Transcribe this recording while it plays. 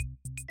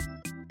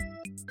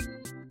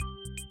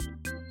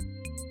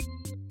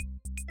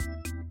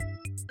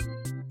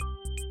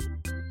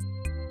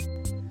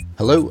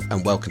Hello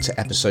and welcome to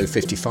episode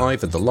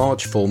 55 of the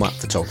Large Format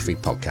Photography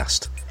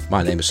Podcast.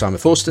 My name is Simon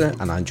Forster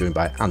and I'm joined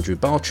by Andrew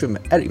Bartram,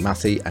 Eric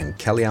Matthey and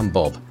Kellyanne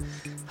Bobb.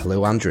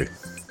 Hello Andrew.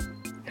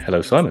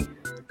 Hello Simon.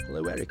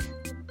 Hello Eric.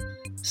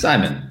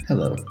 Simon,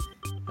 hello.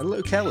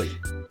 Hello Kelly.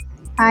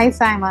 Hi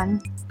Simon.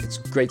 It's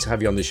great to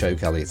have you on the show,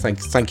 Kelly.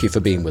 Thank you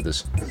for being with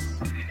us.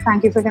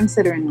 Thank you for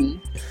considering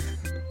me.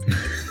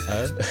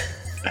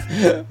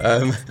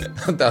 I'm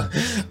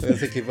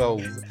thinking, well...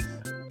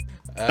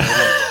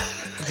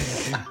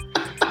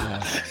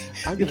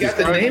 you got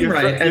the name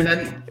right, and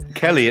then...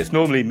 Kelly, it's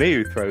normally me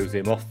who throws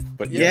him off,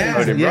 but you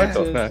thrown him right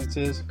off now.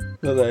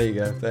 Well, there you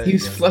go.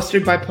 He's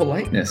flustered by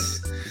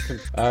politeness.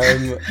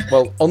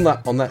 Well, on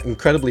that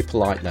incredibly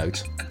polite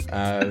note,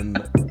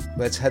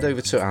 let's head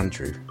over to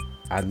Andrew,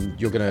 and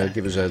you're going to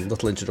give us a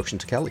little introduction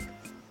to Kelly.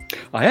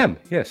 I am,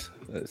 yes.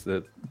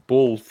 The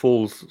ball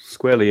falls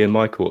squarely in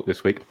my court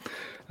this week.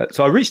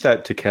 So I reached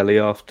out to Kelly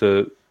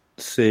after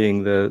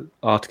seeing the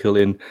article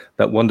in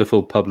that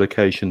wonderful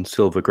publication,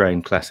 Silver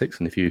Grain Classics.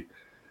 And if you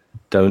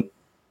don't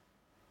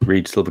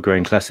read Silver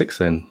Grain Classics,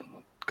 then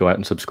go out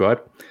and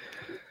subscribe.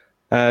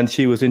 And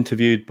she was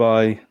interviewed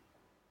by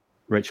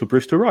Rachel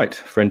Brewster Wright,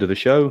 friend of the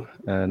show,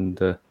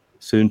 and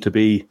soon to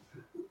be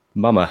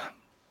mama,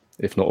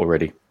 if not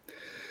already.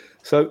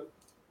 So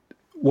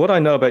what I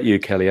know about you,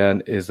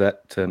 Kellyanne, is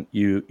that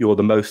you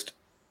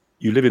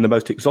live in the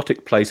most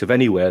exotic place of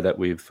anywhere that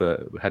we've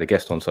had a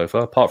guest on so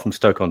far, apart from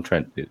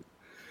Stoke-on-Trent,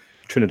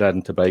 Trinidad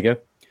and Tobago.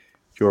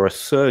 You're a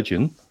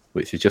surgeon,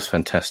 which is just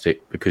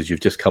fantastic because you've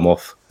just come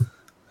off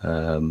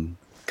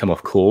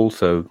call,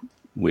 so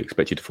we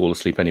expect you to fall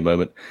asleep any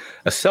moment.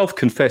 A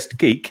self-confessed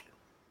geek,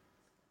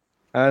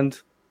 and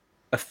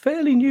a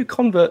fairly new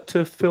convert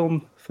to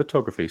film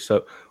photography.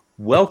 So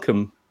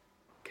welcome,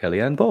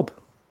 Kellyanne Bobb.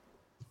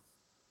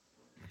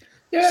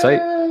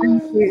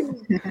 Thank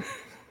you.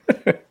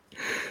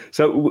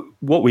 So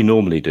what we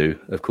normally do,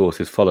 of course,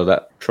 is follow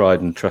that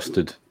tried and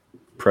trusted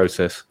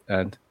process.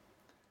 And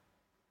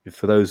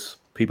for those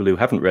people who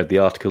haven't read the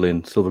article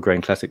in Silver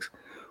Grain Classics,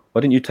 why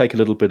don't you take a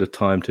little bit of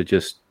time to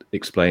just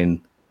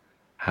explain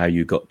how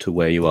you got to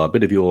where you are, a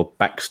bit of your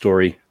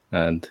backstory,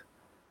 and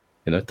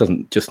it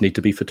doesn't just need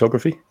to be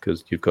photography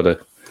because you've got a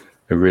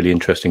really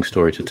interesting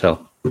story to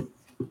tell.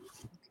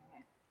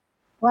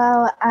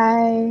 Well,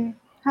 I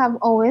have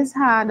always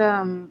had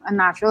a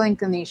natural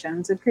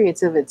inclination to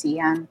creativity,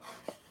 and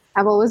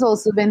I've always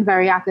also been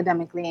very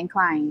academically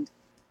inclined.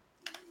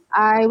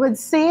 I would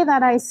say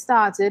that I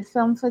started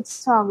film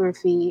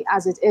photography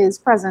as it is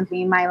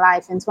presently in my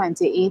life in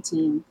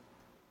 2018.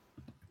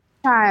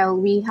 Child,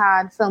 we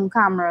had film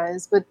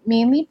cameras, but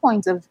mainly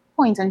point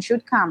and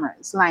shoot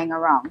cameras lying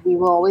around. We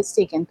were always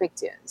taking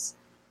pictures.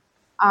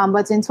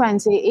 But in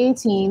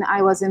 2018,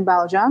 I was in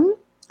Belgium.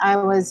 I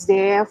was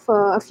there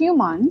for a few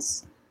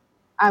months.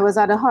 I was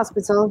at a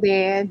hospital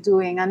there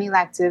doing an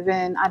elective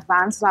in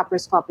advanced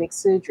laparoscopic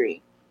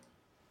surgery.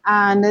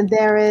 And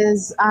there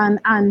is an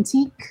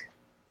antique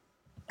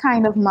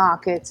kind of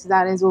market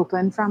that is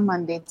open from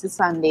Monday to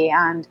Sunday.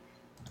 And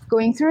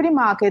going through the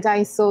market,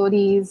 I saw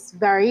these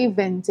very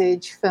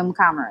vintage film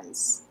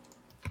cameras.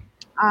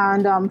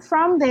 And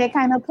from there,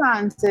 kind of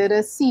planted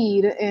a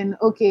seed in,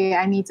 okay,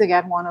 I need to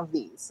get one of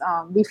these.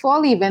 Before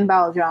leaving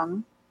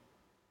Belgium,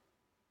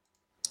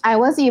 I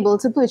was able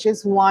to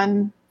purchase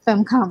one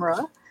film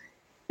camera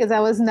because I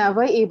was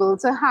never able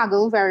to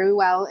haggle very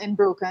well in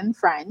broken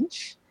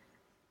French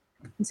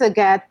to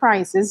get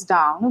prices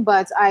down.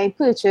 But I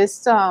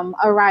purchased a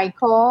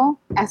Ricoh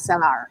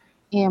SLR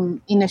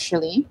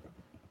initially.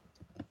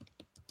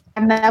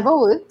 It never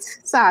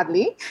worked,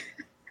 sadly.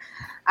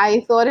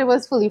 I thought it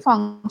was fully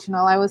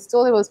functional. I was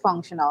told it was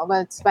functional,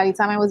 but by the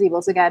time I was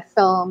able to get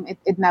film,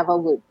 it never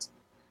worked.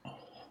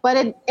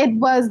 But it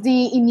was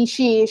the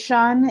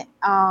initiation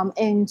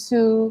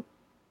into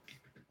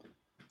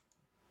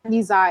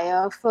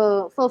desire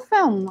for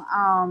film.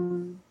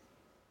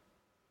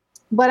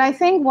 But I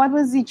think what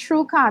was the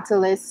true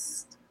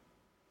catalyst,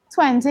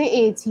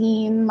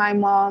 2018, my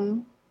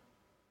mom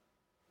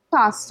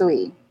passed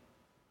away.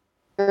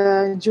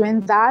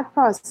 During that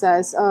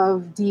process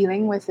of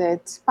dealing with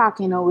it,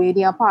 packing away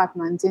the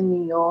apartment in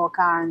New York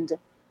and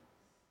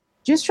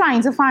just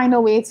trying to find a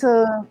way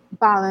to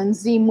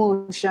balance the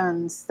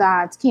emotions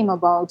that came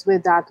about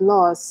with that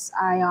loss,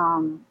 I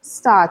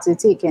started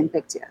taking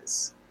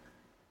pictures.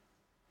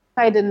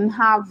 I didn't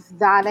have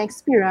that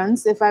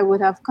experience if I would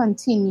have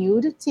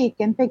continued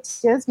taking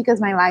pictures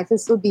because my life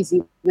is so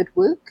busy with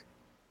work.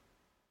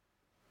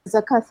 It's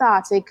a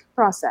cathartic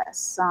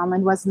process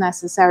and was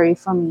necessary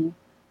for me.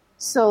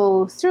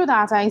 So through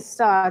that, I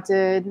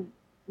started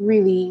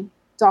really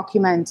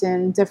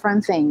documenting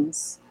different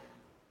things.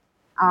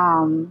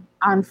 And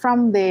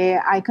from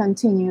there, I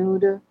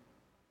continued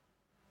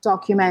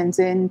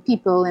documenting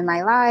people in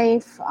my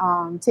life,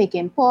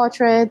 taking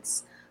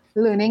portraits,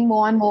 learning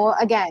more and more.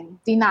 Again,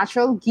 the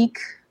natural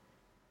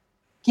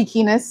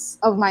geekiness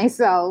of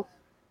myself.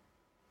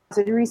 I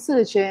started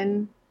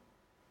researching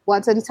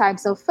what are the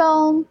types of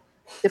film,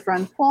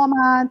 different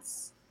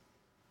formats,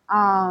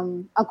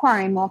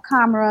 acquiring more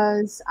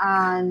cameras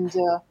and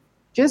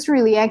just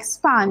really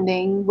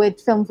expanding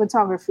with film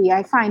photography.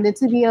 I find it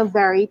to be a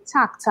very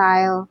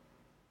tactile,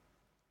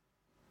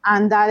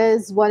 and that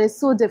is what is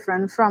so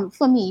different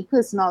for me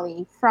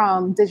personally,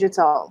 from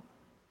digital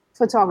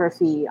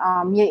photography.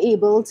 You're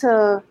able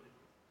to,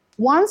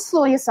 one,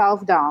 slow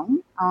yourself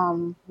down.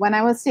 When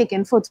I was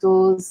taking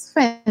photos,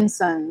 for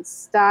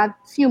instance, that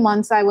few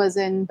months I was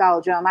in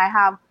Belgium, I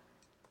have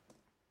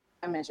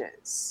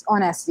images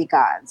on SD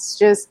cards,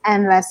 just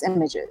endless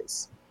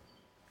images.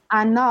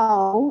 And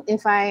now,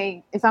 if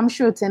I'm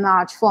shooting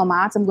large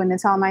format, I'm going to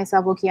tell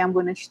myself, okay, I'm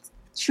going to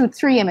shoot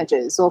 3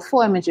 images or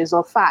 4 images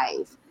or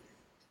 5.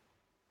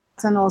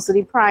 And also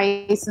the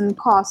price and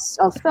cost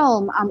of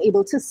film, I'm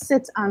able to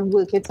sit and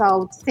work it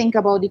out, think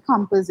about the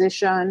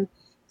composition,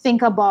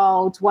 think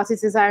about what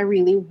it is I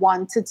really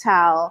want to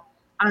tell,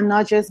 and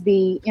not just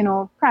be,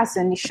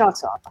 pressing the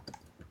shutter.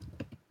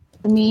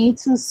 For me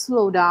to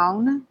slow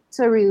down,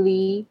 to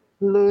really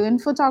learn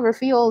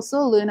photography, also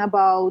learn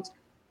about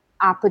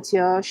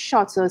aperture,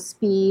 shutter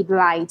speed,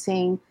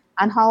 lighting,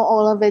 and how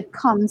all of it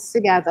comes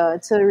together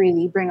to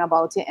really bring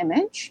about your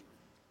image.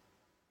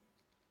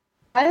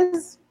 That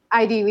is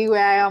ideally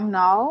where I am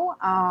now.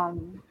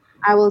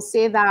 I will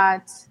say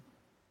that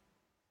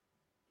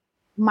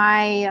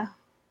my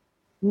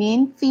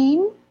main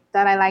theme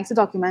that I like to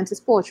document is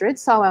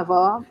portraits.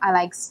 However, I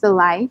like still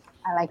life,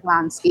 I like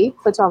landscape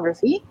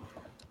photography,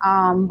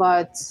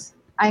 but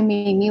I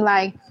mainly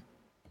like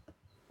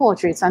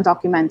portraits and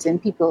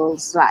documenting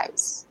people's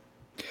lives.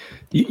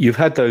 You've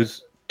had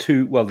those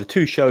the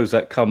two shows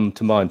that come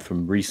to mind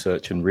from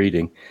research and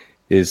reading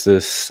is the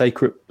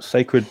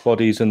Sacred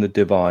Bodies and the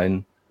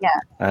Divine. Yeah.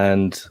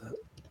 And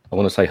I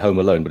want to say Home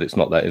Alone, but it's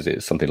not that, is it?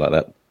 It's something like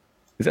that.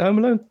 Is it Home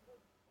Alone?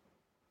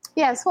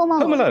 Yes, Home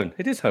Alone. Home Alone.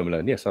 It is Home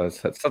Alone. Yes, I was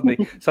suddenly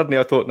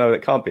I thought, no,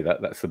 it can't be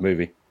that. That's the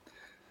movie.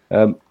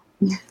 Tell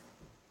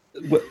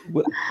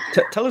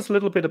us a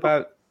little bit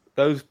about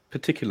those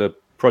particular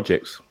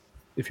projects,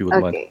 if you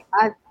wouldn't mind. Okay,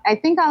 I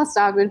think I'll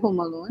start with Home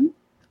Alone.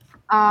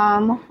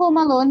 Home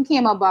Alone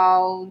came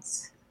about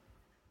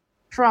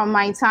from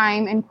my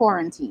time in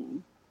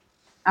quarantine.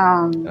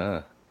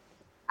 I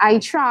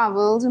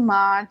traveled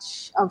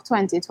March of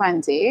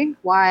 2020.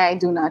 Why, I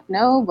do not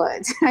know,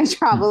 but I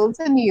traveled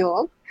to New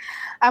York.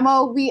 I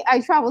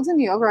travel to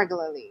New York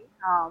regularly.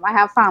 I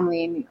have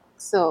family in New York.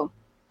 So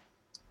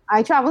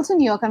I traveled to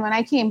New York, and when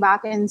I came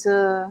back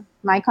into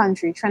my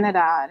country,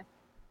 Trinidad,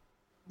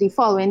 the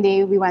following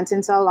day we went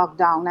into a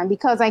lockdown. And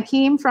because I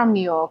came from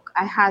New York,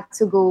 I had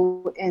to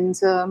go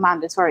into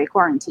mandatory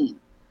quarantine.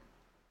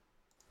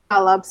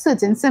 Developed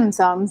certain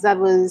symptoms that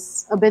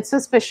was a bit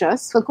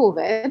suspicious for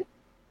COVID.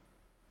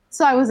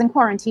 So I was in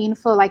quarantine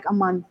for like a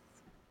month.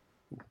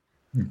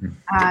 Mm-hmm.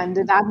 And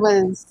that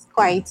was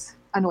quite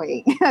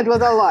annoying. It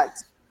was a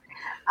lot.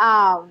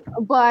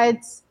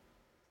 But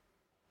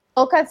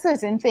look at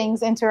certain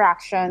things,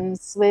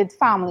 interactions with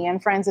family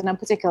and friends in a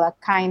particular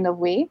kind of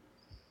way.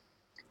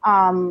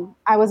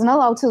 I wasn't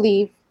allowed to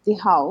leave the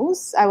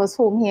house. I was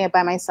home here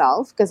by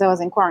myself because I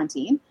was in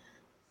quarantine.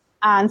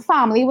 And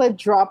family would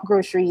drop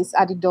groceries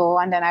at the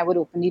door, and then I would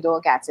open the door,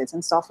 get it,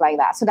 and stuff like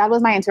that. So that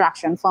was my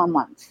interaction for a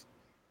month.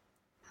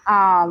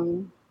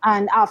 And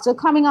after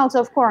coming out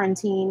of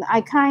quarantine,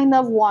 I kind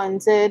of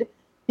wanted,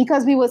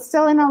 because we were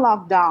still in a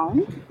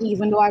lockdown,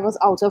 even though I was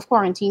out of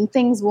quarantine,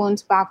 things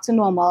weren't back to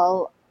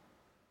normal,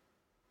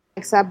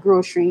 except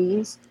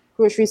grocery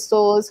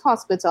stores,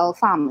 hospital,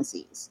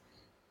 pharmacies.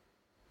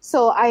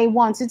 So I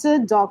wanted to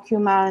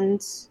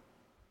document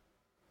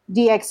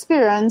the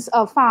experience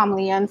of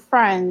family and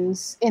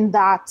friends in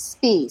that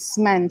space,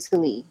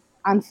 mentally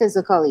and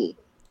physically.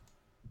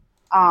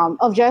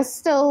 Of just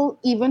still,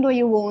 even though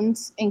you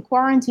weren't in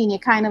quarantine, you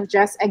kind of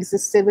just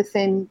existed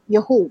within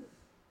your home.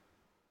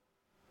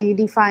 You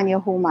define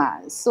your home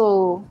as.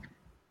 So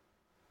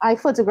I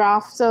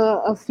photographed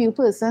a few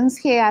persons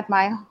here at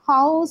my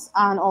house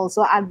and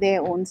also at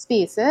their own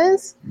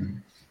spaces. Mm-hmm.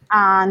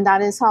 And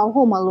that is how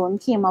Home Alone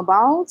came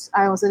about.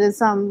 I also did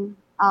some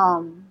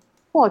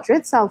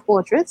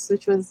self-portraits,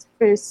 which was the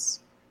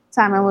first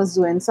time I was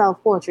doing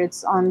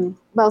self-portraits on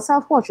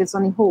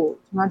the whole,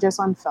 not just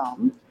on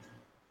film.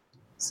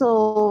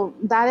 So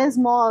that is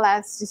more or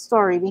less the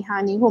story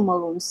behind the Home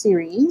Alone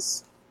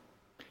series.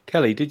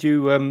 Kelly, so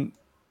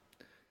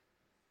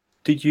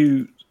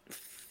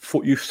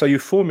you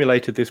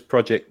formulated this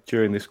project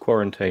during this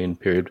quarantine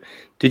period.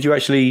 Did you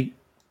actually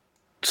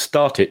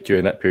start it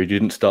during that period? You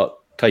didn't start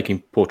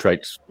taking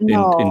portraits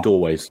in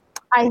doorways?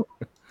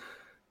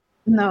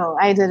 No,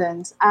 I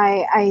didn't.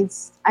 I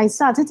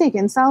started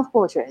taking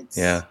self-portraits.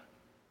 Yeah.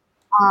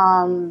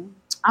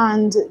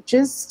 And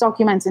just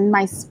documenting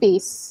my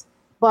space,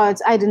 but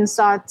I didn't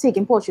start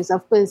taking portraits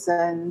of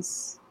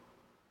persons.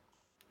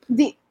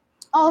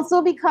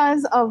 Also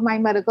because of my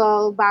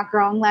medical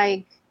background,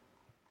 like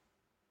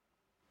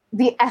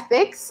the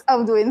ethics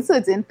of doing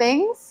certain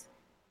things.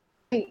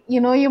 I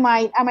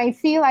might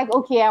feel like,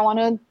 okay, I want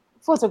to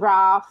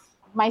photograph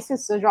my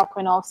sister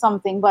dropping off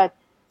something, but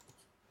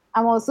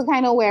I'm also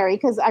kind of wary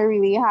because I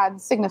really had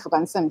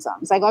significant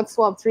symptoms. I got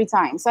swabbed 3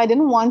 times. So I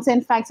didn't want to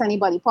infect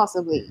anybody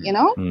possibly,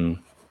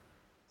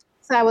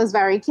 So I was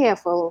very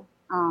careful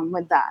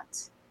with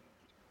that.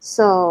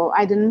 So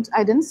I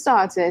didn't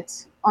start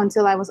it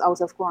until I was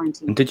out of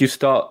quarantine. And did you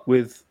start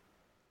with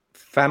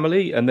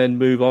family and then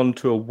move on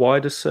to a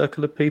wider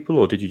circle of people,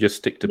 or did you just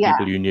stick to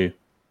people you knew?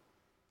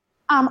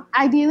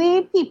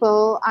 Ideally,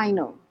 people I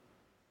know,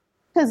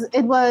 because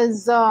it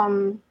was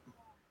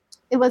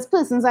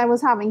persons I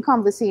was having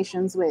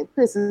conversations with,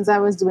 persons I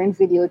was doing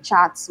video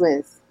chats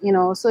with,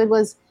 so it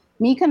was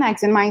me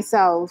connecting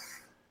myself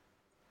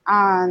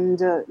and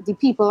the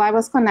people I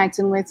was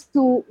connecting with,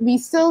 who we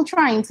still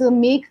trying to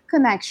make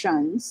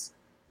connections.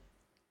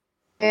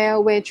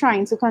 We're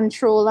trying to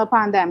control a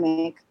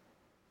pandemic,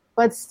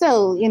 but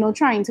still,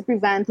 trying to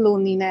prevent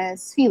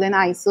loneliness, feeling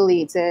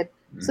isolated.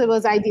 So it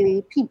was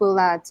ideally people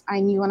that I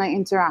knew and I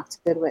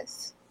interacted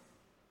with.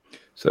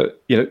 So,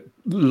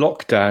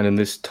 lockdown in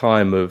this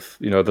time of,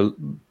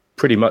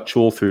 pretty much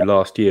all through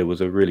last year was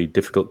a really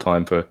difficult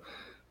time for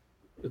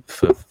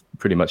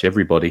pretty much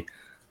everybody.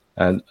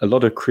 And a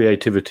lot of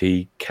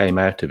creativity came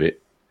out of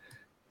it.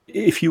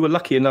 If you were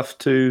lucky enough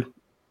to,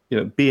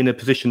 be in a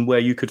position where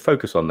you could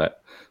focus on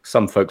that.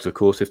 Some folks, of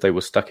course, if they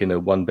were stuck in a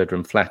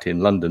one-bedroom flat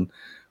in London,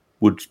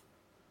 would,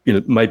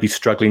 maybe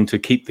struggling to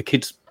keep the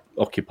kids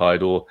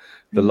occupied, or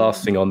the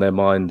last thing on their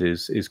mind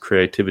is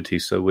creativity.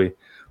 So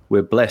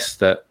we're blessed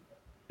that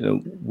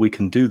we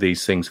can do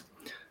these things,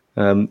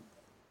 and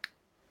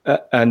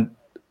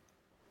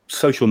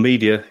social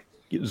media,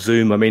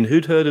 Zoom. I mean,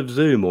 who'd heard of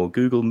Zoom or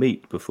Google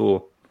Meet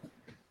before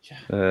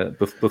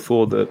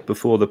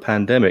the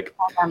pandemic?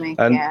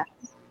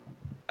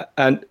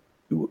 And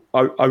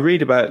I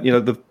read about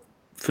the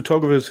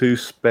photographers who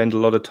spend a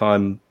lot of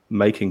time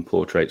making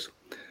portraits.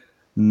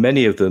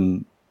 Many of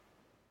them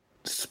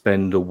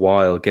spend a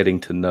while getting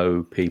to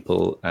know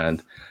people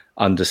and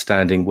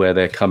understanding where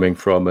they're coming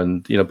from,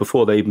 and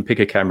before they even pick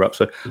a camera up.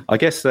 So I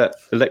guess that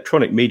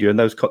electronic media and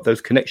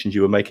those connections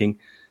you were making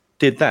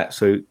did that.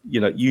 So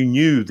you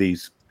knew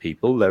these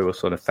people; they were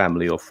sort of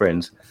family or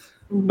friends.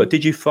 Mm-hmm. But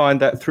did you find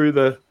that through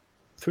the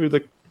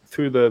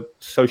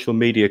social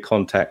media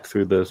contact,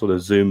 through the sort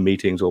of Zoom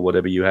meetings or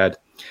whatever you had,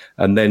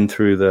 and then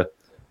through the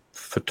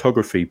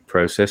photography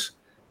process,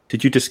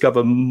 did you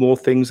discover more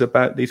things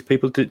about these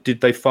people?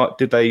 Did they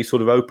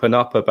sort of open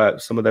up about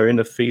some of their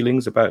inner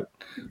feelings about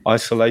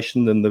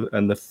isolation and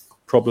the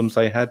problems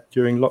they had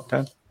during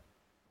lockdown?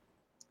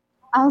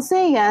 I'll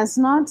say yes.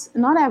 Not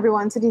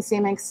everyone to the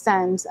same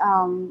extent.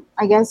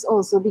 I guess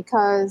also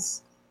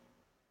because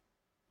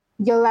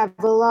your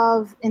level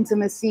of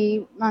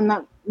intimacy,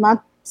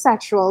 not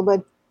sexual,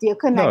 but your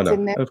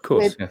connectedness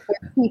with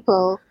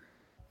people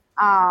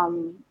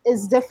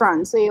is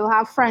different. So you'll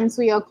have friends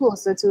who you're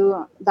closer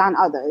to than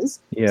others.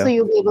 Yeah. So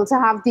you'll be able to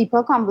have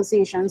deeper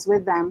conversations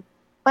with them.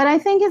 But I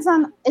think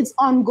it's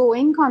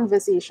ongoing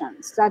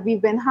conversations that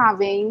we've been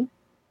having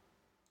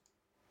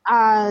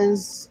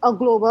as a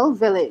global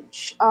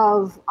village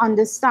of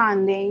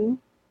understanding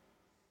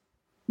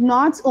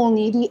not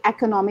only the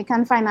economic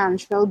and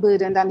financial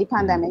burden that the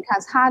pandemic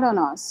has had on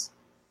us,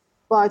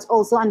 but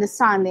also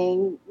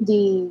understanding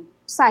the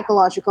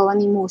psychological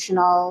and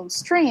emotional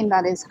strain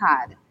that it's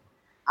had.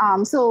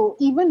 So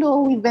even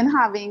though we've been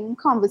having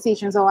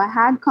conversations, or I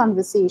had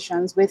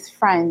conversations with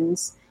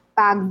friends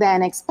back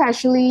then,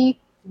 especially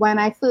when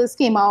I first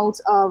came out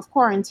of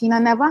quarantine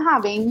and never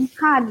having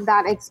had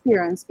that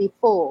experience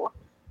before,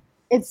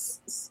 it's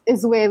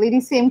really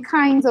the same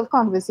kinds of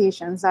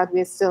conversations that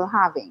we're still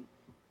having.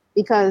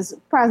 Because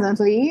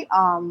presently,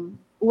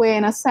 we're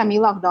in a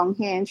semi-lockdown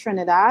here in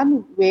Trinidad.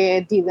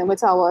 We're dealing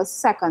with our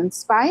second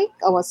spike,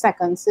 our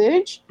second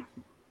surge.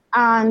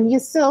 And you're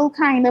still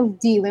kind of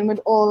dealing with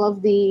all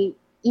of the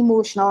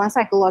emotional and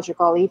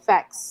psychological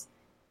effects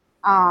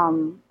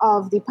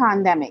of the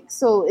pandemic.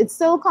 So it's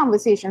still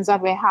conversations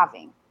that we're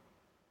having.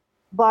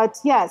 But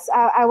yes,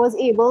 I was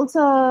able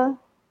to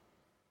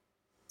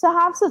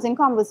have certain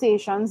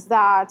conversations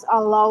that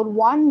allowed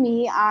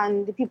me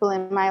and the people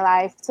in my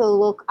life to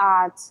look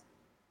at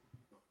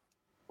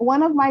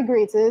one of my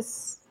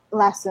greatest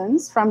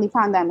lessons from the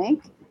pandemic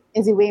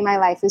is the way my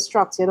life is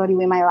structured, or the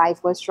way my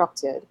life was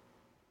structured,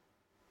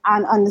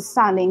 and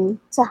understanding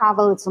to have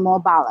a little more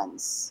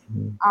balance.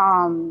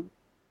 Mm-hmm.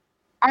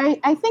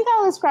 I think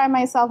I'll describe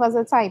myself as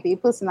a type A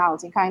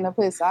personality kind of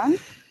person.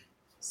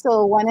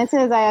 So when it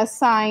is I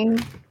assign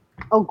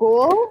a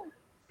goal,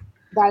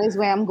 that is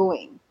where I'm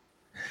going.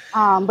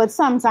 But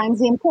sometimes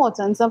the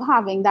importance of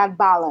having that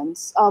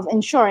balance, of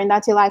ensuring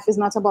that your life is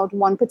not about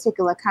one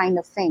particular kind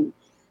of thing.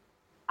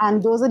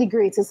 And those are the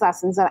greatest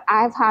lessons that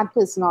I've had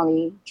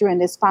personally during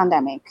this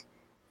pandemic.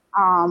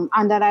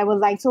 And that I would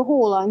like to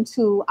hold on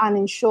to and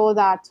ensure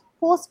that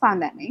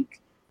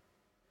post-pandemic,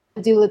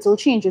 the little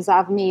changes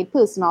I've made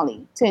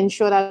personally to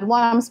ensure that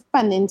when I'm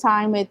spending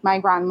time with my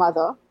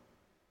grandmother,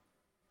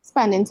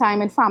 spending time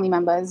with family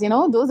members,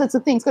 those are the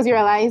things, because you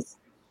realize,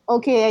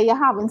 okay, you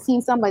haven't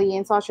seen somebody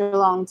in such a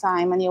long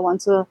time, and you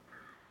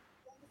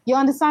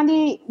understand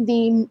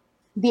the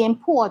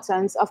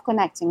importance of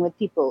connecting with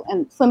people,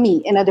 and for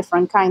me, in a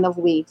different kind of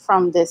way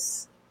from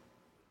this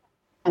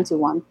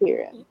 21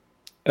 period.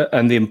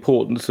 And the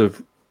importance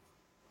of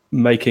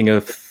making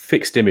a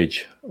fixed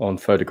image on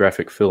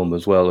photographic film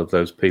as well of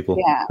those people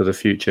for the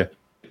future.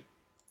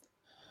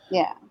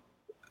 Yeah.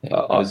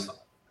 I was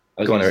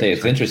going to say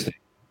it's interesting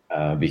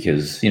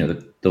because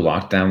the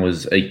lockdown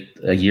was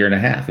a year and a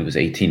half. It was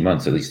 18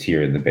 months, at least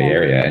here in the Bay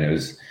Area, and it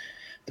was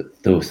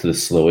the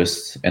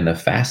slowest and the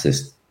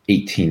fastest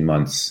 18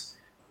 months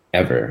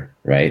ever,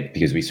 right?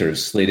 Because we sort of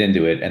slid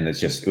into it, and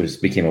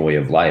became a way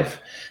of life.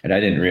 And I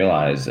didn't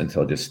realize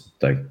until just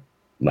like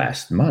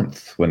last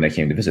month when they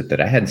came to visit that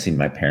I hadn't seen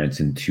my parents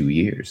in 2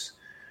 years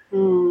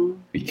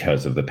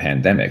because of the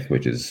pandemic,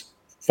 which is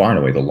far and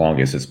away the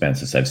longest it's been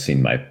since I've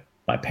seen my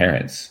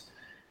parents,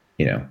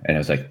 and I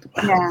was like,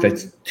 wow,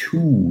 that's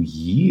 2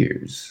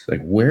 years.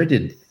 Like, where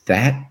did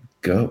that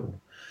go?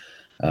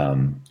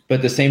 But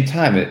at the same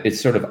time,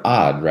 it's sort of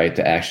odd, right?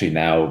 To actually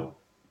now,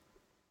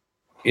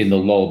 in the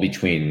lull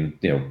between,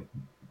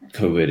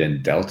 COVID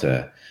and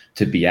Delta,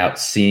 to be out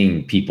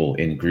seeing people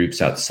in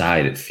groups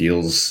outside, it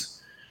feels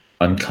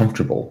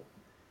uncomfortable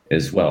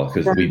as well,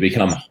 because we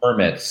become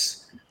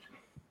hermits,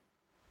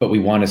 but we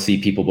want to see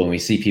people. But when we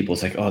see people,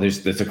 it's like, oh,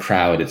 there's a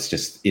crowd. It's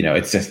just,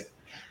 it's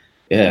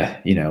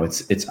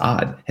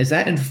odd. Has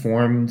that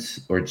informed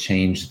or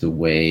changed the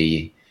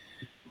way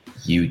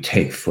you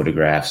take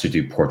photographs or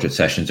do portrait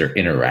sessions or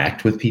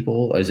interact with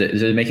people? Does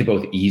it make it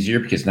both easier?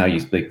 Because now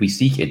we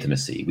seek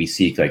intimacy, we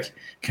seek like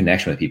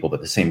connection with people, but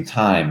at the same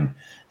time,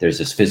 there's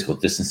this physical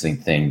distancing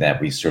thing that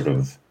we sort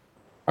of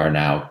are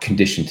now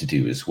conditioned to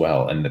do as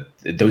well. And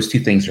those two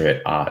things are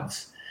at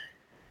odds,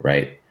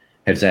 right?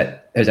 Has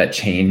that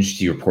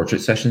changed your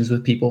portrait sessions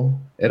with people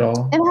at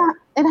all?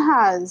 It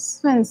has.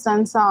 For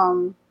instance,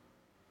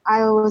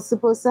 I was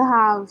supposed to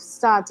have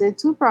started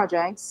 2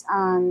 projects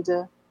and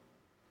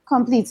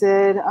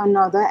completed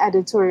another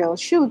editorial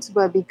shoot,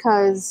 but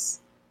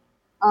because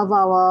of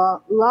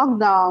our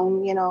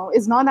lockdown,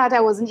 it's not that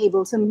I wasn't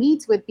able to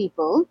meet with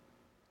people.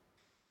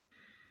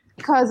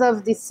 Because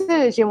of the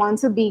surge, you want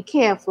to be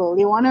careful.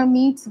 You want to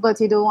meet,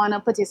 but you don't want to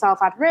put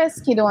yourself at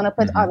risk. You don't want to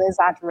put others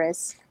at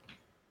risk.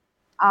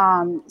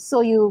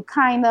 So you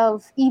kind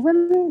of,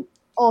 even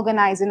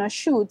organizing a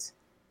shoot,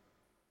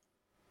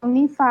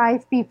 only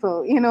 5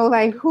 people,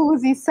 like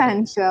who's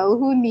essential,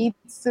 who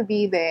needs to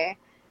be there,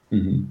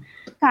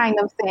 kind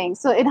of thing.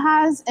 So it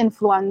has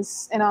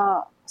influence in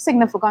a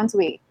significant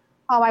way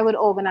how I would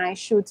organize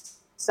shoots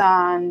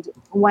and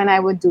when I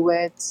would do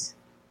it.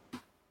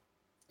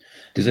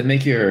 Does it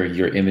make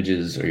your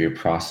images or your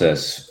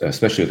process,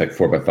 especially with like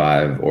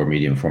 4x5 or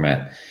medium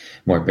format,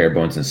 more bare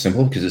bones and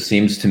simple? Because it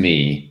seems to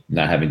me,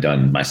 not having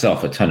done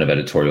myself a ton of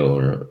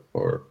editorial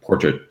or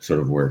portrait sort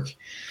of work,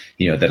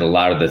 that a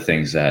lot of the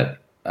things that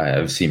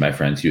I've seen my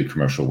friends do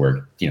commercial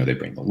work, they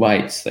bring the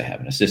lights, they have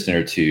an assistant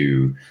or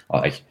 2,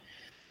 like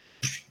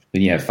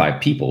then you have 5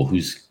 people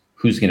who's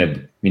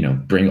going to,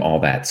 bring all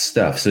that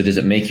stuff. So does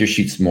it make your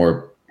shoots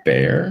more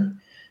bare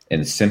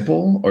and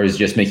simple, or does it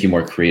just make you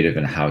more creative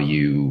in how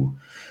you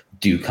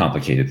do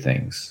complicated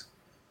things?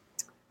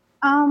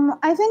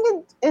 I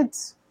think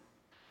it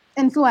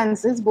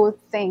influences both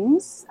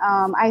things.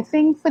 I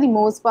think for the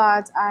most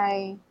part,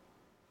 I'm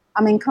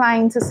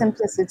inclined to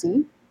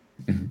simplicity.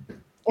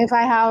 If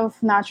I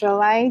have natural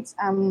light,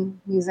 I'm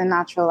using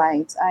natural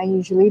light. I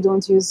usually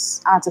don't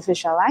use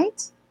artificial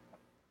light.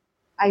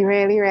 I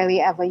rarely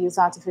ever use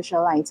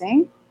artificial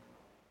lighting.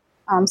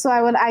 So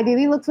I would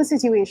ideally look for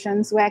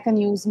situations where I can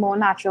use more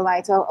natural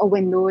light or a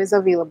window is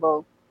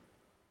available.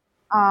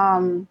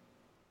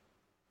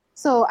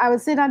 So I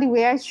would say that the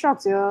way I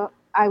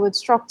would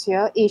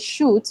structure a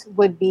shoot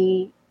would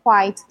be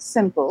quite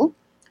simple.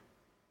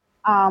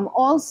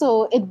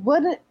 Also, it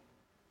would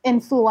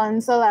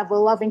influence a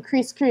level of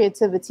increased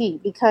creativity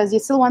because you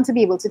still want to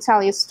be able to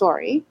tell your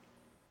story.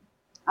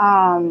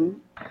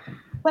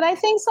 But I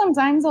think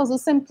sometimes also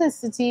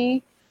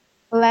simplicity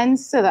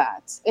lends to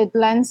that. It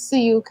lends to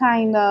you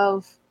kind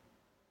of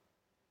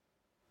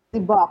the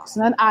box,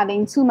 not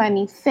adding too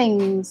many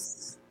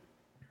things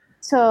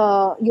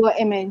to your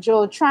image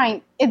or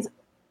trying. It's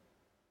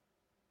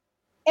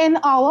in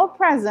our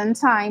present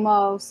time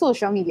of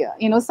social media,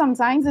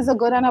 sometimes it's a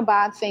good and a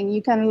bad thing.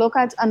 You can look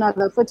at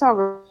another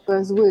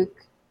photographer's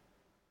work,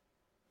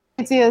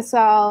 say to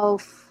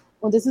yourself,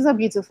 well, this is a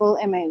beautiful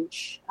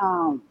image.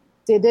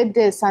 They did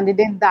this and they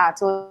did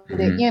that, or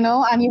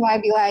and you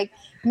might be like,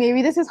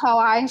 maybe this is how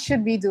I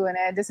should be doing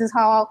it. This is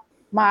how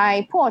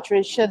my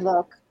portrait should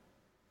look.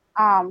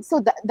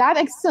 So that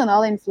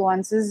external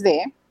influence is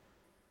there.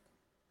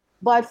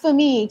 But for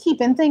me,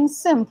 keeping things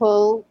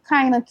simple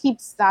kind of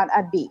keeps that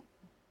at bay.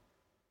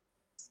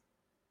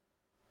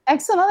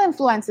 External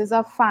influences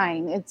are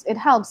fine. It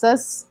helps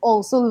us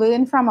also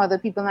learn from other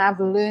people, and I've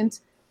learned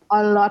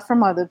a lot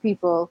from other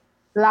people.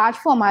 Large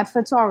format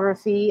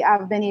photography,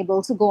 I've been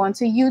able to go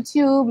onto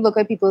YouTube, look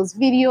at people's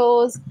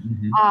videos,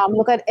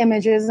 look at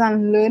images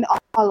and learn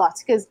a lot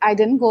because I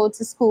didn't go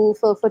to school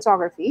for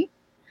photography.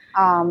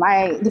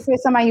 The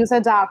first time I used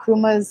a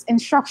darkroom was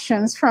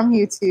instructions from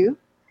YouTube.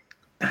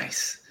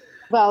 Nice.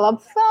 Well, a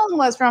film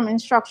was from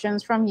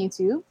instructions from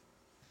YouTube.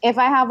 If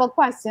I have a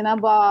question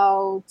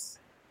about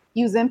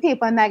using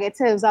paper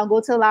negatives, I'll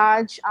go to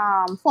large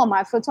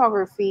format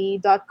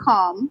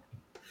photography.com,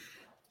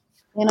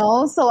 you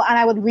know, so, and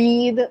I would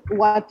read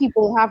what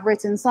people have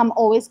written. So I'm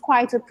always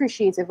quite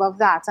appreciative of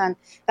that. And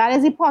that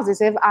is a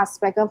positive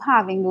aspect of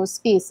having those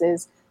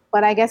spaces.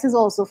 But I guess it's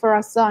also for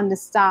us to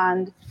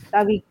understand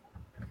that we,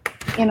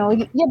 you know,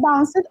 you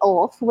bounce it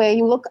off where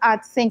you look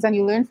at things and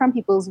you learn from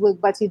people's work,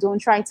 but you don't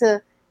try to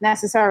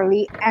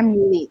necessarily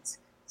emulate.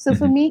 So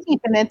for me,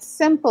 keeping it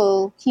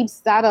simple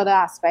keeps that other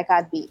aspect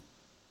at bay.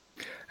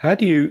 How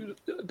do you?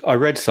 I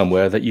read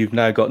somewhere that you've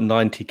now got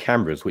 90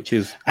 cameras, which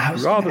is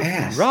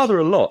rather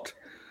a lot.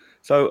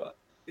 So,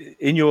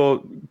 in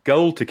your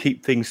goal to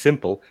keep things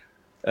simple,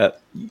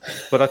 but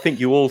I think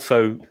you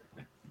also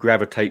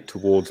gravitate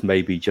towards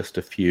maybe just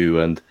a few,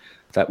 and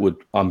that would,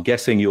 I'm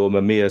guessing, your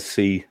Mamiya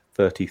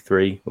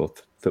C33 or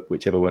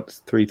whichever one,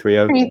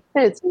 330,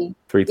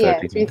 330, yeah,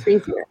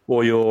 330,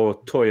 or your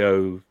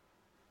Toyo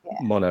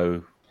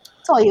Mono,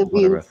 Toyo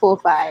View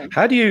 4.5.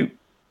 How do you?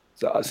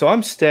 So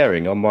I'm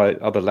staring on my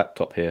other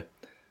laptop here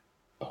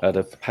at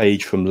a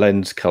page from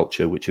Lens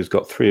Culture, which has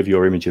got 3 of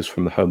your images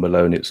from Home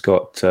Alone. It's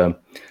got a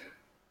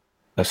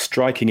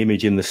striking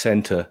image in the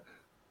center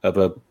of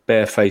a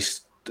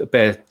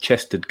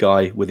bare-chested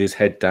guy with his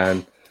head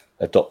down,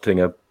 adopting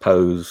a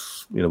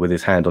pose, you know, with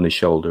his hand on his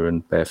shoulder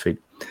and bare feet.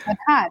 With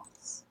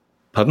hats.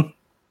 Pardon?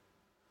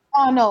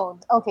 Oh no.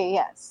 Okay.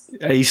 Yes.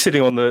 He's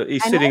sitting on a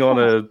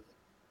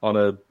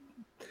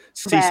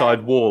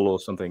seaside wall or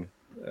something.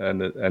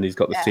 And he's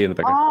got the sea in the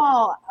background.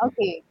 Oh,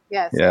 okay.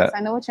 Yes, yes. I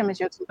know which image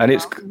you're talking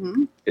about.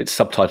 And it's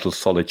subtitled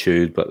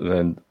Solitude, but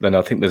then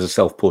I think there's a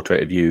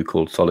self-portrait of you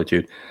called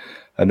Solitude.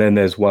 And then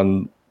there's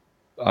one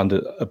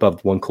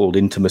above one called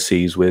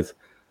Intimacies with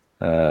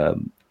a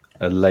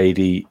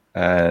lady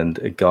and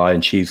a guy,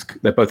 and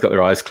they've both got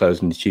their eyes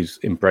closed and she's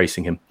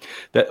embracing him.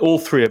 All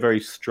 3 are very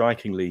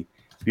strikingly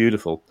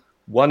beautiful.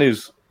 One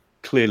is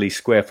clearly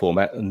square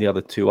format and the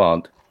other 2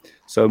 aren't.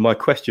 So my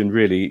question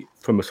really,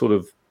 from a sort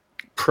of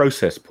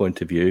process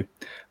point of view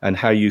and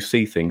how you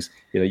see things,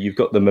 you know, you've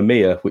got the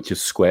Mamiya, which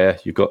is square,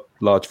 you've got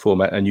large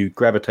format, and you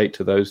gravitate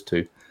to those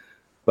 2.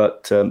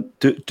 But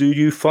do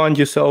you find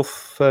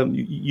yourself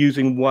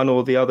using one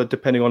or the other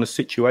depending on a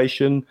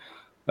situation?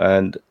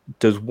 And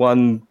does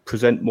one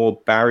present more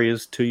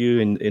barriers to you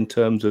in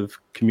terms of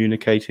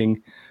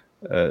communicating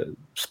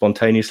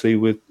spontaneously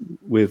with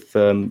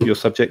your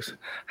subjects?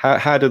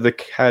 How does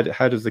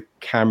the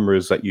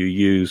cameras that you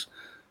use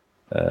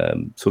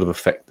sort of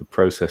affect the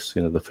process,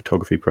 you know, the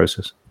photography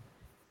process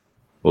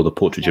or the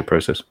portraiture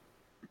process?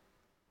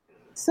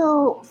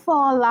 So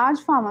for large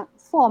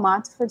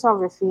format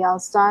photography, I'll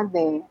start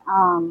there.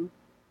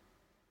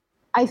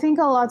 I think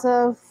a lot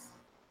of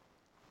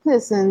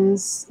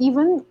persons,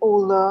 even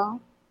older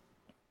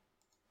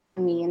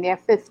than me, in their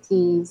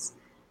 50s,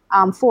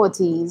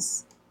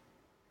 40s,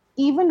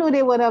 even though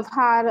they would have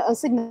had a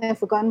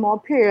significant more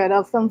period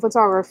of film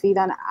photography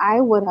than I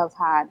would have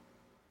had,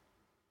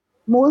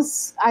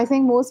 most of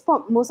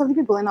the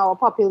people in our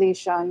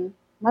population,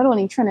 not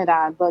only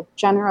Trinidad, but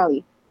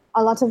generally,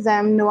 a lot of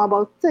them know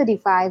about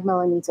 35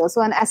 millimeters.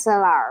 So an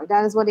SLR,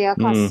 that is what they are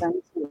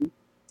accustomed to,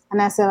 an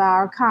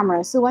SLR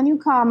camera. So when you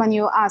come and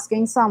you're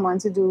asking someone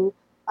to do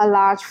a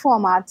large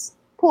format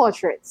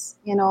portraits,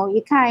 you know,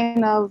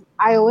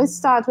 I always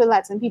start with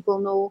letting people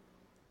know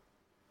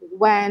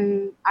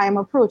when I'm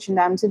approaching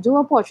them to do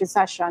a portrait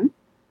session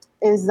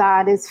is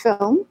that it's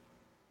film.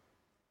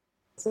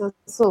 It's a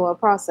slower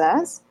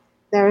process.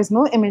 There is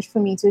no image for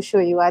me to show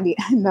you at the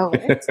end of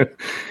it.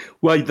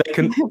 Well, they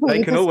can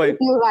always,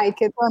 you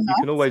like it or not.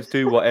 You can always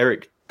do what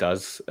Eric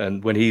does,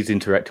 and when he's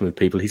interacting with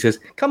people, he says,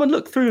 "Come and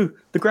look through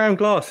the ground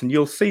glass, and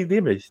you'll see the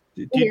image."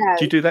 Do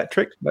you do that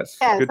trick? Yes,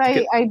 I do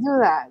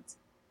that.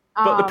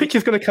 But the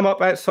picture's going to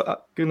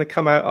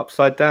come out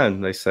upside down,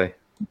 they say.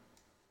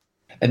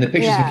 And the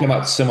pictures can come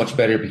out so much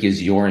better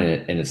because you're in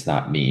it and it's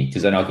not me.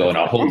 Because then I'll go and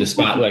I'll hold the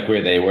spot like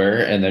where they were,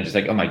 and they're just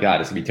like, "Oh my God,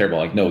 it's gonna be terrible."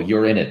 Like, no,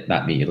 you're in it,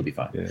 not me. It'll be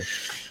fine. Yeah.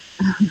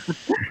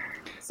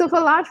 So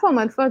for large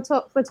format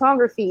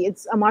photography,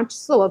 it's a much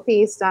slower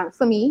pace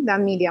for me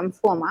than medium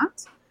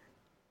format.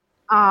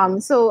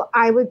 So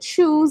I would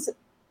choose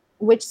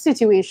which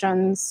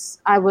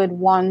situations I would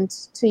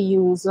want to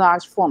use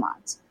large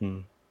format.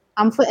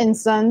 For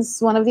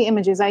instance, one of the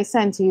images I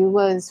sent you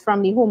was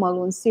from the Home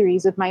Alone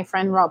series with my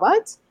friend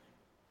Robert,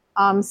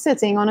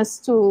 sitting on a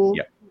stool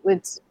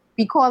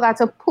we call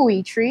that a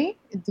pui tree.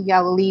 The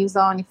yellow leaves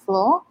are on the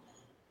floor.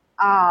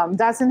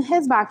 That's in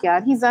his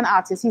backyard. He's an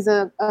artist. He's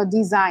a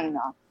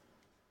designer.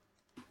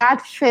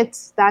 That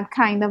fits that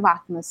kind of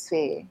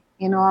atmosphere.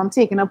 You know, I'm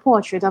taking a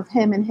portrait of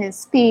him in his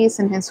space,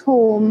 in his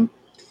home.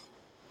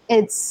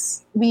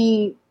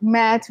 We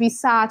met, we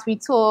sat, we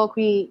talked,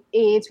 we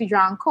ate, we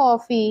drank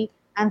coffee,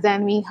 and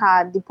then we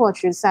had the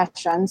portrait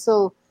session.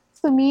 So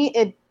for me,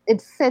 it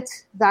fit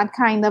that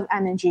kind of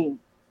energy.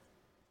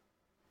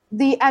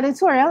 The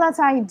editorial that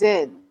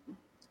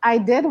I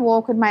did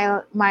work with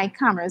my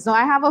cameras. Now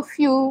I have a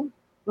few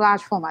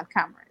large format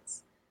cameras.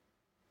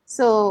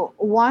 So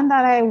one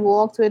that I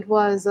worked with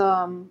was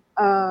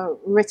a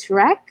Rich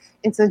Rec.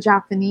 It's a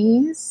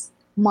Japanese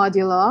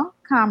modular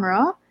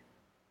camera,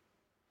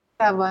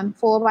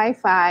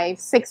 4x5,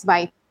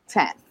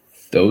 6x10.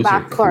 Those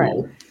are back for it.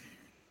 cool.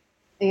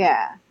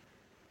 Yeah.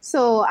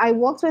 So I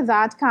worked with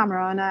that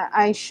camera and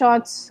I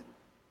shot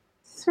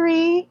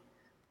 3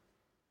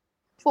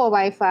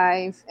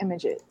 4x5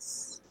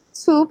 images,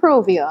 2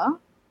 Provia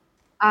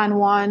and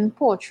 1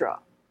 Portra.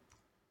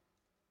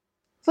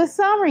 For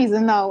some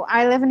reason, now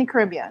I live in the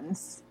Caribbean.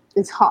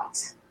 It's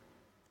hot.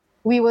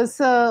 We were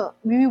supposed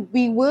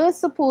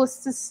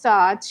to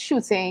start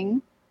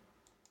shooting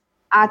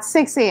at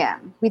 6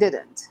 a.m. We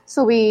didn't.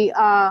 So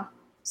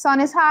sun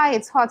is high,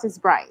 it's hot, it's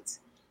bright.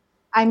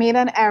 I made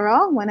an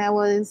error when I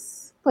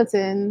was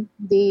putting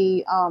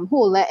the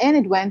holder in.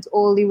 It went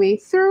all the way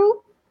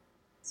through,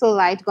 so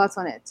light got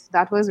on it.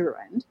 That was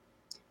ruined.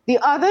 The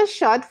other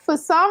shot, for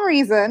some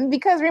reason,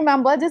 because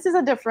remember, this is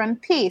a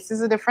different pace, this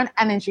is a different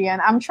energy,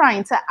 and I'm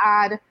trying to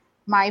add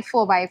my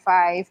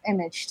 4x5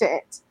 image to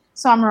it.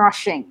 So I'm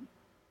rushing.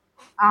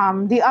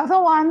 The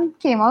other one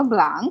came out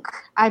blank.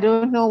 I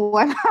don't know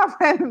what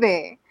happened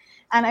there.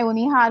 And I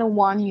only had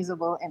 1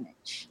 usable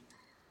image.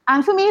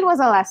 And for me, it was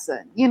a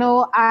lesson. You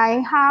know,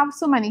 I have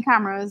so many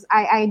cameras.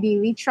 I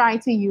ideally try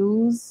to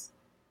use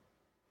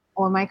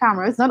all my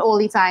cameras, not all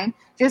the time.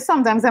 Just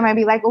sometimes I might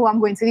be like, oh, I'm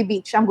going to the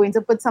beach. I'm going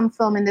to put some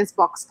film in this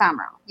box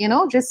camera, you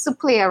know, just to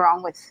play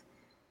around with.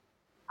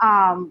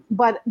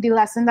 But the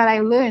lesson that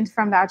I learned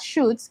from that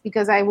shoot,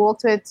 because I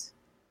worked with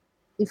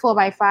the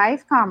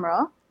 4x5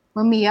 camera,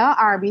 Mamiya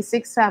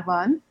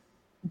RB67,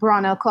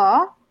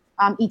 Bronacher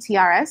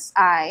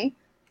ETRS-I,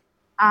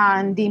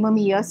 and the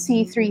Mamiya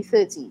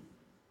C330.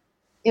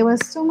 It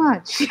was too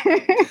much.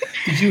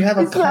 Did you have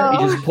a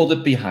cart? You just pulled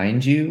it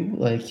behind you,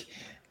 like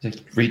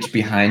reach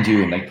behind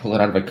you and like pull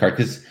it out of a cart?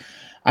 Because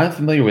I'm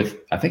familiar with.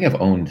 I think I've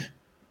owned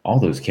all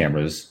those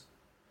cameras.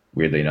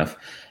 Weirdly enough,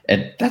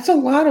 and that's a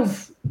lot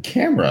of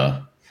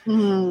camera.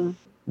 Mm-hmm.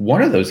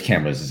 One of those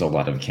cameras is a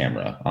lot of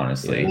camera,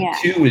 honestly. Yeah.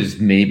 2 is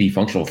maybe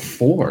functional.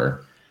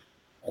 4.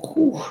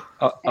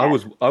 I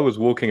was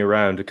walking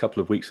around a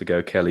couple of weeks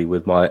ago, Kelly,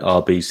 with my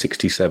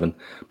RB67,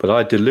 but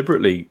I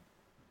deliberately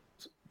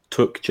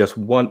took just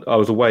one. I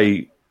was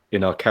away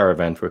in our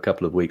caravan for a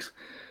couple of weeks,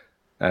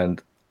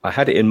 and I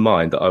had it in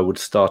mind that I would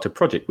start a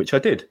project, which I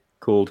did,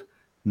 called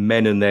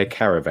Men and Their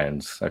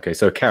Caravans. Okay,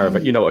 so a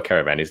caravan, you know what a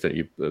caravan is, don't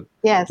you?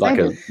 Yes, like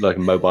a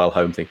mobile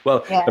home thing.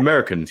 Well, yeah.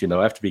 Americans,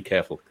 I have to be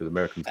careful because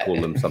Americans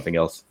call them something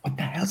else. What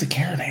the hell's a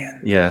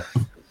caravan? Yeah.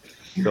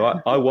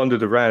 So I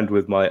wandered around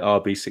with my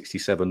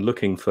RB67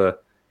 looking for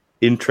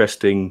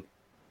interesting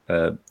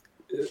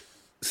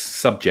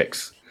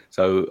subjects.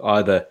 So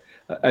either,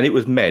 and it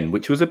was men,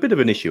 which was a bit of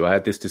an issue. I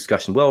had this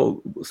discussion.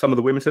 Well, some of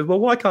the women said, well,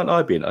 why can't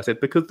I be in it? I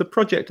said, because the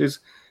project is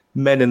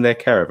Men in Their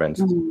Caravans.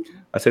 Mm.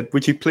 I said,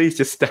 would you please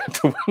just stand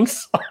to one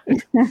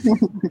side?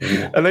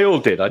 And they all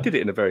did. I did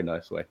it in a very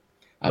nice way.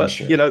 But,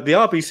 sure. The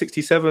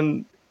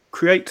RB67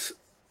 creates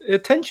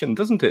attention,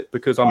 doesn't it?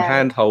 Because I'm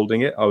hand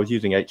holding it. I was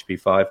using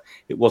HP5.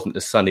 It wasn't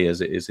as sunny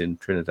as it is in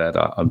Trinidad,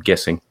 I'm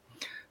guessing.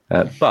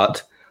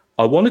 But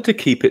I wanted to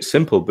keep it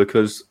simple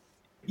because,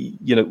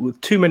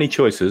 with too many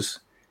choices,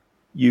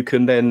 you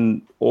can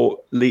then,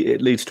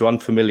 it leads to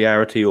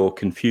unfamiliarity or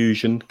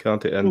confusion,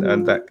 can't it?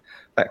 And that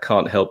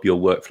can't help your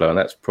workflow. And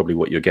that's probably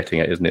what you're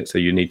getting at, isn't it? So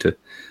you need to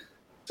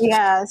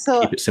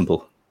keep it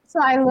simple. So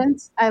I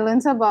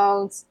learned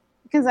about,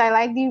 because I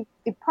like the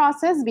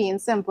process being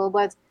simple,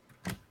 but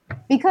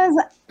because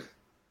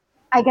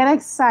I get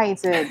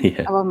excited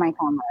about my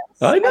cameras.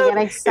 I know. I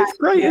get excited it's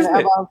great, isn't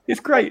it? about It's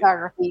great.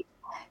 photography.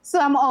 So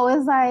I'm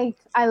always like,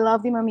 I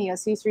love the Mamiya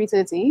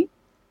C330.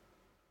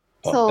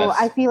 So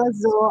I feel as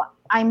though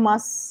I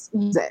must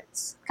use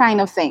it,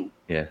 kind of thing.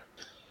 Yeah.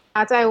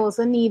 That I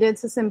also needed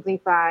to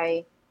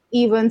simplify,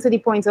 even to the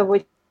point of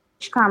which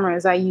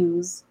cameras I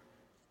use,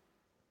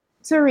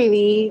 to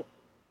really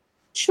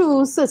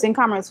choose certain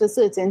cameras for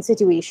certain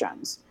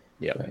situations.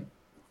 Yeah. Right.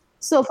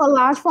 So for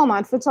large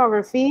format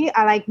photography,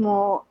 I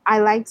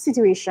like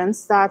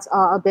situations that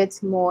are a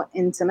bit more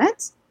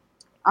intimate,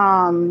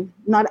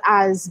 not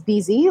as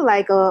busy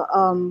like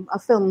a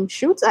film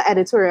shoot, an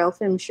editorial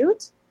film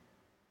shoot.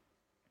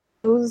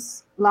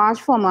 Use large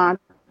format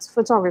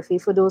photography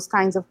for those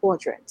kinds of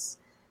portraits.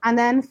 And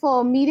then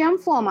for medium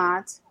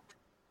format,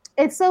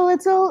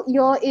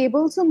 you're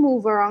able to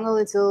move around a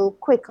little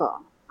quicker.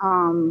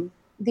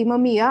 The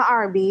Mamiya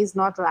RB is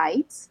not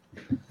light.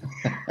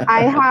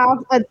 I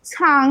have a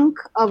tank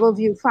of a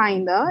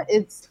viewfinder.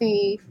 It's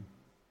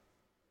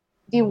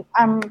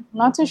I'm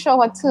not too sure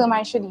what term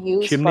I should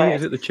use. Chimney?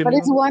 Is it the chimney? But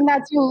it's one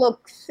that you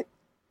look.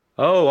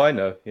 Oh, I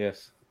know.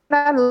 Yes.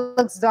 That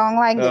looks down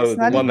like this.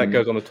 The one that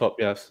goes on the top.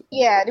 Yes.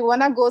 Yeah, the one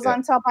that goes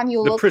on top and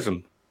you look.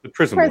 The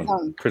prism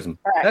one. Prism.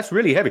 Right. That's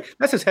really heavy.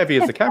 That's as heavy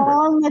as the camera.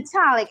 All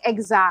metallic,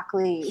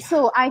 exactly.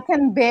 So I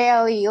can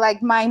barely,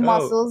 my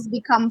muscles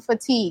become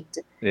fatigued.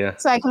 Yeah.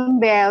 So I can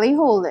barely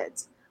hold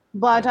it.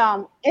 But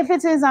if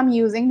it is I'm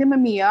using the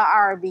Mamiya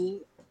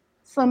RB,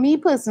 for me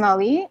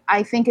personally,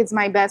 I think it's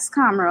my best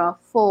camera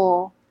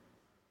for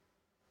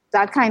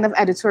that kind of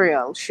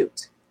editorial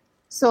shoot.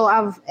 So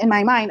I've, in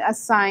my mind,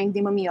 assigned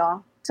the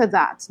Mamiya to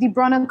that. The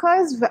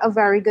Bronica is a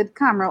very good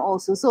camera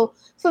also. So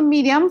for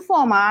medium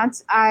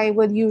format, I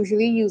would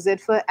usually use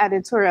it for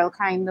editorial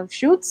kind of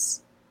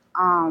shoots.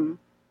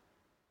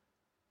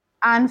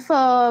 And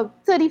for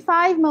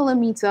 35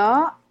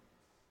 millimeter,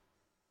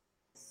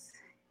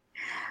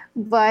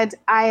 but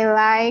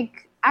I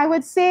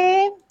would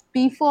say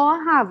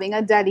before having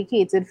a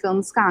dedicated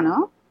film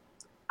scanner,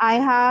 I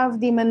have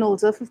the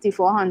Minolta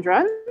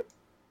 5400,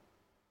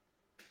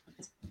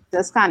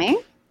 the scanning.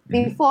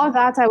 Before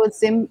that, I would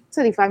say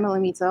 35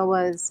 millimeter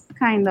was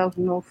kind of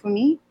no for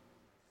me,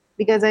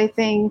 because I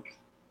think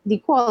the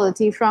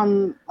quality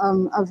from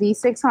a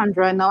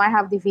V600, now I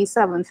have the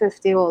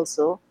V750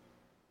 also.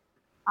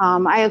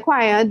 I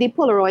acquired the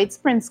Polaroid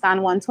Sprint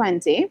Scan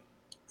 120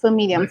 for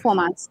medium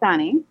format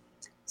scanning.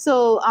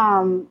 So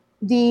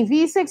the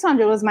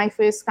V600 was my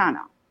first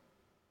scanner.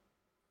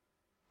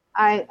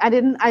 I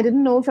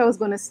didn't know if I was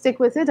going to stick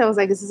with it. I was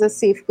like, this is a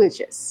safe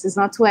purchase. It's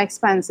not too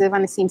expensive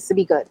and it seems to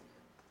be good.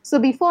 So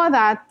before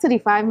that,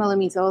 35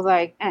 millimeter, I was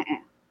like,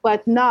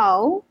 But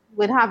now,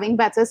 with having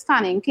better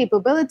scanning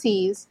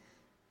capabilities,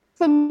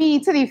 for me,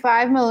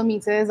 35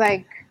 millimeter is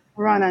like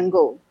run and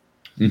go.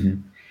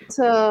 Mm-hmm.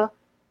 To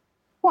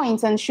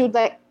point and shoot,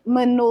 like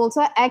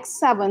Minolta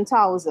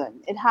X7000.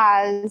 It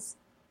has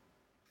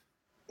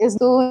its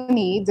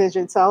own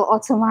digital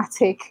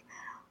automatic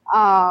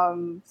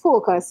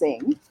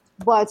focusing,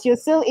 but you're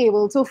still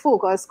able to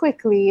focus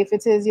quickly if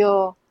it is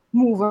you're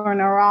moving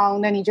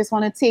around and you just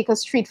want to take a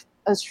street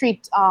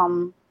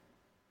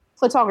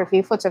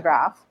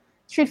photograph.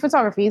 Street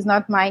photography is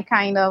not my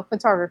kind of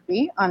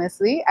photography,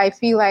 honestly. I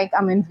feel like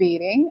I'm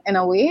invading in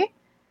a way.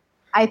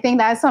 I think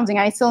that's something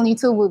I still need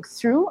to work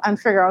through and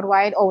figure out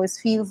why it always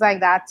feels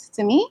like that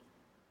to me.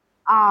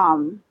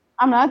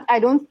 I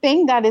don't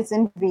think that it's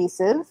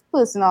invasive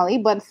personally,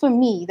 but for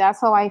me,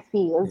 that's how I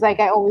feel. It's like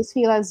I always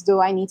feel as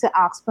though I need to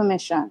ask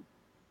permission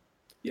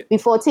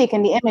before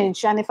taking the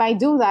image. And if I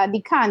do that, the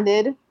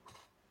candid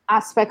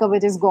aspect of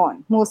it is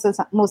gone most of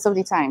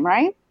the time,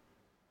 right?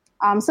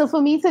 So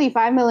for me,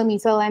 35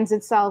 millimeter lends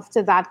itself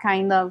to that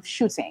kind of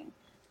shooting.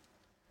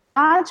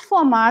 Large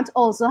format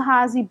also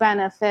has the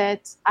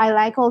benefit. I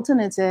like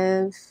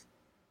alternative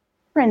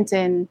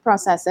printing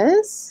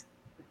processes.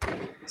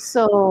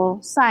 So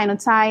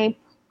cyanotype,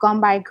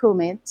 gum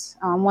bichromate.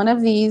 One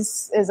of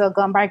these is a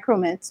gum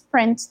bichromate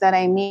print that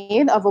I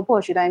made of a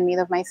portrait I made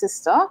of my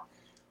sister.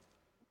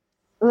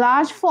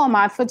 Large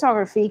format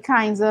photography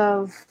kind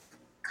of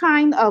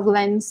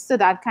lends to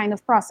that kind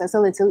of process a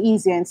little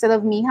easier, instead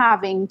of me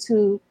having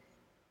to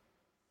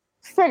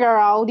figure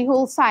out the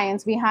whole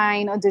science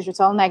behind a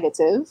digital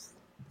negative.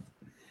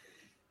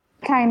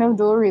 Kind of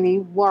don't really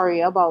worry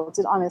about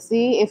it,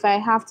 honestly. If I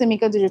have to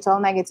make a digital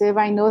negative,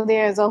 I know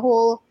there's a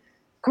whole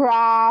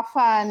graph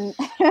and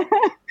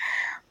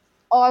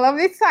all of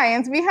the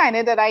science behind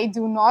it that I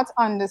do not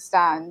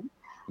understand.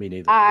 Me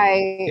neither.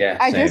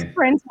 I just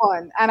print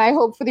one and I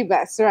hope for the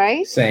best,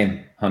 right?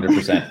 Same,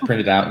 100%.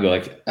 Print it out and go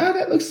like, oh,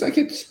 that looks like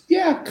it's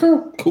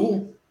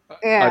cool.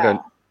 Yeah.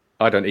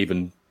 I don't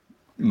even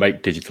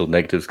make digital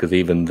negatives because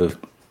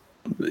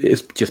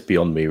it's just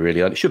beyond me,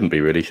 really. It shouldn't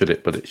be, really, should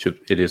it? But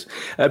it is.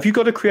 Have you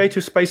got a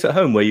creative space at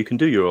home where you can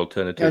do your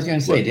alternative? I was going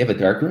to say, do you have a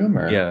dark room?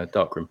 Or? Yeah,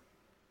 dark room.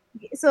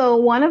 So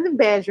one of the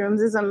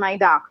bedrooms is in my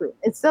dark room.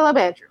 It's still a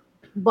bedroom,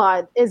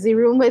 but it's the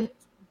room with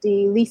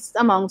the least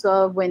amount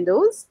of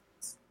windows.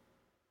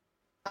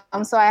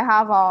 So I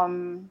have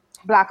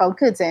blackout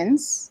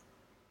curtains,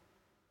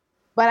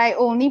 but I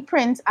only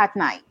print at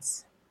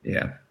night.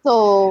 Yeah.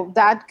 So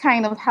that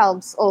kind of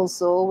helps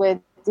also with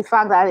the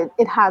fact that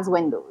it has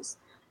windows.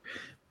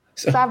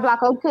 So I have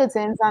blackout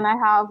curtains, and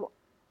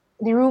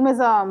the room is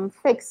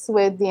fixed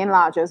with the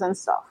enlargers and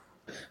stuff.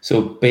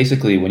 So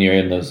basically, when you're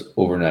in those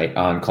overnight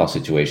on-call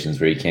situations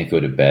where you can't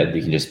go to bed,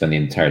 you can just spend the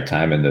entire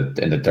time in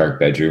the dark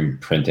bedroom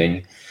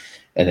printing.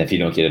 And if you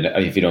don't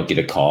get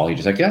a call, you're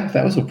just like, yeah,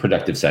 that was a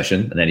productive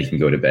session, and then you can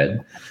go to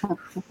bed.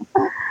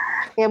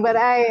 Yeah, but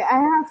I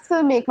have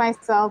to make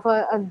myself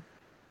a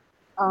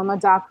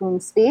dark room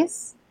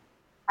space.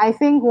 I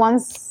think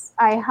once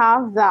I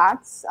have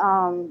that,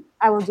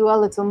 I will do a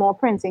little more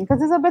printing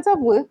because it's a bit of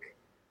work.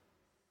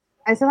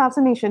 I still have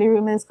to make sure the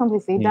room is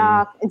completely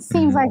dark. It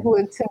seems like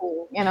work to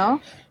me, you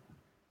know?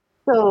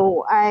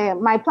 So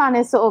my plan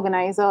is to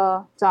organize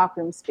a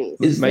darkroom space.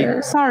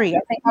 Sorry,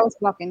 I think I was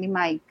blocking the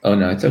mic. Oh,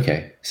 no, it's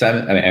okay.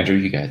 Simon, Andrew,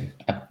 you go ahead.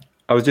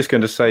 I was just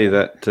going to say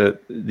that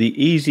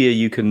the easier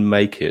you can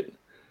make it,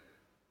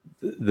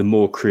 the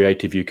more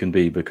creative you can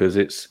be, because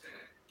it's,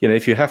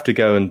 if you have to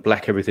go and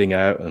black everything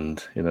out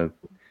and,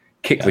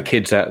 kick the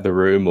kids out of the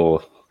room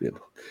or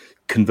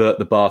convert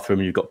the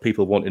bathroom, you've got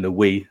people wanting a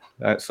wee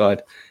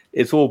outside,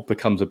 it all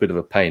becomes a bit of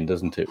a pain,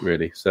 doesn't it,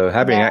 really? So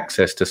having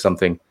access to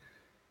something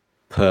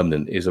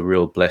permanent is a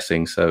real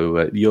blessing.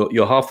 So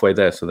you're halfway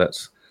there, so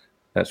that's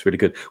really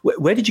good.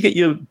 Where did you get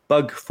your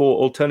bug for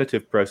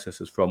alternative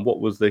processors from? What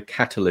was the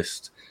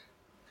catalyst?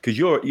 Because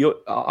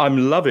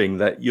I'm loving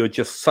that you're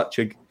just such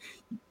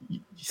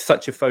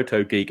a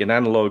photo geek, an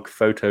analog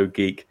photo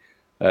geek.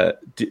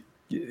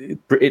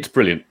 It's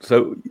brilliant.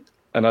 So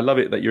And I love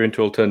it that you're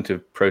into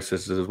alternative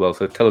processes as well.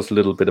 So tell us a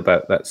little bit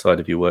about that side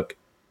of your work.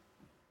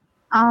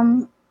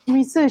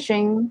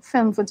 Researching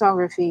film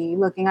photography,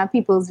 looking at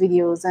people's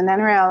videos, and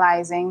then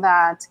realizing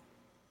that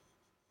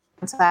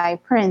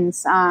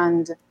prints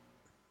and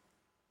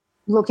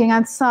looking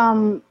at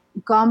some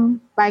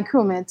gum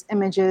bichromate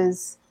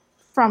images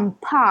from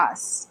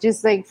past,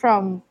 just like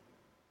from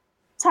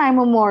time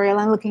memorial,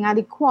 and looking at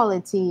the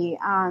quality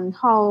and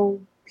how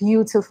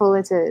beautiful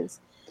it is.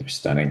 They're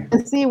stunning.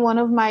 I see one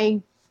of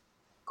my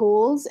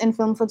goals in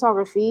film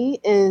photography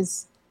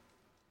is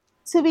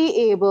to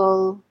be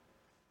able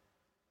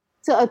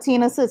to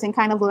attain a certain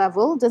kind of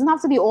level. It doesn't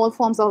have to be all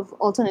forms of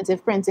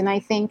alternative printing. I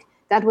think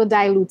that would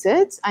dilute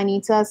it. I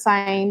need to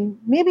assign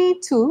maybe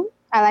 2.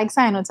 I like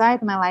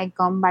cyanotype and I like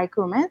gum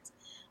bichromate.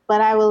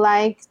 But I would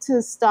like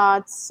to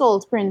start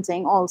salt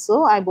printing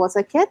also. I bought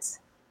a kit.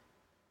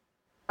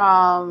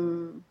 I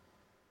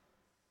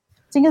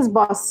think it's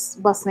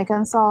Bosnick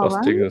and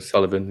Sullivan. Bosnick and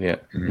Sullivan, yeah.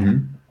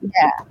 Mm-hmm.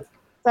 Yeah.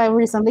 So I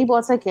recently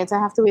bought a kit. I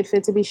have to wait for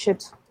it to be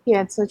shipped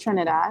here to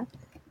Trinidad.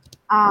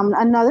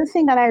 Another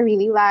thing that I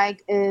really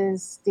like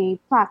is the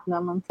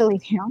platinum and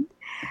palladium.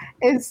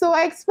 It's so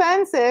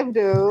expensive,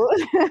 though.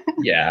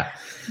 Yeah.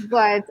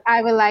 But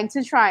I would like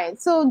to try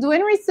it. So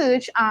doing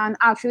research and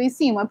actually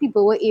seeing what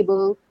people were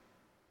able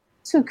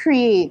to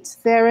create.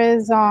 There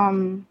is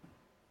an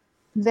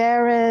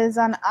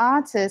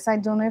artist. I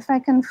don't know if I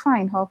can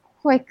find her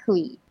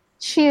quickly.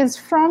 She is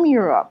from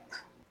Europe.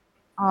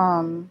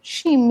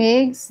 She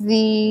makes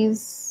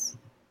these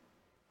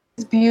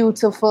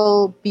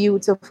beautiful,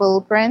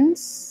 beautiful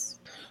prints.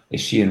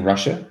 Is she in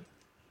Russia?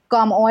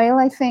 Gum oil,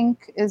 I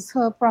think, is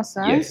her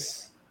process.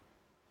 Yes.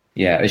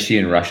 Yeah. Is she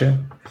in Russia?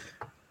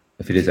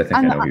 If it is, I think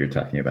I know what you're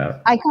talking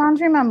about. I can't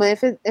remember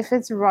if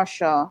it's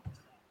Russia.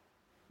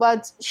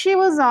 But she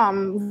was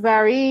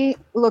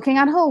looking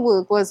at her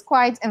work was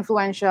quite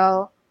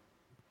influential.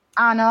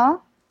 Anna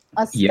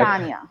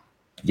Astania. Yep.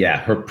 Yeah,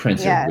 her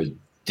prints are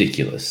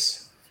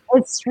ridiculous.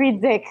 It's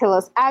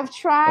ridiculous. I've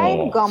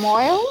tried gum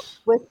oil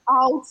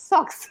without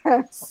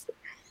success.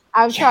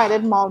 I've tried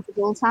it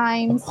multiple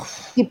times.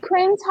 The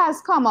print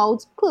has come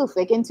out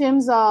perfect in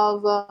terms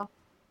of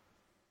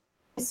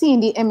seeing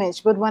the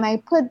image, but when I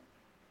put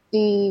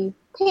the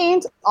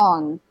paint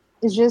on,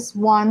 it's just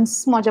one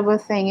smudge of a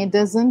thing. It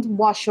doesn't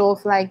wash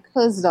off like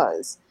hers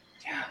does.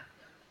 Yeah.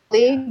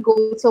 They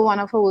go to one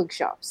of her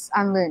workshops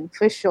and learn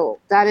for sure.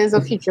 That is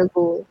a future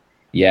goal.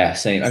 Yeah,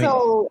 same. I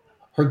mean,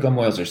 her gum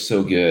oils are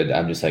so good.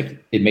 I'm just like,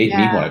 it made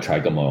me want to try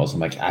gum oils. I'm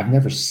like, I've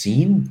never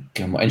seen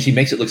gum oil. And she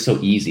makes it look so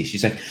easy.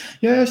 She's like,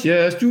 yes,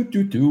 do.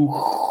 And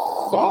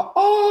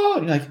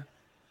you're like,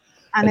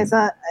 and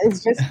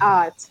it's just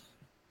art.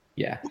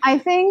 Yeah. I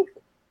think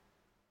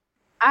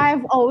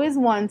I've always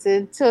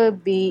wanted to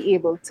be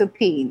able to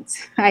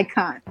paint. I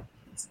can't.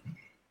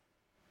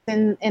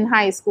 In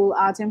high school,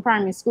 art in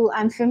primary school.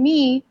 And for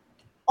me,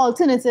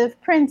 alternative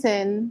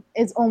printing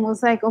is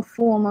almost like a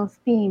form of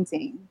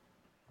painting,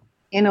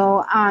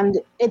 and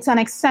it's an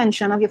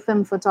extension of your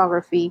film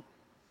photography.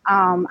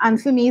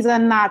 And for me, it's the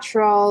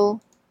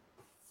natural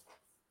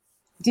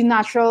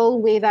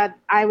way that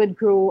I would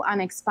grow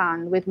and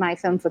expand with my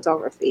film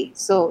photography.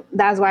 So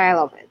that's why I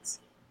love it.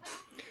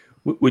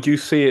 Would you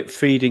see it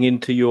feeding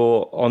into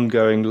your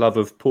ongoing love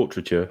of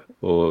portraiture,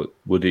 or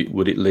would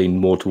it lean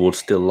more towards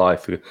still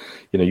life?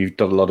 You've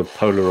done a lot of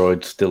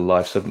Polaroid still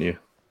lifes, haven't you?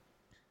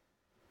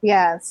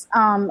 Yes,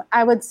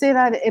 I would say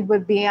that it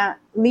would be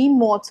lean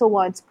more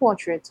towards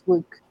portrait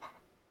work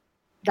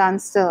than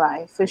still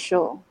life, for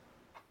sure.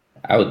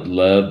 I would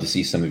love to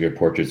see some of your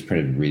portraits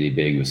printed really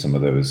big with some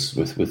of those,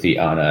 with the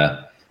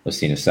Anna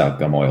Lucina South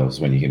gum oils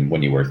when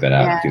you work that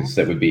out, because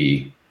that would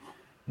be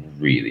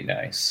really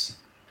nice.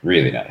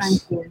 Really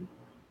nice. Thank you.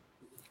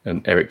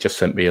 And Eric just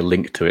sent me a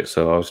link to it,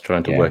 so I was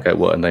trying to work out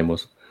what her name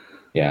was.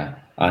 Yeah,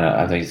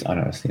 I think it's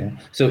Anna.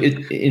 So,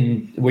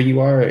 where you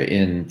are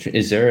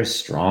is there a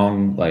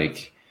strong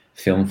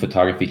film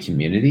photography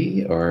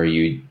community, or are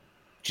you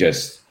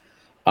just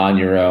on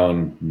your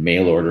own,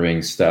 mail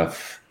ordering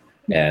stuff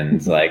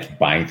and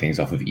buying things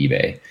off of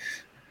eBay?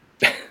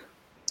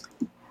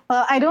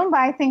 Well, I don't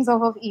buy things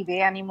off of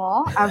eBay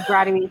anymore. I've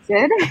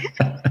graduated.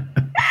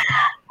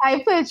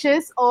 I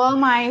purchase all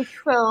my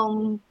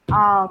film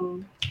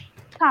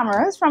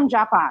cameras from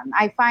Japan.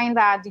 I find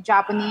that the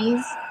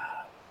Japanese,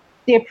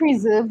 they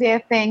preserve their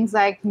things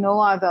like no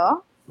other.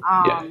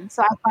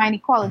 So I find the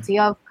quality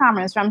of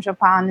cameras from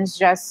Japan is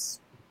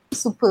just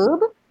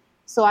superb.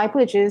 So I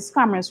purchase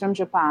cameras from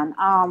Japan.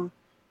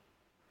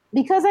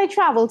 Because I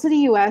travel to the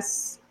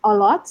US a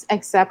lot,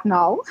 except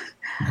now,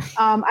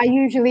 I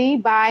usually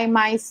buy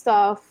my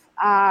stuff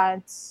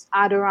at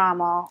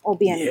Adorama or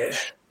B&H.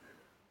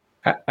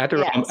 Yeah.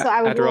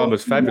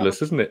 Adorama's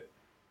fabulous, isn't it?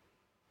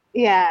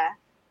 Yeah.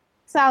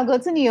 So I'll go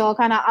to New York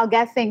and I'll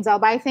get things. I'll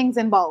buy things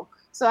in bulk.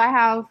 So I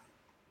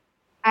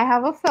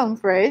have a film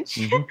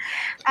fridge,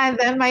 and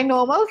then my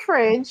normal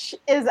fridge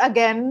is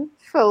again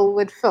filled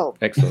with film.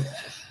 Excellent.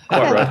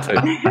 Quite right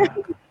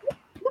too.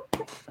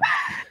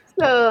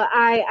 So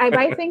I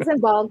buy things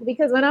in bulk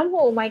because when I'm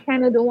home, I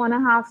kind of don't want to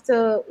have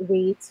to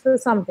wait for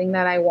something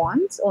that I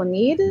want or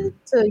need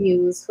to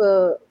use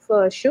for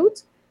a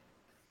shoot.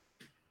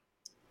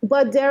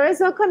 But there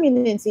is a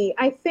community.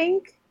 I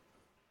think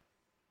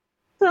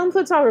film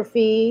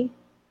photography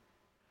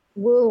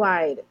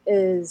worldwide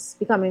is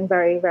becoming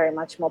very, very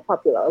much more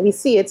popular. We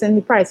see it in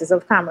the prices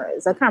of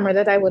cameras. A camera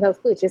that I would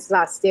have purchased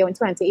last year in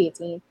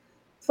 2018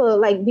 for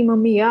like the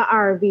Mamiya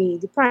RB.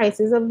 The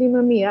prices of the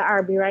Mamiya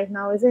RB right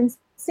now is insane.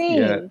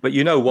 Yeah, but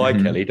you know why,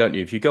 Kelly, don't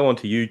you? If you go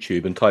onto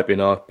YouTube and type in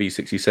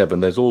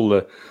RB67, there's all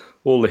the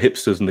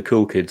hipsters and the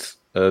cool kids,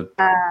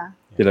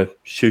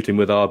 shooting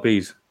with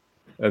RBs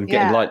and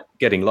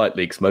getting light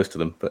leaks, most of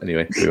them. But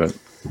anyway, we won't.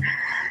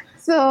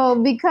 So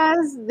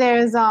because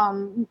there's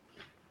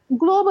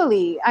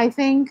globally, I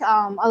think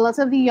a lot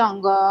of the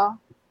younger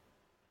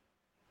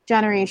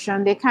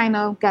generation, they're kind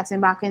of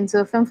getting back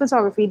into film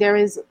photography. There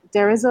is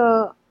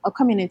a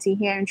community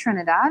here in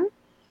Trinidad.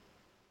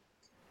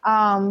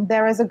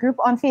 There is a group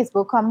on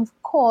Facebook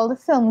called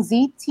Film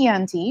Z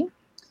TNT.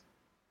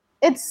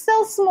 It's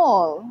still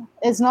small.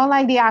 It's not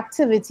like the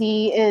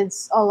activity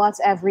is a lot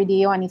every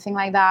day or anything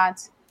like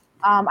that.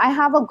 I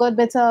have a good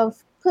bit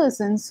of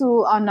persons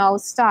who are now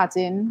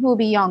starting, who will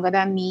be younger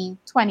than me,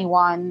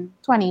 21,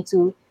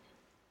 22.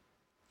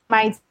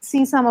 Might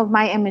see some of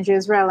my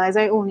images, realize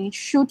I only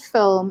shoot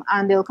film,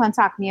 and they'll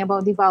contact me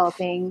about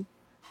developing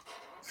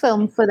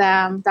film for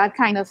them, that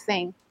kind of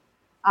thing.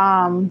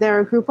 There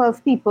are a group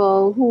of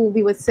people who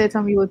we would sit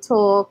and we would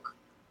talk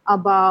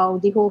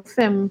about the whole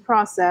film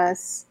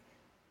process.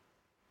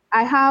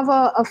 I have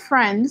a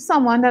friend,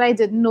 someone that I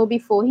didn't know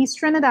before. He's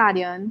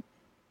Trinidadian.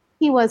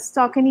 He was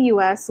stuck in the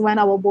US when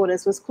our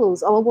borders was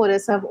closed. Our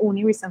borders have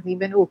only recently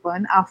been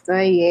open after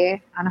a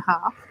year and a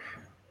half.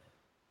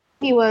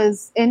 He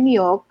was in New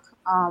York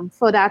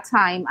for that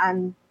time,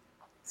 and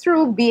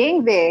through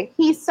being there,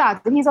 he's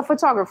a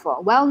photographer,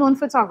 well-known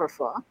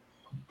photographer,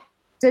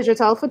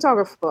 digital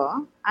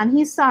photographer, and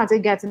he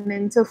started getting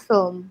into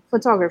film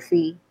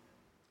photography,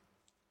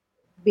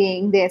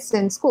 being there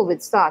since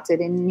COVID started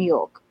in New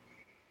York.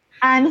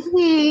 And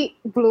he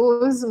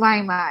blows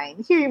my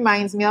mind. He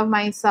reminds me of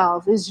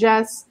myself. It's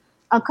just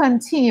a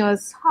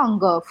continuous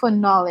hunger for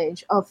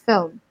knowledge of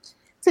film,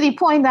 to the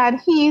point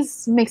that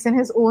he's mixing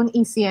his own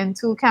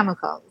ECN2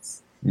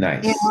 chemicals.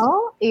 Nice. You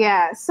know?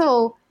 Yeah.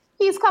 So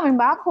he's coming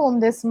back home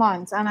this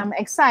month, and I'm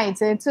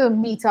excited to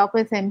meet up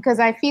with him because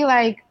I feel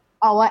like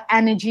our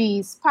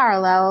energies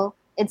parallel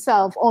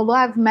itself. Although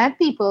I've met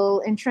people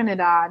in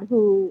Trinidad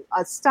who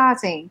are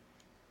starting,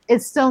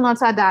 it's still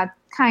not at that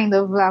kind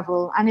of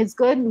level. And it's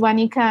good when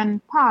you can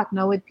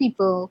partner with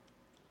people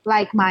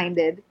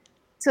like-minded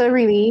to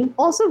really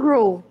also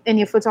grow in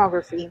your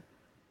photography.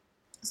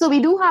 So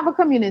we do have a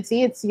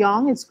community. It's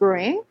young, it's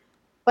growing,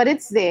 but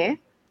it's there.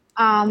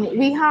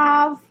 We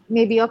have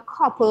maybe a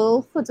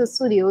couple photo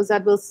studios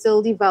that will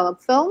still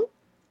develop film,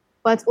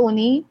 but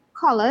only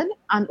colored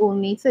and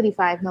only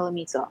 35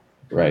 millimeter.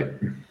 Right.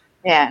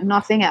 Yeah,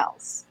 nothing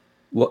else.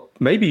 Well,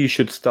 maybe you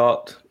should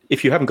start,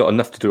 if you haven't got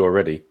enough to do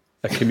already,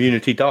 a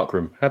community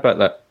darkroom. How about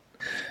that?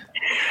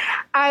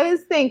 I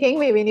was thinking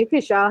maybe in the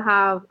future I'll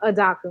have a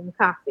darkroom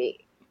cafe,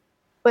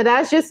 but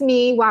that's just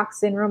me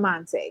waxing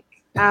romantic.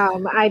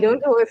 I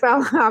don't know if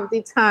I'll have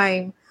the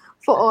time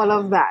for all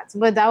of that,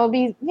 but that'll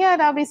be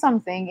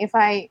something. If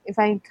I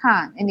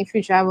can in the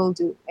future, I will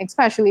do,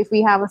 especially if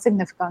we have a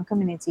significant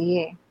community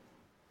here.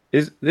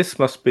 This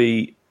must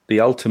be the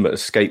ultimate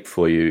escape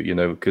for you, you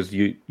know, because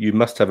you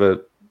must have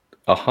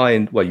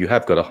you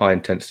have got a high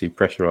intensity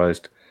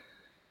pressurized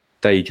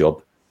day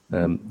job,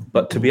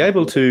 but to be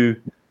able to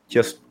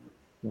just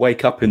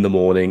wake up in the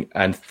morning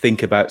and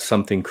think about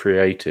something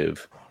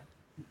creative,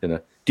 you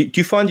know, do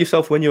you find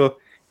yourself when you're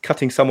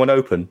cutting someone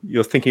open,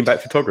 you're thinking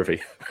about photography?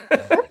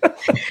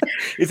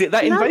 Is it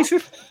that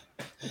invasive?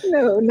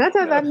 No, not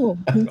at that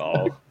moment.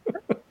 Oh.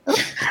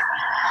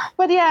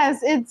 But yes,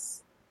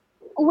 it's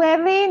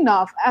weirdly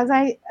enough, as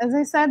I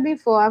said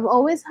before, I've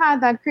always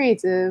had that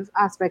creative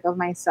aspect of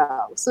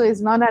myself. So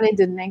it's not that it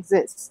didn't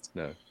exist.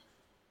 No.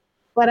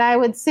 But I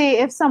would say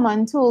if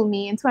someone told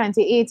me in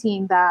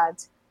 2018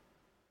 that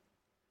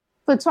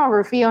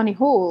photography on the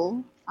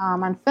whole,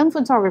 and film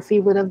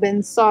photography would have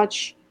been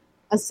such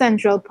a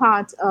central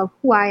part of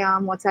who I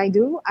am, what I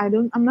do,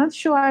 I'm not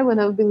sure I would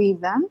have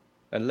believed them.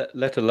 And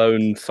let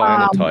alone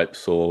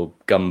cyanotypes or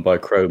gum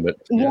bichromate.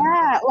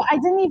 Yeah, well, I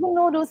didn't even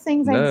know those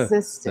things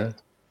existed. No.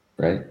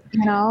 Right.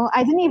 You know,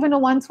 I didn't even know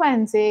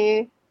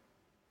 120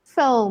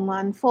 film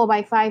and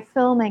 4x5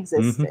 film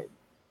existed.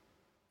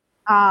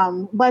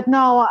 Mm-hmm. But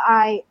now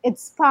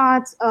it's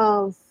part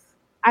of,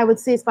 I would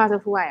say it's part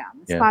of who I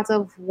am. It's part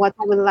of what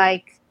I would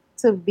like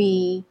to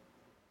be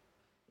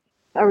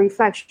a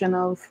reflection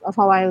of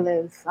how I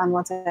live and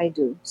what I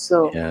do.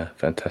 So yeah,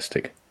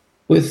 fantastic.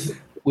 With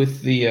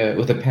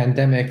the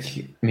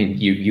pandemic, I mean,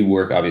 you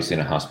work obviously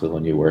in a hospital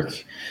and you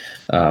work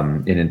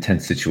in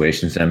intense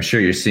situations, and I'm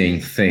sure you're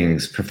seeing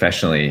things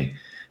professionally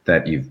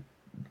that you've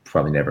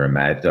probably never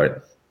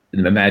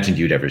imagined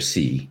you'd ever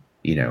see,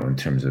 you know, in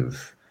terms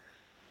of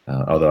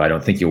Although I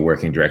don't think you're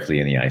working directly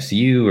in the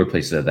ICU or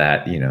places like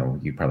that,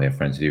 you probably have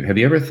friends who do. Have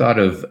you ever thought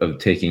of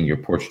taking your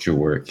portraiture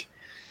work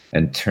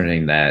and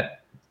turning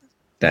that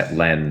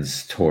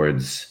lens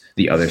towards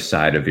the other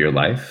side of your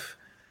life,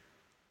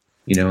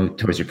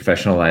 towards your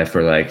professional life,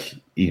 or like,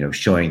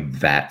 showing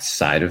that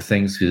side of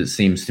things? Because it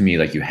seems to me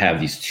like you have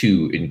these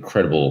two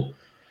incredible,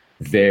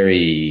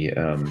 very,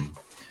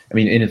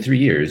 in 3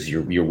 years,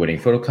 you're winning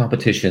photo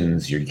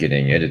competitions, you're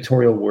getting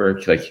editorial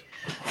work, like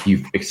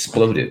you've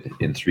exploded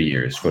in 3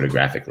 years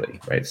photographically,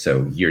 right?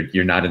 So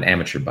you're not an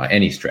amateur by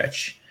any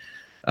stretch.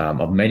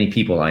 Of many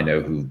people I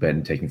know who've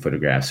been taking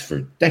photographs for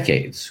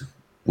decades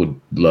would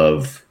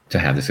love to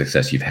have the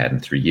success you've had in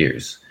 3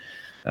 years.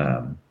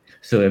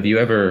 So have you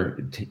ever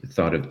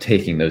thought of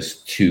taking those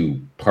two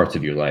parts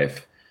of your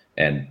life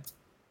and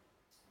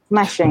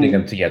putting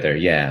them together?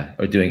 Yeah.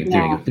 Or doing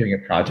a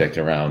project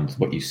around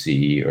what you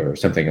see or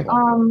something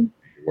along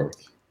your work?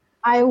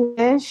 I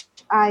wish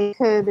I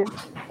could.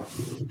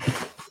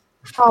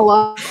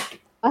 Our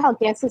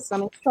healthcare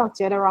system is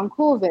structured around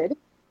COVID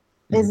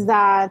is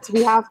that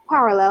we have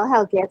parallel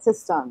healthcare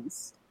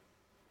systems.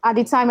 At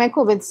the time when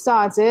COVID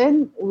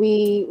started,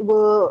 we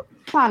were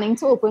planning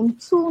to open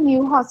 2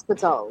 new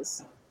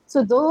hospitals.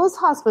 So those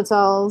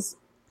hospitals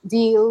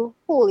deal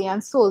wholly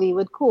and solely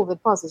with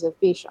COVID positive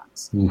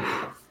patients.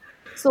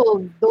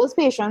 So those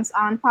patients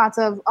aren't part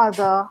of the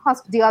other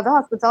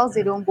hospitals,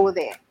 they don't go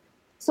there.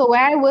 So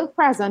where I work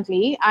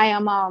presently, I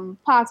am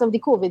part of the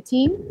COVID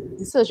team,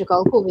 the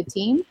surgical COVID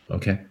team.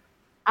 Okay.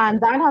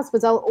 And that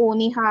hospital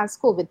only has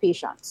COVID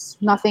patients,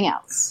 nothing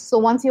else. So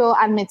once you're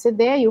admitted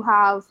there, you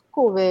have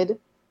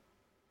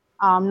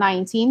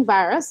COVID-19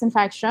 virus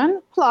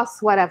infection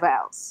plus whatever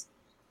else.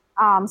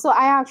 So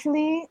I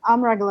actually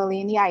am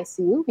regularly in the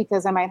ICU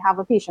because I might have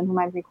a patient who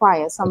might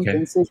require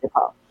something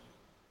surgical.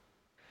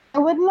 I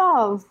would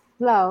love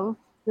to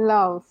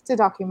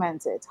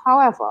document it.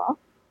 However,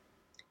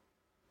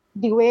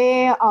 the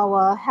way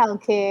our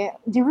healthcare,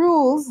 the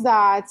rules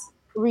that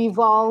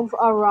revolve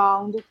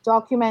around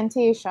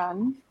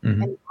documentation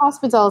in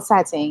hospital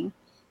setting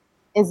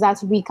is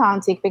that we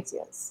can't take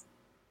pictures.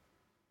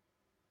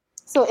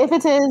 So if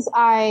it is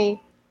I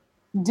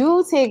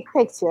do take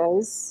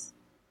pictures,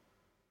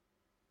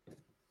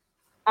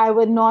 I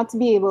would not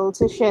be able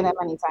to share them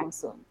anytime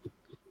soon.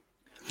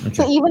 Okay.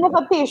 So even if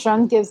a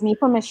patient gives me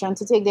permission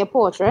to take their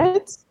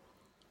portrait,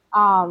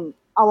 our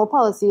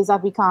policy is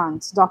that we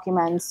can't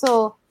document.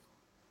 So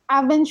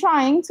I've been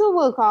trying to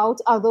work out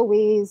other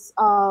ways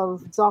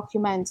of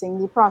documenting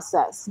the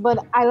process,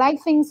 but I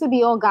like things to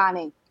be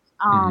organic.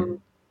 I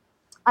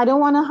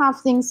don't want to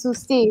have things to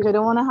stage. I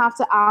don't want to have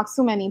to ask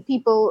so many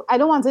people. I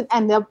don't want it to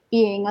end up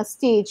being a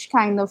stage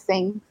kind of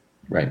thing.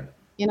 Right.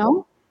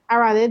 I'd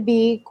rather it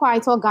be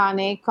quite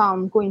organic,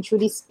 going through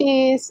the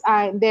space.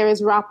 There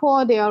is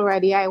rapport there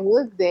already. I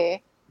work there.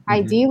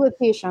 I deal with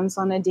patients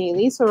on a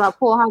daily, so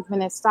rapport has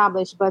been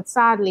established. But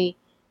sadly,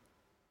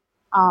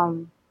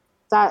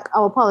 that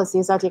our policy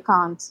is that you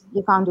can't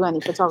do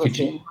any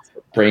photography.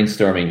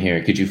 Brainstorming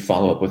here, could you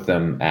follow up with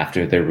them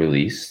after they're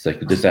released? Like,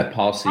 does that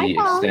policy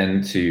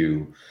extend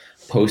to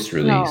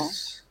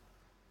post-release?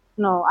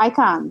 No, I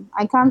can.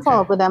 I can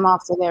follow up with them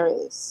after they're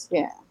released.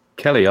 Yeah.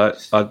 Kelly,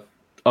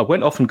 I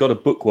went off and got a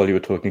book while you were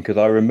talking because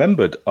I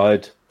remembered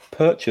I'd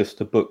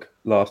purchased a book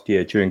last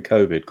year during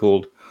COVID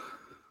called,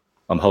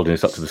 I'm holding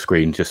this up to the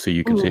screen just so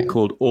you can see it,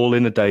 called All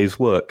in a Day's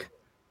Work.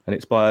 And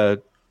it's by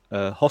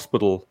a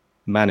hospital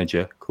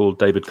manager called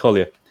David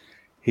Collier.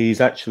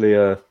 He's actually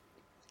a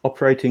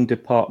operating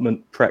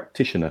department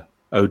practitioner,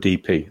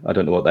 ODP. I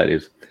don't know what that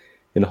is,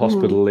 in a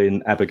hospital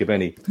in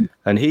Abergavenny.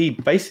 And he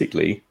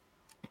basically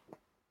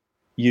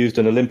used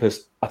an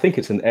Olympus, I think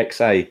it's an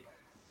XA,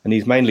 and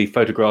he's mainly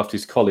photographed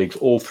his colleagues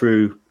all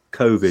through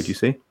COVID, you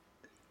see?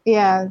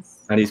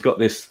 Yes. And he's got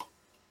this,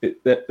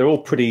 they're all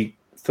pretty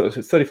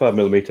 35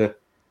 millimeter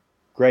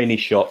grainy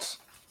shots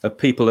of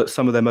people at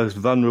some of their most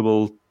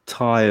vulnerable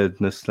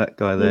tiredness. That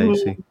guy there, you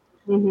see?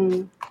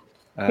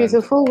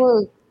 Beautiful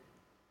work.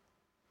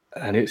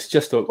 And it's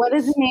just what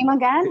is his name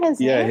again?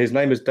 His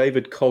name is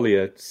David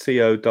Collier,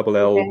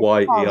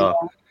 Collyer.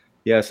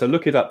 Yeah, so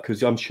look it up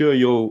because I'm sure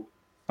you'll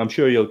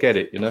get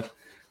it.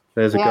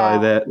 There's a guy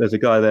there. There's a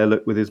guy there.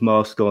 Look, with his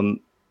mask on,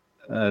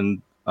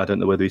 and I don't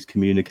know whether he's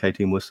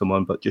communicating with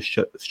someone, but just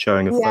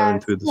showing a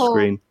phone through the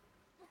screen.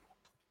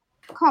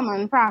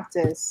 Common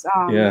practice,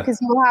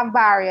 because you have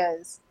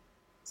barriers.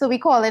 So we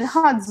call it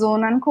hot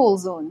zone and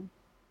cold zone.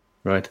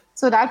 Right.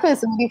 So that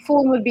person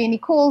before would be in the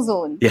cold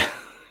zone. Yeah.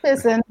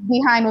 Person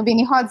behind would be in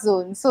the hot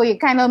zone. So you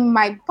kind of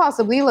might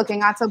possibly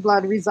looking at a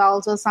blood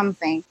result or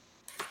something.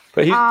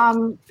 But he's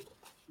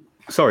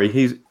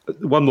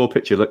one more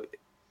picture. Look.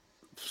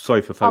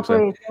 Sorry for folks.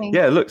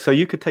 Yeah, look, so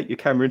you could take your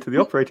camera into the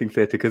operating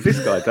theatre because this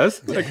guy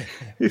does.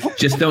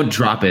 Just don't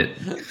drop it.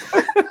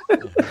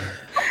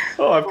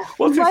 What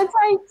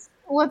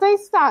I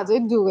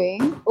started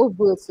doing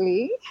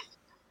overtly,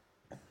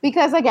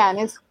 because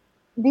again,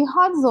 the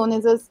hot zone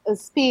is a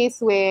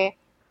space where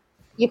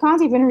you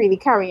can't even really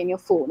carry in your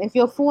phone. If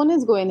your phone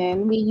is going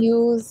in, we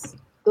use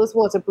those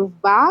waterproof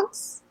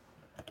bags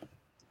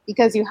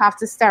because you have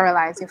to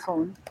sterilize your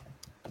phone.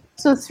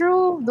 So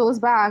through those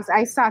bags,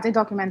 I started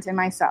documenting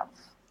myself.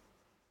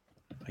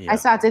 Yeah. I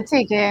started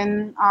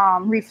taking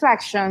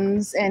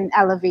reflections in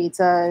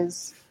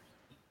elevators,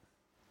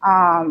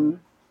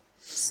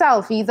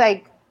 selfies,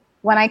 like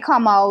when I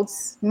come out,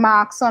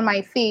 marks on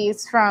my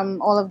face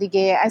from all of the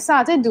gear. I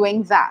started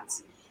doing that.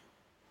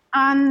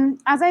 And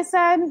as I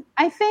said,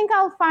 I think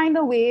I'll find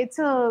a way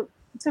to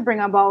bring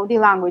about the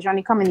language and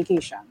the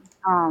communication.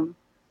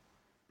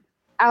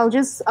 I'll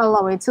just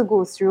allow it to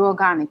go through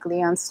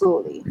organically and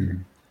slowly. Mm-hmm.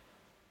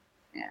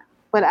 Yeah.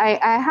 But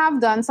I have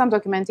done some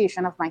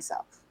documentation of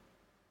myself.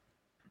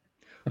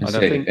 And I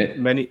think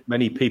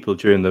many people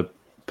during the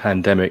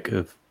pandemic,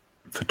 of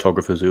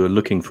photographers who are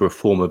looking for a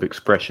form of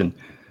expression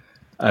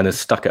and are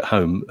stuck at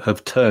home,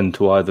 have turned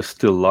to either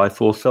still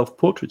life or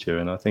self-portraiture.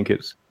 And I think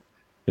it's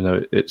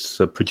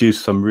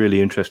produced some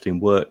really interesting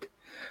work.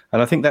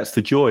 And I think that's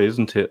the joy,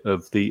 isn't it,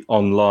 of the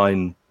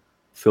online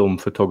film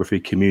photography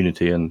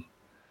community, and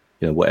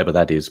whatever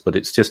that is. But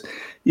it's just,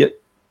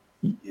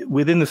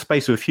 within the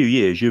space of a few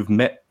years, you've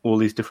met all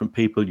these different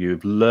people,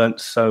 you've learnt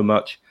so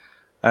much.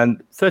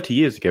 And 30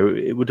 years ago,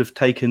 it would have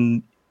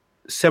taken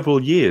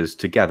several years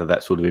to gather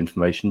that sort of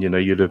information.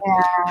 You'd have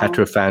had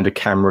to have found a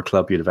camera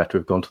club, you'd have had to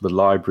have gone to the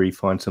library,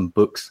 find some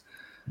books.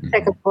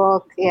 Take a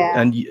book, yeah.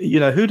 And,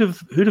 who'd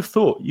have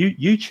thought?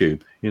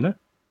 YouTube,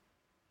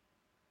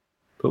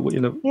 But,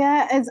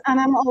 Yeah, and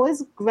I'm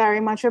always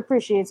very much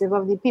appreciative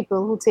of the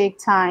people who take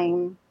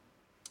time,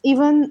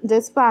 even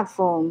this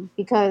platform,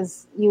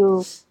 because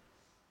you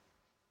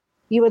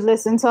would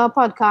listen to a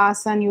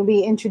podcast and you'll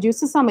be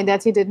introduced to somebody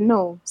that you didn't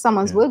know,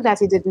 someone's work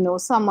that you didn't know,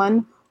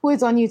 someone who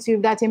is on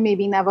YouTube that you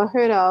maybe never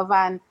heard of,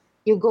 and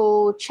you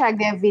go check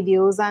their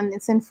videos and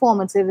it's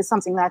informative, it's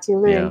something that you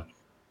learn.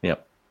 Yeah.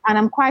 And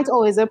I'm quite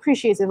always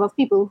appreciative of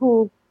people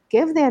who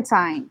give their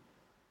time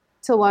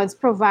towards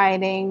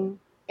providing,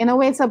 in a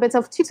way, it's a bit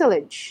of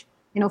tutelage,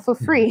 for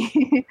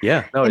free.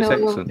 Yeah, no, it's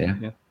excellent.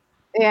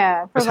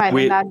 Yeah,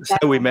 providing that's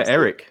how we met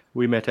Eric.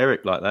 We met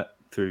Eric like that,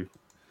 through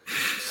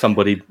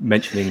somebody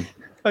mentioning,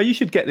 oh, you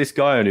should get this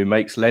guy on who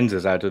makes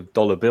lenses out of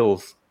dollar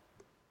bills.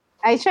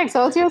 I checked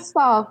out your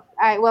stuff.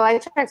 I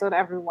checked out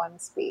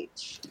everyone's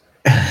page.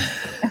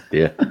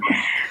 Yeah.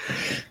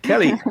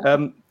 Kelly,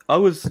 I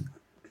was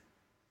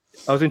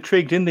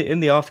intrigued in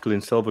the article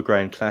in Silver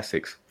Ground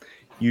Classics.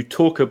 You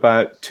talk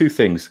about two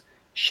things: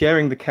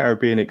 sharing the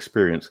Caribbean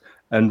experience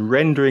and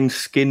rendering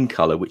skin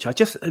color, which I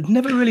just had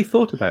never really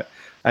thought about.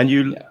 And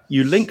you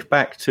link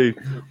back to,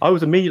 I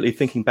was immediately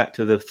thinking back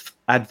to the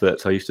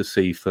adverts I used to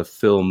see for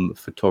film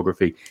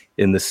photography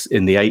in the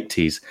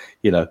 80s,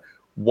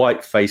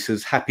 white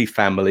faces, happy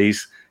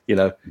families,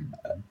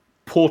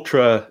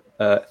 Portrait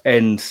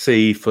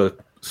NC for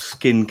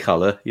skin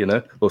color,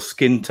 or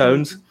skin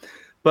tones.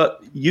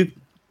 But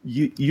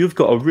you've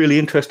got a really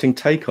interesting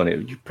take on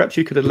it. Perhaps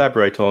you could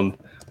elaborate on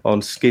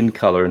skin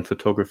color and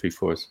photography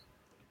for us.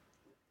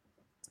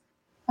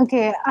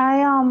 Okay,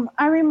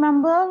 I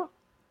remember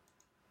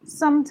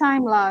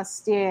sometime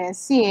last year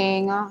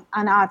seeing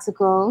an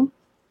article.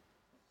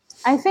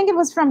 I think it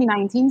was from the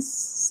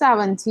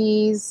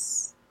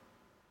 1970s,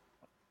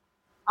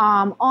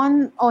 or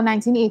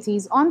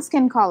 1980s, on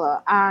skin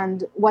color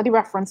and what the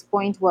reference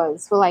point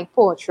was for like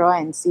Portrait,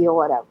 NC, or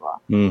whatever.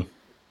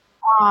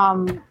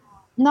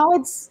 Now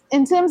it's,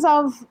 in terms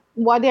of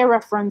what their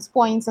reference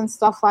points and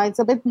stuff are, it's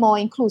a bit more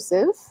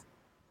inclusive.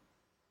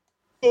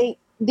 The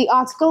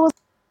article was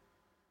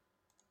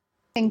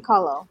skin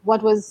color,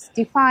 what was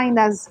defined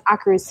as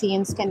accuracy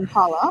in skin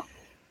color,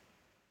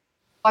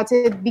 what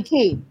it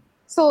became.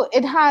 So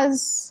it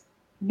has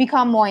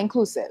become more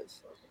inclusive.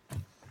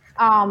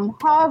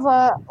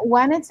 However,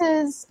 when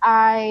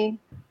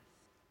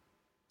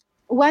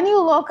you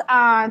look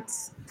at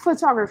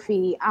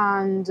photography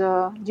and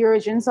the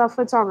origins of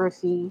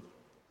photography,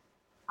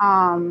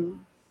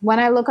 when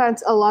I look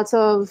at a lot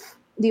of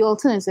the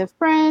alternative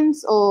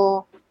prints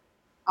or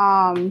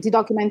the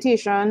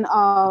documentation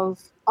of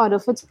other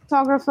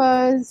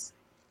photographers,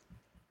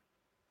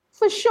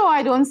 for sure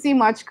I don't see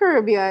much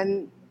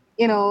Caribbean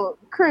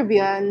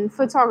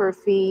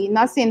photography.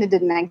 Not saying it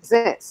didn't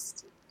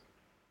exist.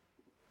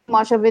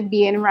 Much of it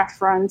being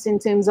referenced in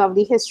terms of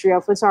the history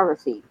of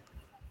photography.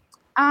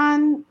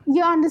 And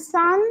you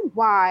understand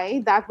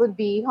why that would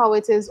be how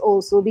it is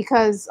also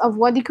because of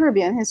what the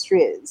Caribbean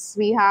history is.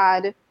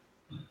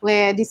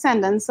 We're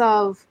descendants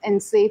of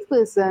enslaved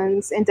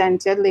persons,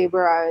 indentured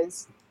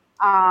laborers.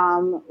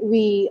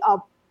 We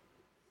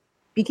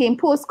became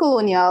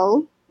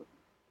post-colonial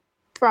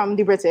from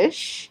the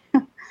British.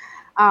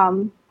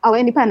 Our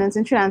independence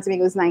in Trinidad and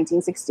Tobago was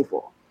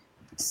 1964.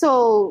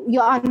 So you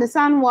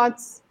understand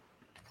what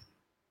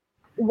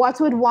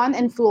would one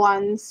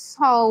influence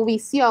how we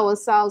see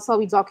ourselves, how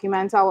we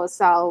document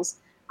ourselves,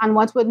 and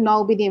what would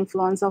now be the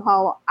influence of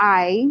how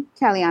I,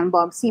 Kellyanne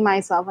Bobb, see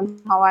myself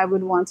and how I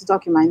would want to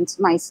document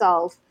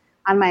myself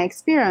and my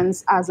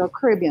experience as a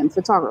Caribbean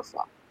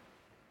photographer.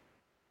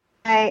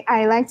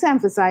 I like to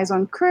emphasize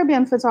on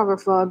Caribbean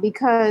photographer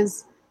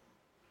because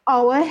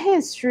our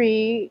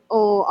history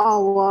or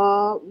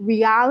our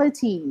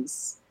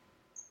realities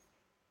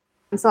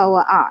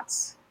our art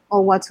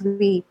or what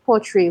we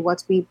portray,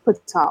 what we put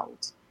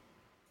out.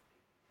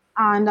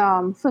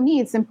 And for me,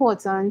 it's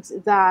important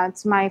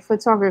that my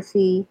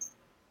photography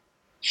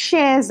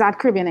shares that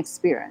Caribbean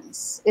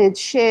experience. It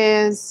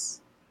shares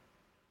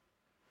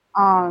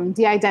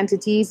the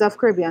identities of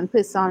Caribbean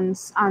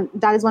persons. And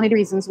that is one of the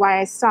reasons why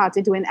I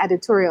started doing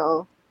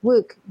editorial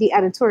work. The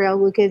editorial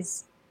work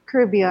is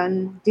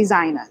Caribbean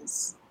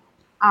designers.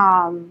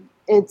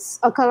 It's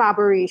a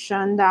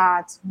collaboration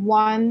that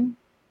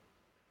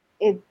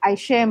I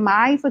share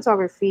my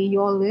photography,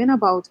 you all learn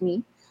about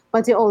me,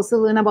 but you also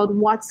learn about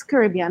what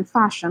Caribbean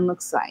fashion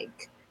looks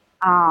like.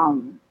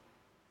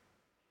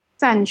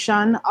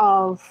 Tension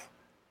of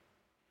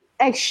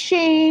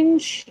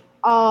exchange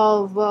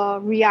of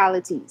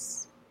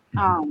realities.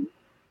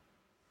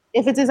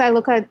 If it is, I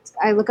look at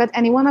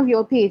any one of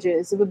your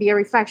pages, it would be a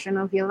reflection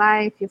of your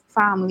life, your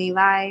family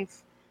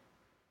life,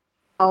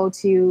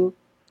 about you,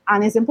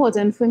 and it's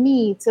important for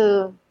me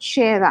to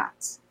share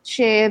that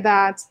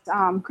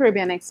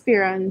Caribbean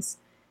experience.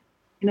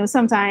 You know,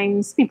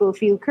 sometimes people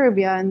feel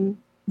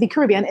the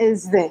Caribbean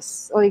is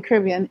this or the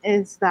Caribbean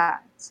is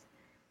that.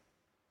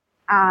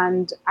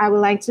 And I would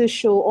like to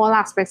show all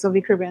aspects of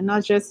the Caribbean,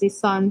 not just the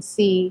sun,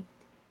 sea,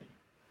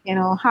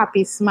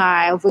 happy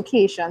smile,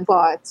 vacation,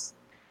 but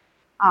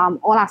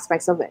all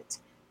aspects of it.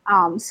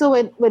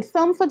 So with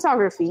film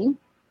photography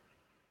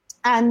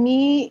and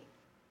me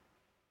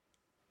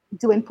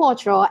doing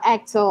portrait or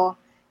actor,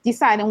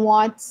 deciding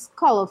what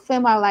color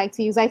film I like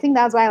to use, I think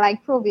that's why I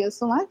like Provia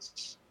so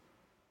much.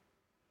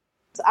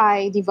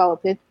 I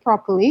develop it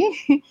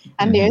properly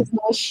and there's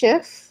no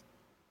shift.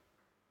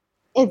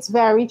 It's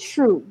very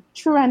true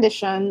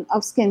rendition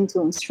of skin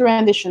tones, true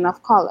rendition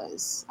of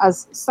colors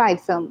as side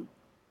film.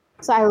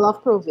 So I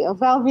love Provia.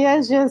 Velvia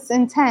is just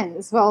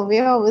intense.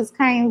 Velvia was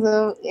kind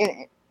of,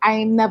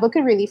 I never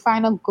could really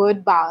find a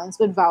good balance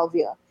with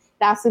Velvia.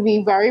 It has to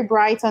be very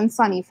bright and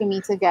sunny for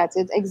me to get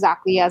it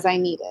exactly as I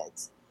need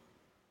it.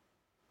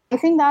 I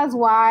think that's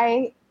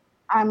why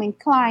I'm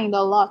inclined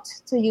a lot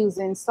to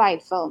using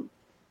side film.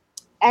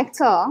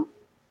 Hector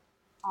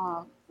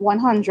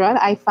 100,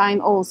 I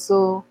find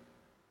also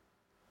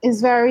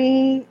is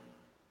very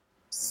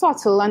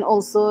subtle, and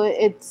also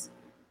it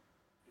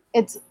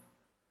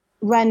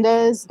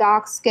renders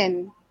dark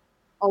skin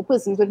or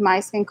persons with my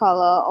skin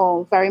color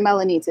or very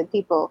melanated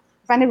people.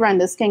 I find it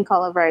renders skin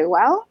color very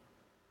well.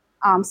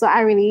 So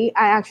I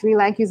actually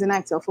like using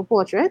Hector for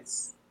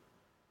portraits.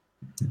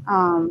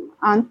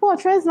 And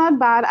portraits not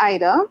bad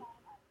either,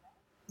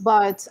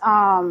 but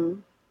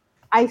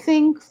I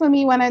think for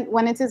me when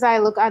it is I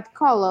look at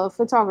color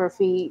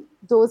photography,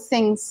 those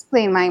things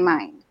play in my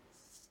mind.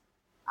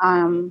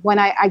 When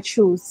I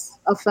choose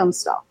a film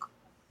stock.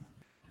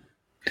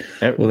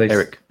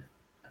 Eric.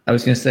 I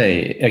was going to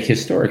say, like,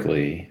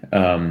 historically,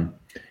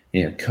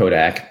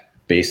 Kodak,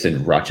 based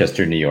in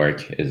Rochester, New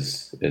York,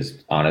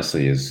 is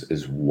honestly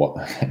what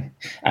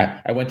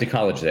I went to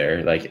college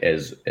there, like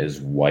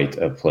as white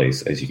a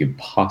place as you could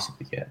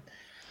possibly get.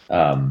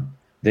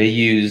 They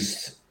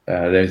used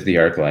there's the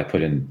article I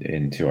put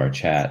into our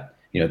chat.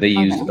 They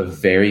used a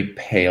very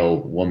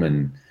pale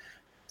woman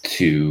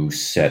to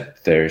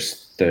set their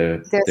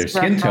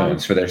skin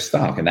tones for their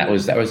stock, and that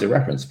was the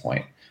reference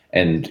point.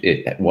 And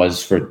it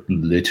was for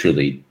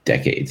literally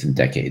decades and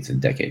decades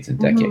and decades and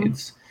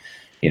decades,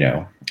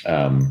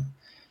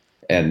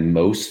 and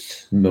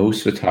most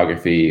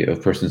photography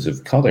of persons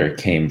of color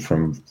came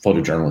from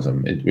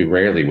photojournalism. It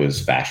rarely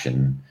was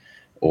fashion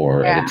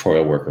or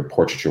editorial work or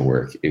portraiture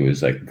work. It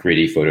was like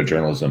gritty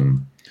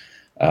photojournalism,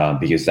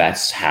 because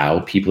that's how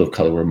people of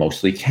color were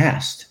mostly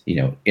cast.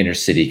 Inner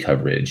city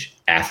coverage,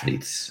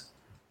 athletes.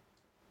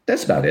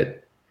 That's about it.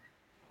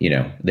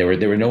 There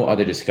were no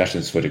other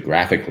discussions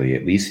photographically,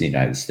 at least in the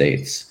United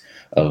States,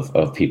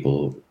 of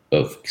people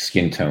of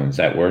skin tones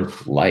that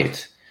weren't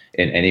light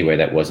in any way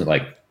that wasn't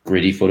like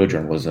gritty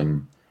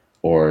photojournalism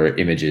or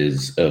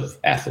images of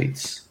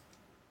athletes.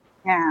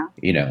 Yeah.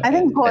 I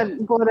think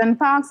Gordon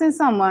Parks is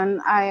someone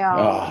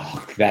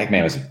that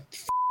man was,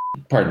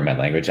 pardon my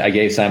language, I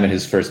gave Simon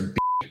his first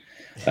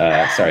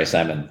sorry,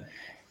 Simon.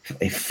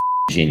 A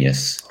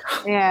genius.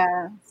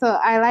 Yeah. So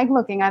I like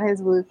looking at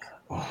his work.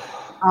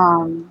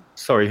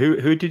 Sorry,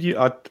 who did you?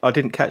 I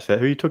didn't catch that.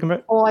 Who are you talking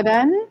about?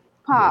 Gordon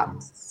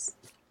Parks.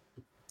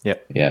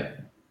 Yeah.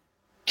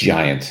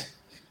 Giant.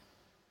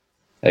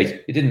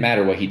 Like, it didn't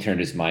matter what he turned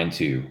his mind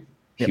to.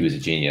 He was a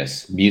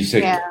genius.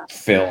 Music,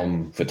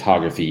 film,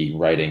 photography,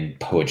 writing,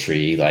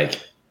 poetry. Like,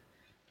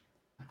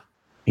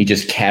 he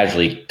just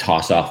casually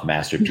tossed off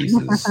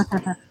masterpieces.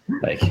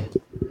 But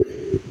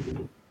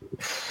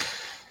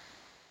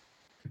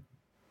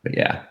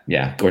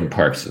yeah. Gordon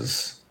Parks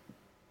is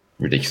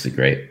ridiculously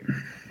great.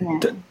 Yeah.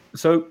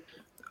 So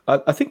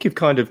I think you've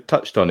kind of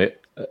touched on it.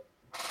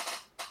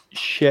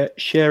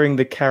 Sharing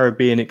the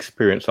Caribbean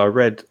experience. I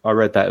read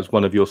that as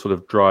one of your sort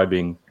of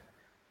driving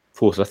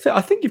forces. I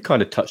think you've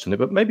kind of touched on it,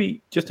 but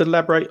maybe just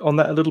elaborate on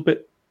that a little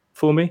bit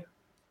for me.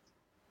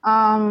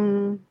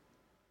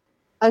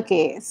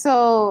 Okay,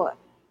 so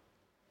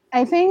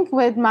I think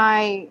with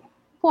my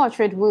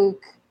portrait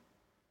work,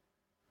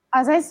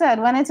 as I said,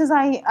 when it is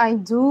I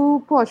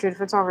do portrait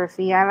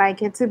photography, I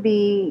like it to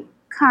be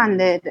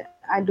candid.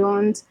 I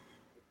don't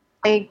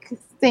like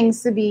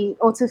things to be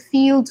or to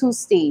feel too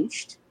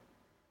staged.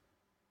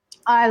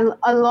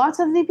 A lot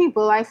of the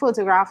people I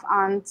photograph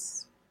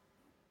aren't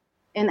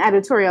in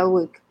editorial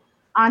work,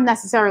 aren't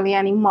necessarily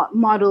any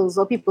models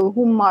or people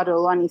who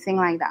model or anything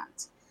like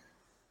that.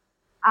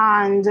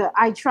 And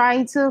I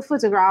try to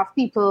photograph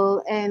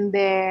people in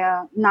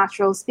their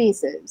natural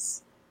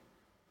spaces.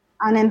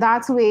 And in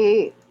that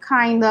way,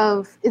 kind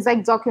of, it's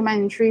like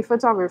documentary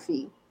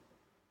photography.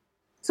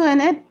 So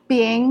in it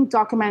being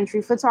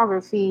documentary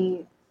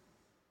photography,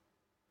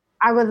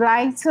 I would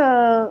like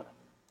to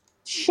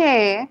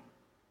share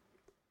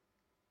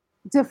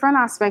different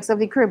aspects of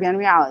the Caribbean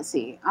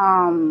reality,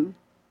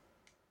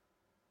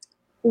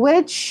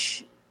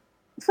 which,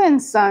 for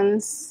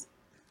instance,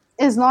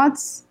 is not...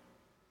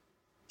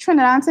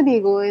 Trinidad and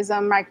Tobago is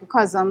a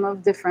microcosm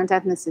of different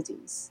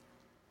ethnicities.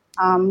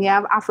 We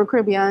have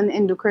Afro-Caribbean,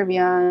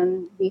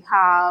 Indo-Caribbean, we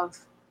have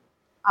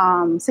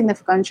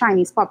significant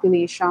Chinese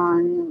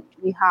population,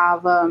 we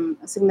have a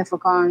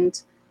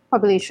significant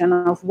population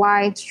of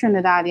white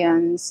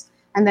Trinidadians,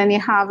 and then you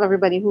have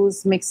everybody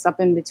who's mixed up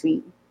in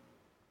between.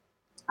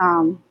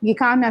 You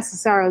can't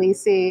necessarily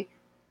say,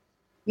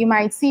 you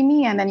might see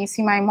me and then you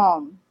see my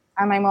mom,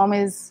 and my mom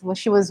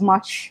she was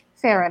much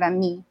fairer than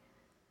me.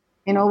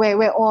 You know,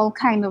 we're all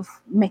kind of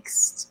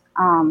mixed.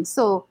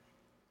 So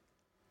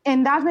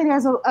in that way,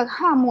 there's a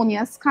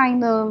harmonious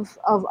kind of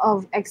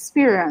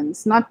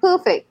experience, not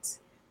perfect,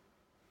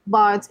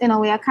 but in a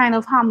way, a kind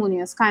of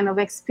harmonious kind of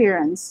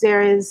experience.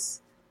 There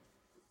is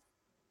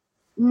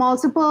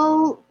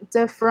multiple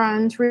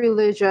different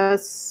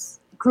religious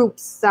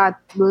groups that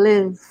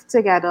live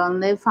together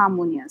and live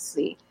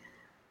harmoniously.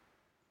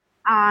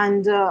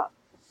 And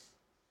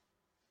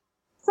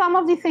some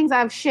of the things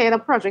I've shared are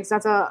projects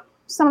that are,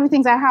 some of the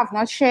things I have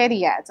not shared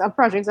yet are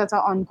projects that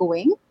are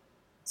ongoing.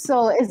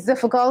 So it's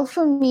difficult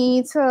for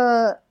me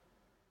to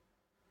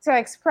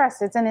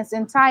express it in its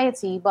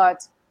entirety,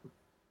 but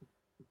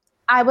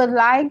I would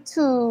like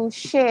to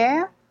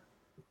share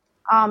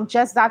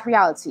just that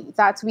reality,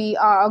 that we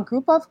are a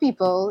group of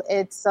people.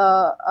 It's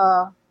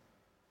a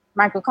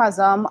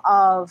microcosm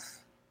of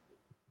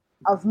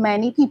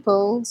many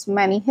peoples,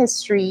 many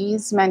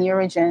histories, many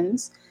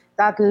origins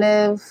that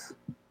live,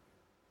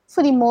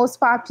 for the most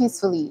part,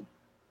 peacefully.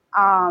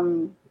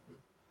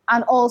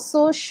 And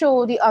also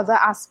show the other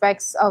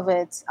aspects of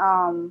it,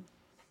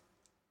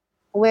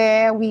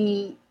 where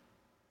we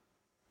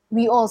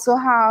also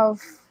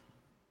have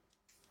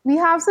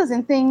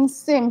certain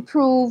things to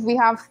improve. We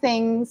have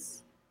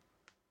things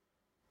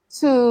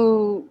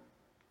to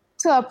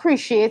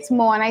appreciate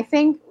more. And I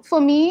think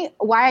for me,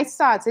 why I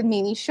started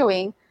mainly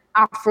showing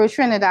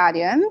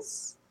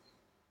Afro-Trinidadians,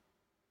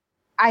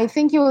 I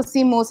think you will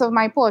see most of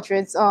my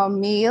portraits are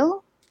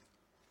male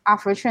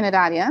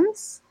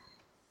Afro-Trinidadians.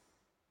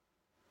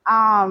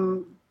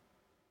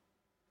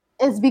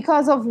 It's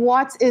because of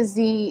what is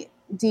the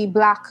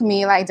Black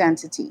male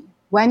identity.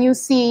 When you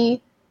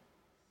see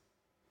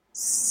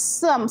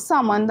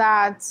someone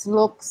that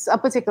looks a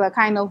particular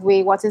kind of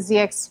way, what is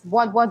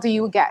what do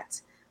you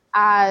get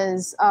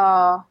as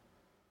a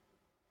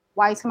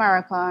white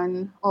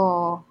American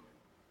or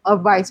a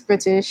white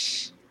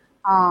British,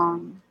 a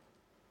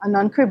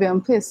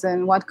non-Caribbean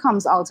person? What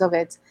comes out of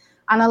it?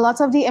 And a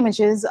lot of the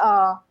images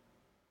are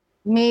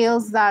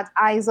males that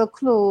eyes are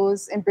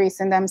closed,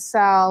 embracing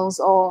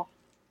themselves, or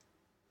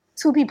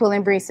two people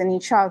embracing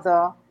each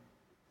other.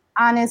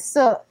 And it's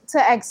to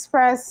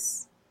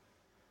express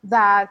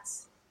that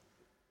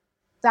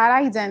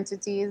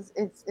identity is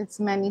it's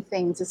many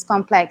things. It's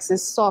complex,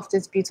 it's soft,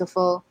 it's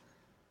beautiful.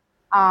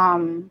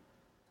 To,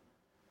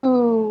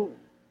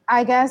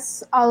 I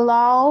guess,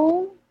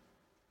 allow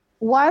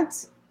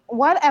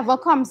whatever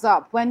comes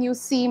up when you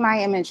see my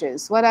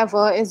images,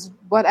 whatever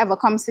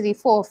comes to the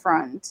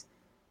forefront,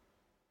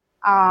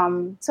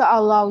 to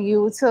allow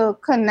you to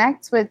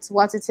connect with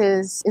what it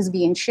is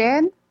being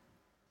shared.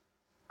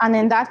 And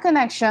in that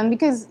connection,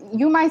 because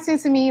you might say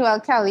to me, well,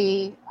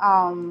 Kelly,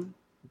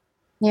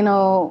 you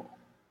know,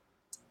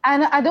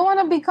 and I don't want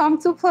to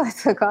become too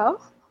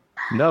political.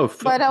 No,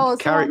 but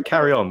also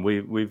carry on.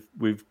 We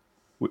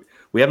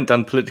haven't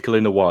done political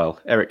in a while.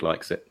 Eric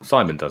likes it.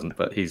 Simon doesn't,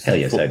 but he's... Hell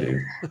yes, I do.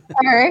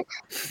 Eric?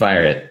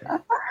 Fire it.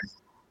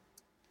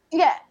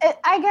 Yeah,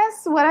 I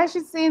guess what I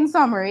should say in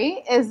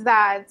summary is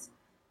that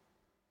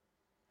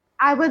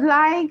I would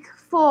like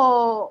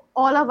for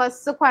all of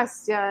us to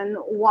question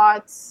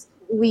what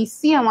we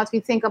see and what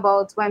we think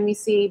about when we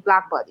see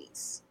Black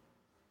bodies.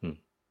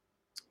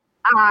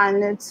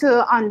 And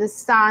to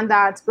understand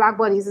that Black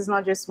bodies is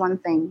not just one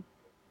thing.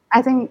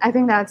 I think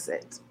that's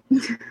it.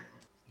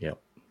 Yeah.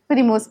 For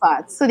the most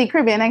part. So the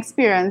Caribbean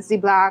experience, the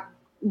black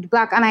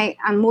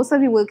and most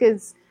of the work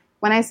is,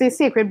 when I say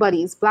sacred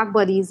bodies, Black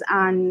bodies,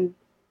 and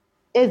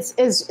it's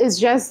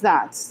just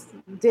that.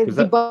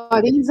 The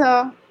bodies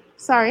are,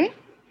 sorry?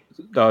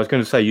 I was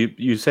going to say,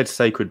 you said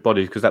sacred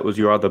bodies because that was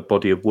your other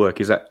body of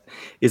work. Is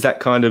that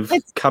kind of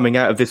coming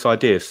out of this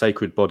idea,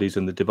 sacred bodies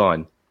and the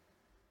divine?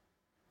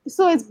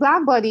 So it's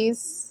black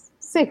bodies,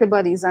 sacred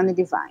bodies, and the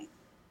divine.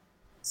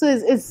 So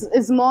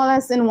it's more or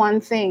less in one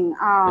thing.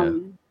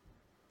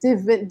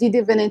 The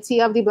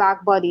divinity of the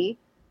black body,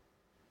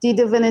 the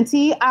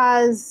divinity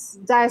as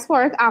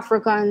diasporic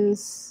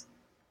Africans,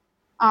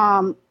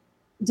 the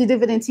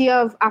divinity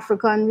of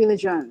African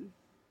religion.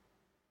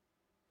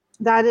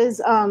 That is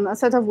a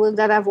set of work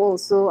that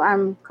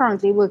I'm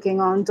currently working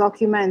on,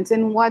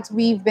 documenting what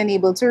we've been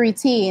able to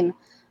retain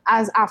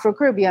as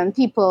Afro-Caribbean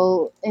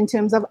people in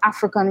terms of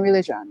African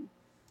religion.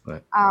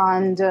 Right.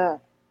 And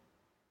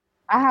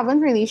I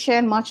haven't really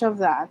shared much of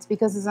that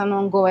because it's an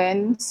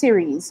ongoing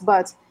series,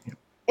 but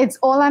it's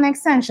all an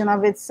extension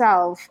of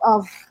itself,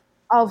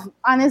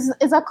 and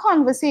it's a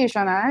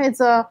conversation.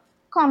 It's a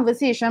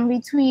conversation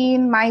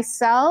between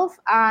myself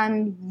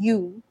and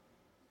you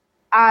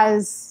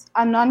as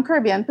a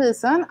non-Caribbean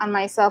person and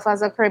myself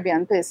as a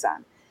Caribbean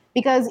person.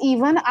 Because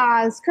even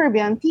as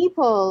Caribbean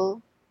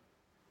people,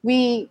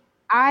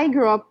 I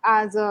grew up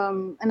as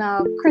in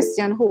a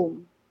Christian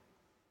home.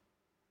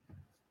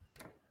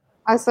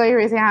 I saw you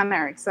raise your hand,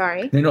 Eric.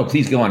 Sorry. No,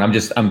 please go on. I'm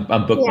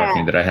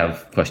bookmarking that I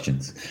have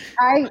questions.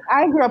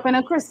 I grew up in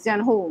a Christian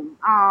home.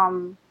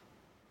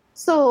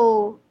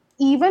 So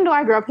even though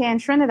I grew up here in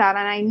Trinidad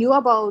and I knew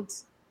about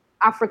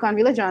African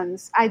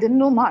religions, I didn't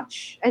know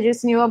much. I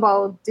just knew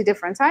about the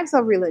different types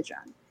of religion.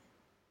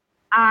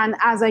 And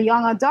as a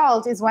young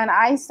adult is when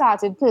I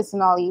started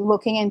personally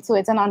looking into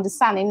it and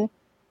understanding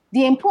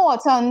the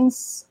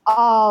importance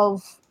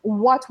of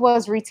what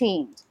was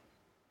retained.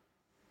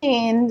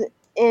 And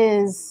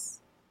is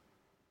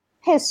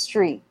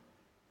history.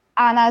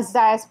 And as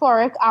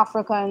diasporic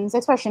Africans,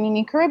 especially in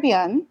the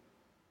Caribbean,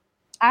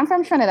 I'm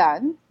from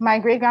Trinidad. My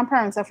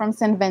great-grandparents are from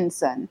St.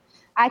 Vincent.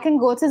 I can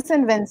go to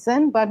St.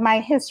 Vincent, but my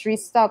history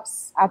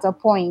stops at a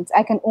point.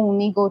 I can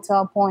only go to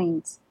a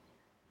point.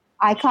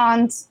 I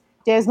can't,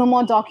 there's no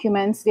more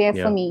documents there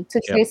for me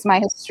to trace my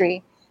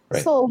history.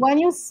 Right. So when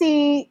you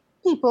see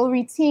people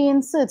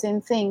retain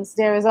certain things,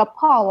 there is a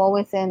power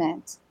within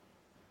it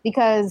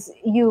because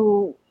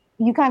you're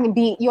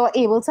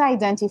able to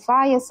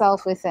identify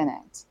yourself within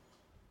it.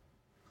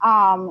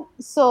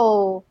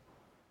 So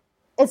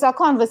it's a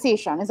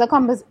conversation. It's a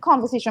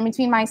conversation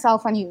between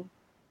myself and you.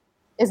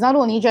 It's not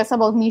only just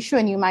about me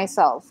showing you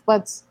myself,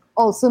 but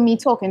also me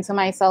talking to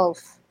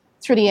myself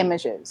through the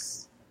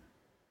images.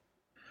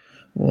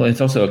 Well,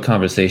 it's also a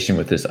conversation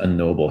with this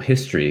unknowable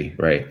history,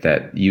 right?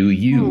 That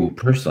you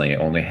personally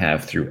only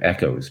have through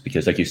echoes,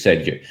 because like you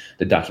said,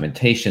 the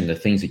documentation, the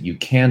things that you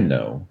can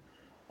know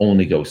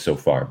only go so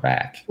far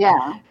back.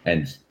 Yeah.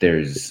 And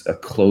there's a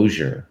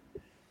closure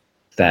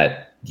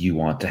that you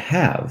want to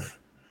have,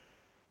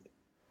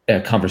 a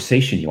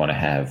conversation you want to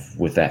have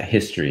with that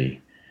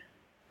history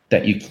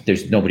that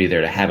there's nobody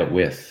there to have it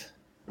with,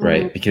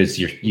 right? Because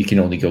you can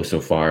only go so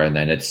far and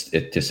then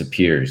it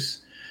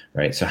disappears,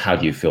 right? So how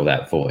do you fill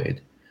that void?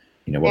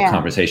 You know, what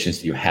conversations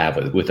do you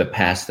have with a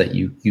past that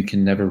you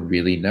can never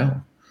really know,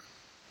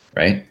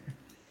 right?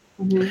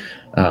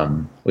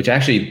 Which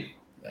actually,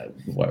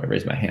 I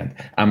raised my hand.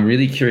 I'm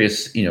really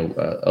curious. You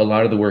know, a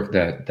lot of the work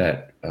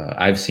that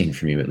I've seen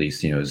from you, at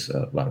least, you know, is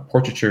a lot of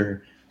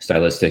portraiture,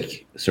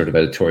 stylistic, sort of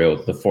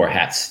editorial. The four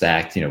hats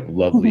stacked. You know,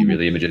 lovely,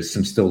 really images.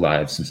 Some still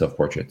lives, some self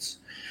portraits.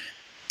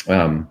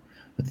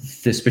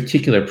 This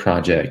particular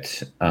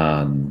project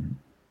on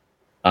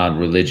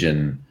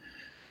religion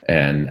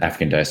and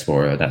African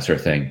diaspora, that sort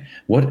of thing.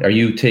 What are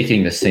you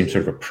taking the same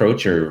sort of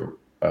approach, or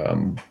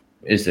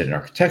is it an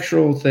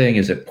architectural thing?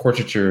 Is it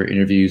portraiture,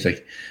 interviews?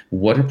 Like,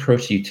 what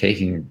approach are you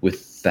taking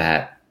with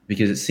that?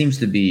 Because it seems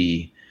to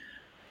be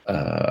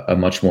a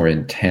much more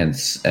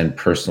intense and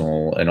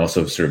personal and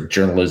also sort of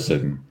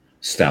journalism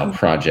style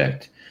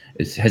project.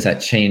 Has that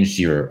changed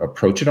your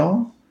approach at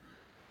all?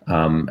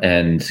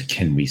 And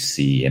can we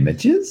see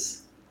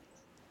images?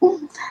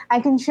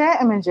 I can share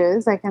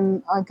images. I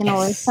can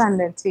always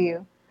send it to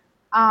you.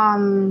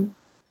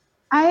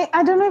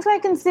 I don't know if I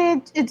can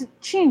say it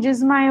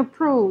changes my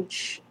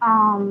approach.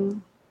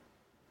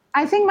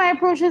 I think my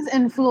approach is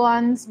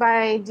influenced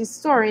by the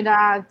story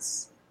that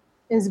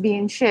is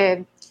being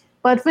shared.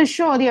 But for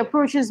sure, the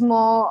approach is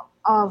more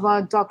of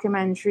a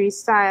documentary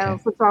style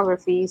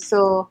photography.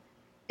 So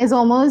it's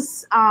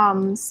almost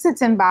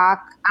sitting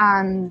back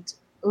and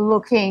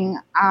looking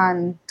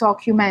and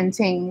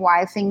documenting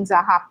why things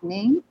are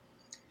happening.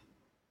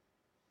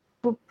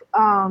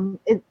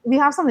 We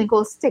have something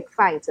called stick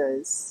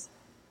fighters.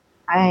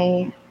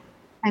 I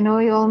know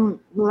you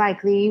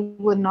likely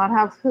would not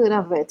have heard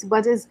of it,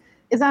 but it's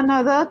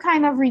another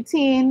kind of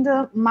retained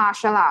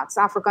martial arts,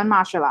 African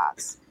martial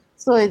arts.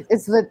 So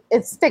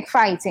it's stick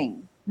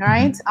fighting,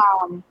 right?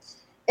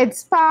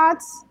 It's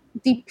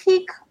the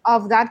peak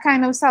of that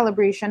kind of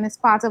celebration is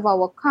part of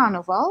our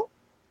carnival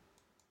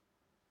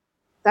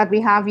that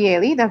we have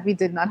yearly, that we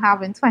did not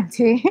have in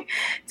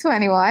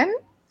 2021.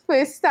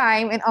 First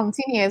time in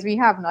umpteen years we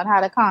have not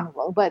had a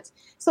carnival. But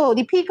so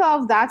the peak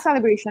of that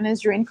celebration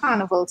is during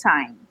carnival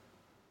time.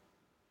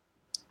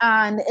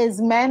 And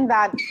is men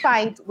that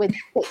fight with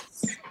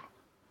sticks.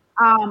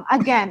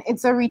 Again,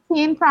 it's a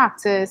retained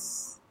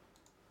practice.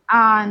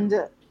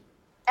 And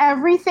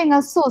everything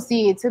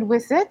associated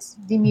with it,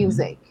 the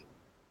music,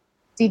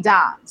 the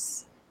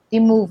dance, the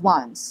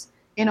movements,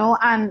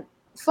 and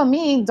for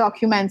me,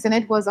 documenting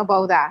it was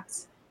about that.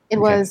 It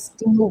was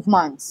the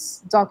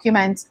movements,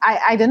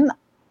 I didn't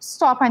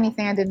stop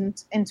anything. I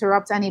didn't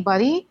interrupt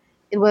anybody.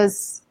 It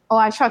was,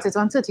 I shot it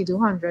on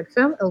 3200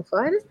 film,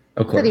 Ilford,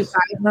 35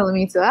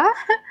 millimeter.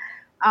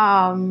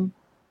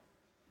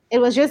 It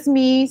was just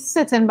me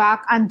sitting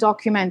back and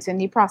documenting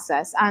the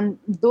process. And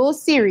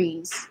those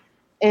series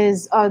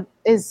is a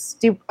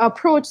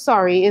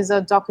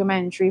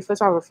documentary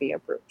photography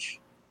approach.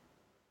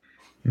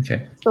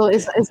 Okay. So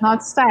it's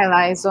not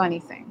stylized or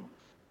anything.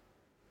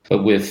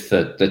 But with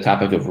the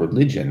topic of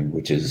religion,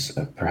 which is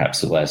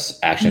perhaps less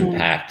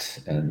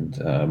action-packed and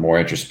more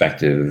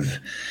introspective,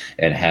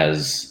 and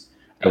has,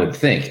 I would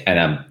think,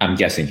 and I'm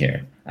guessing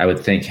here, I would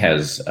think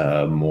has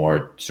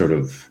more sort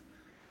of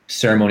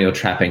ceremonial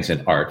trappings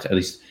and art. At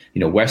least,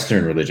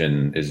 Western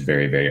religion is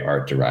very, very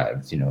art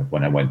derived.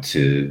 When I went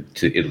to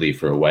Italy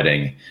for a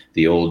wedding,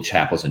 the old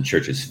chapels and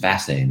churches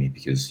fascinate me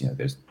because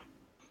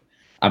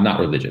I'm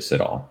not religious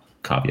at all.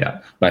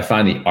 Caveat, but I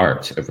find the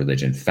art of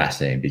religion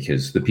fascinating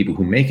because the people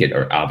who make it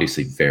are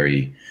obviously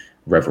very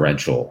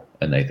reverential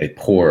and they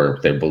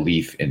pour their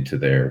belief into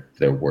their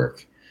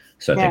work.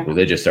 So I think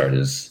religious art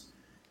is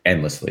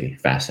endlessly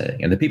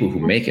fascinating, and the people who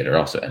make it are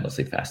also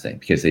endlessly fascinating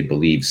because they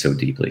believe so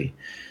deeply.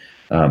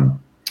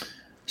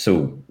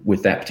 So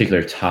with that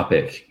particular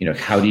topic,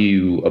 how do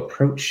you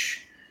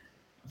approach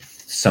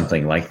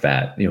something like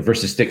that,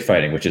 versus stick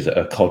fighting, which is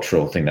a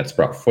cultural thing that's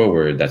brought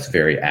forward that's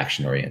very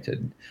action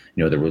oriented?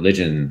 The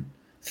religion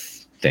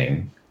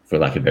thing, for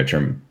lack of a better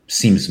term,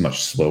 seems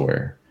much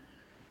slower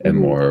and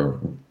more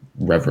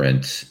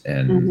reverent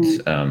and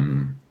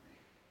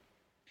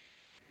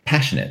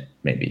passionate,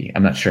 maybe.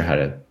 I'm not sure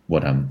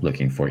what I'm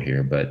looking for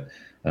here, but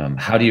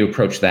how do you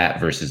approach that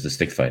versus the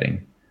stick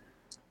fighting?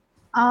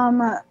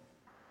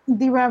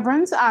 The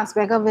reverence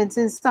aspect of it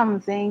is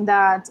something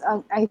that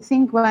I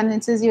think when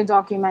it is you're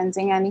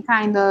documenting any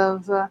kind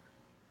of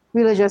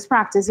religious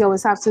practice, you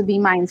always have to be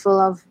mindful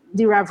of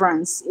the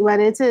reverence,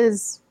 whether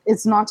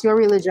it's not your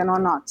religion or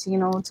not,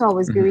 to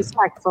always be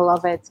respectful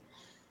of it.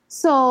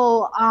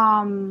 So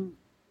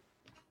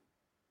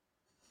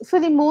for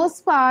the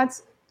most part,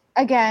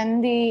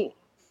 again,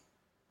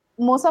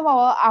 most of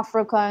our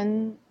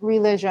African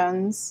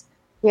religions,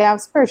 we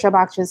have spiritual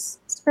practices,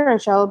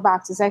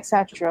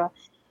 etc.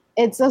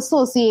 It's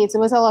associated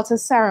with a lot of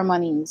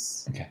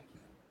ceremonies. Okay.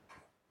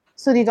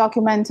 So the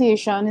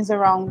documentation is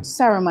around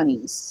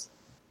ceremonies.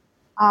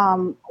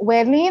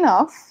 Weirdly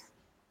enough,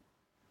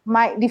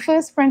 the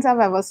first print I've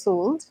ever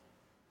sold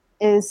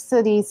is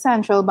to the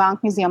Central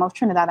Bank Museum of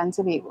Trinidad and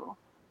Tobago.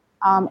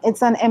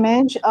 It's an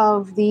image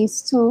of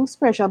these two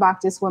spiritual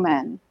Baptist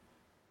women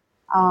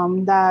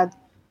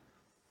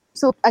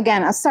so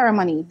again, a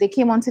ceremony. They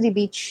came onto the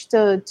beach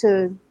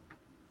to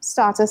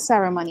start a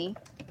ceremony.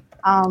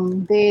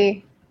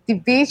 The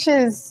beach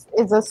is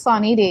a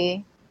sunny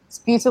day. It's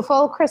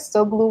beautiful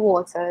crystal blue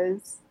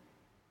waters,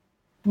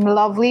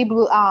 lovely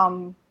blue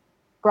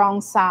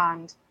brown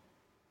sand.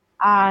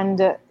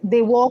 And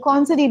they walk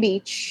onto the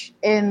beach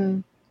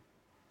in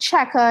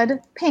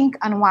checkered pink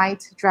and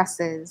white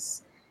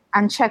dresses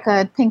and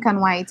checkered pink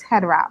and white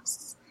head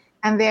wraps.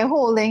 And they're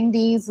holding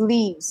these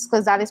leaves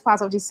because that is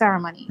part of the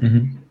ceremony.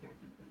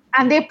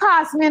 And they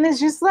pass me and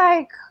it's just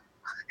like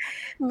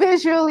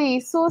visually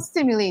so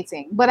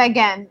stimulating. But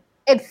again,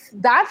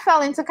 that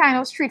fell into kind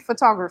of street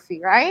photography,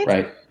 right?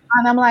 Right.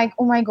 And I'm like,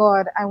 oh my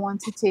God, I want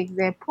to take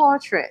their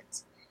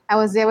portrait. I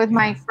was there with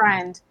my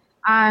friend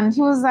and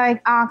he was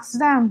like, ask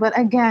them. But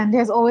again,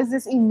 there's always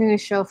this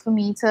inertia for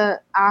me to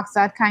ask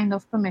that kind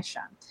of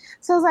permission.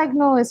 So I was like,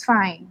 no, it's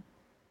fine.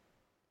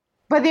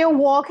 But they're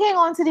walking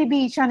onto the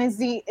beach and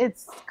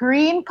it's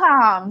green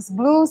palms,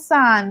 blue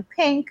sand,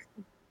 pink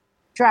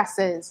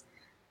dresses.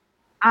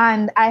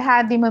 And I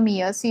had the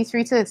Mamiya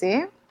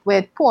C330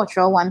 with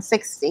Portra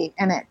 160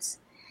 in it.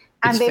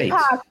 And they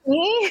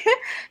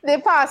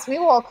passed me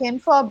walking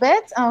for a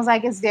bit. And I was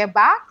like, it's their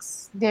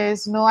backs.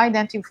 There's no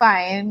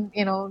identifying,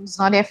 it's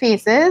not their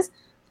faces.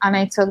 And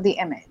I took the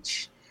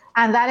image.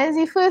 And that is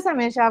the first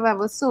image I've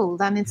ever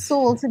sold. And it's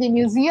sold to the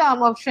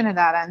Museum of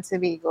Trinidad and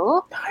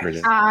Tobago.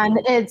 Brilliant. And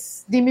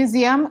the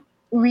museum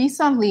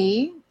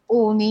recently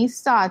only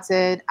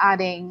started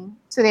adding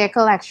to their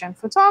collection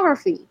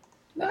photography.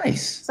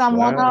 Nice. So I'm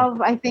one of,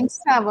 I think,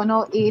 7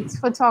 or 8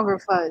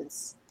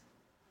 photographers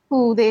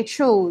who they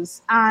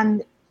chose.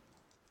 And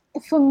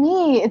for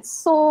me, it's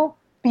so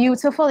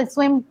beautiful.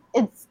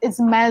 It's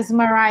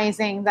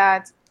mesmerizing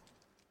that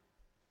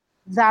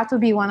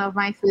would be one of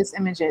my first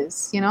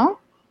images,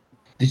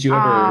 Did you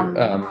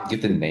ever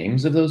get the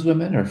names of those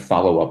women or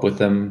follow up with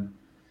them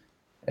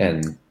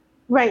and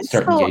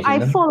start engaging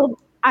them?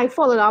 I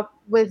followed up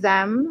with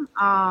them.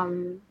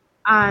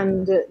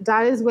 And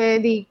that is where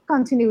the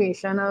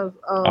continuation of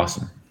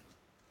awesome.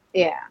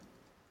 Yeah.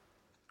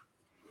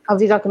 Of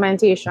the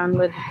documentation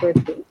would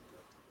be.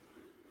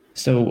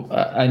 So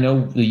I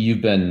know that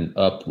you've been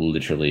up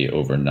literally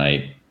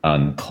overnight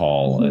on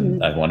call,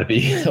 and I want to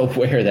be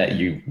aware that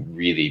you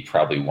really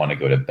probably want to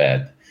go to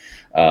bed.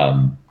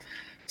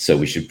 So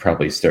we should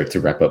probably start to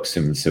wrap up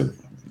soon. So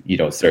you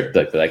don't start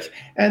like,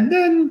 and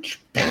then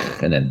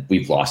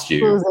we've lost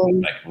you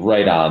like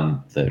right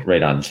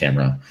on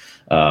camera.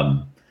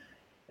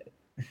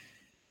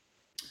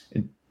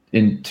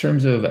 In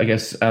terms of, I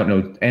guess, I don't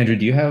know, Andrew,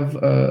 do you have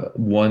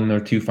one or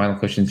two final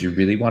questions you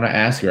really want to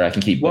ask, or I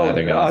can keep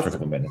blathering on for a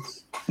couple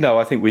minutes? No,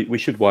 I think we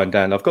should wind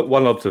down. I've got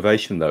one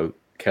observation, though,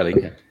 Kelly.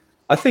 Okay.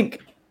 I think,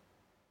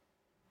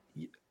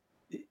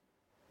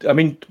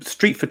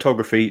 street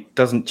photography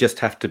doesn't just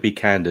have to be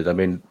candid. I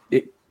mean,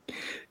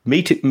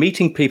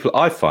 meeting people,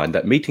 I find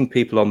that meeting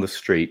people on the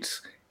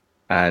streets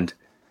and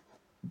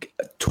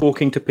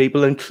talking to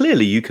people, and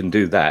clearly you can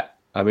do that.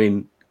 I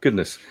mean,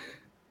 goodness,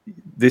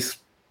 this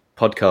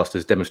podcast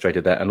has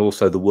demonstrated that, and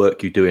also the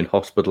work you do in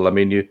hospital. I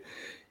mean,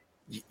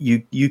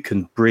 you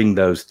can bring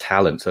those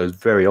talents, those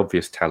very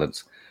obvious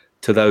talents,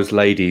 to those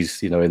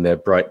ladies, in their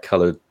bright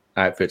coloured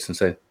outfits, and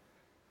say,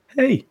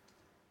 "Hey,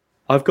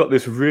 I've got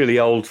this really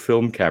old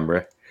film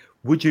camera.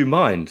 Would you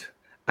mind?"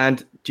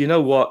 And do you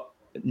know what?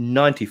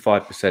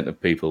 95%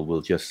 of people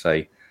will just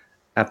say,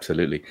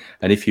 "Absolutely."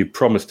 And if you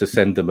promise to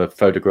send them a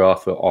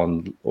photograph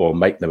or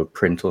make them a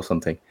print or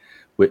something,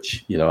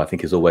 which I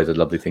think is always a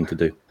lovely thing to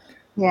do.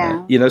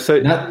 Yeah. So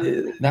not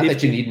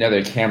that you need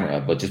another camera,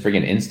 but just bring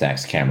an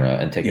Instax camera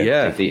and take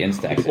the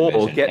Instax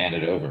image and hand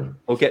it over.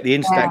 Or get the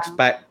Instax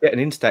back, get an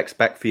Instax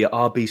back for your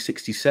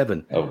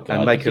RB67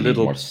 and make a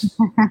little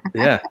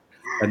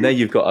and then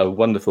you've got a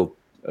wonderful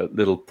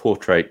little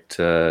portrait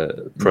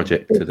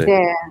project to do.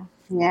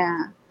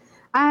 Yeah.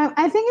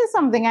 I think it's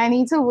something I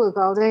need to work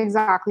out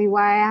exactly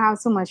why I have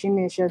so much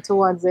inertia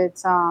towards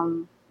it.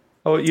 Oh,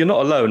 you're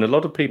not alone. A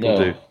lot of people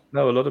do.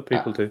 No, a lot of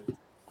people do.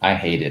 I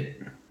hate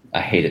it. I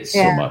hate it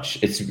so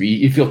much.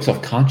 You feel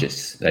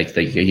self-conscious, like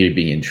you're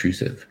being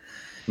intrusive,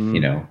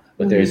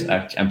 But there's,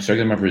 I'm sorry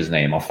to remember his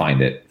name. I'll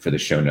find it for the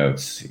show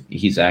notes.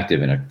 He's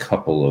active in a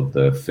couple of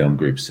the film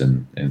groups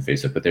in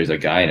Facebook. But there's a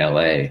guy in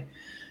LA,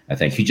 I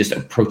think, he just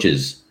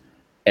approaches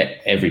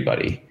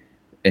everybody,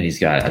 and he's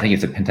got, I think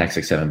it's a Pentax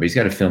 6.7, but he's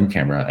got a film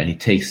camera, and he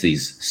takes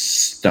these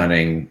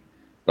stunning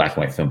black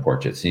and white film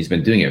portraits, and he's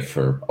been doing it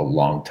for a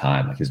long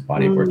time. Like, his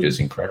body of work is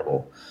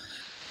incredible,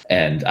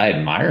 and I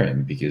admire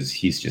him because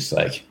he's just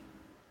like,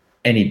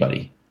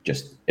 anybody,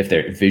 just if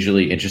they're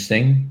visually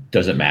interesting,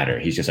 doesn't matter.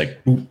 He's just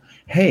like,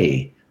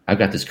 "Hey, I've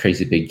got this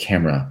crazy big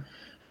camera.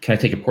 Can I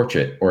take a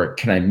portrait? Or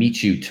can I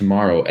meet you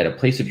tomorrow at a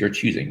place of your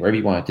choosing, wherever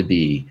you want it to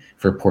be,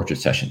 for a portrait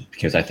session?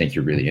 Because I think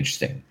you're really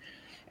interesting."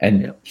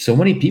 And so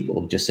many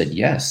people just said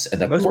yes.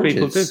 And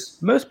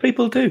Most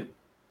people do.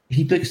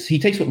 He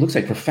takes what looks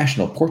like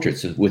professional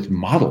portraits with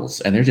models,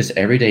 and they're just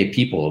everyday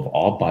people of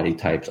all body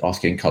types, all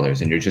skin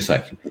colors. And you're just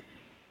like,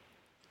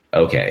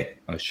 okay.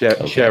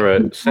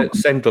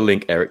 Send the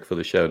link, Eric, for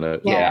the show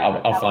notes. Yeah,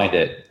 I'll find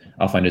it.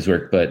 I'll find his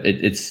work. But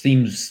it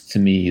seems to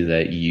me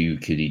that you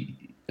could,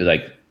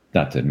 like,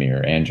 not to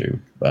mirror Andrew,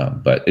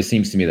 but it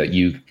seems to me that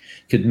you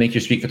could make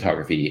your street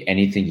photography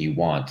anything you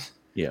want,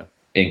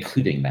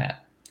 including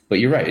that. But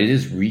you're right. It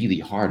is really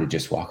hard to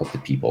just walk up to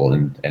people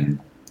and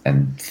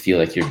feel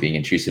like you're being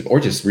intrusive, or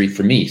just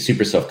for me,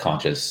 super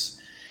self-conscious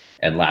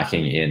and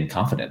lacking in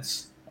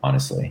confidence,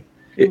 honestly.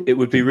 It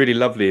would be really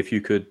lovely if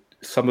you could,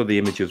 some of the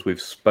images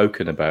we've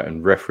spoken about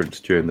and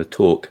referenced during the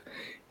talk,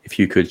 if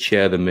you could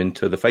share them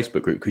into the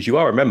Facebook group, because you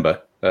are a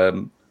member.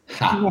 I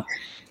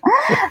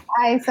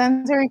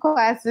sent a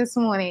request this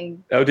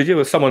morning. Oh, did you?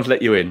 Or someone's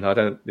let you in? I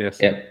don't. Yes.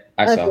 Yeah,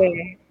 I saw.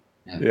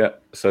 Yeah.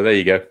 So there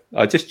you go.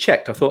 I just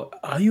checked. I thought,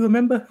 are you a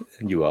member?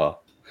 And you are.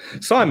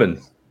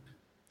 Simon.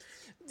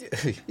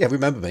 Yeah,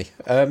 remember me.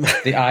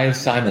 The Eye of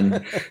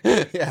Simon.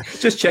 Yeah,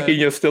 just checking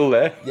you're still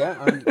there. Yeah,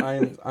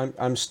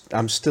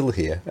 I'm still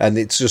here, and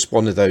it's just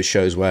one of those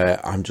shows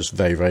where I'm just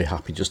very, very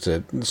happy just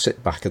to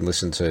sit back and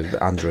listen to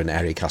Andrew and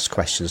Eric ask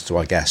questions to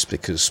our guests,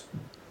 because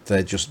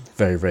they're just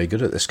very, very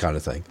good at this kind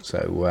of thing.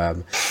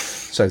 So,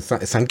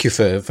 thank you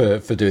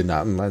for doing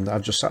that, and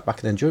I've just sat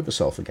back and enjoyed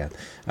myself again.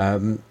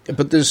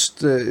 But there's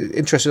the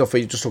interesting enough,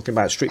 when you're just talking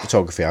about street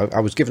photography.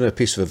 I was given a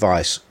piece of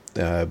advice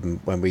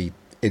when we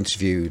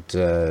interviewed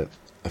a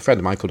friend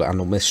of mine called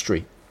Anil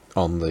Mystery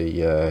on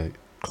the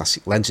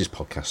Classic Lenses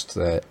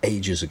podcast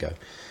ages ago,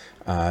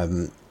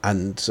 and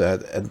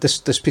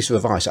this piece of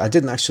advice, I've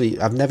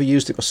never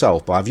used it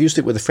myself, but I've used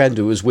it with a friend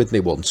who was with me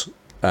once,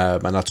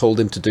 and I told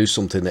him to do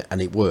something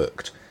and it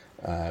worked,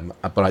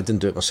 but I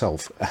didn't do it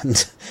myself,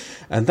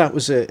 and that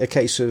was a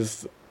case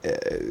of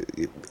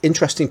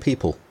interesting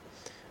people.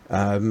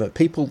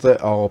 People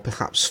that are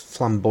perhaps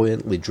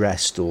flamboyantly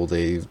dressed, or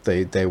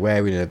they're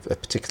wearing a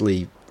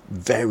particularly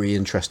very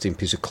interesting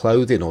piece of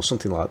clothing or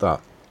something like that.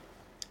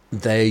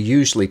 They're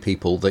usually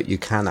people that you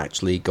can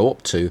actually go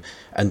up to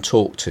and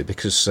talk to,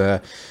 because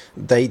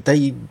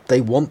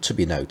they want to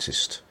be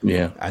noticed.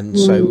 Yeah. And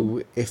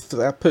so if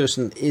that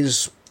person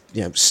is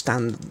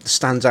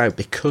stands out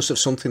because of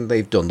something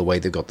they've done, the way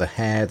they've got their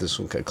hair, there's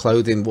some kind of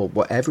clothing,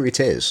 whatever it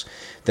is,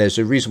 there's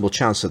a reasonable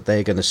chance that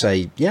they're going to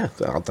say, yeah,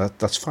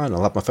 that's fine,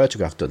 I'll have my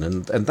photograph done.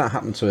 And that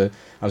happened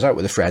I was out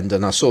with a friend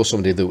and I saw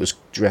somebody that was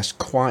dressed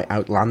quite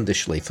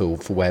outlandishly for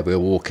where we were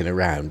walking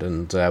around,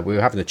 and we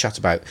were having a chat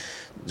about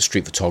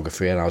street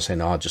photography, and I was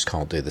saying, I just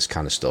can't do this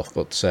kind of stuff.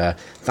 But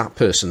that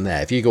person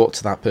there, if you go up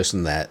to that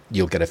person there,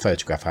 you'll get a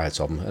photograph out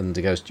of him. And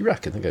he goes, do you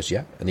reckon? He goes,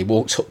 yeah. And he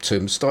walked up to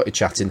him, started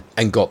chatting,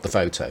 and got the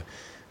photo.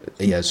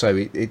 Yeah,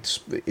 so it's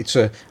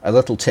a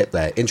little tip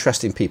there.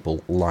 Interesting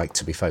people like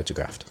to be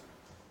photographed.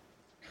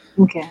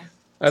 Okay.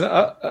 And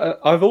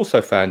I've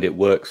also found it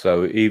works,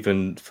 though,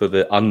 even for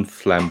the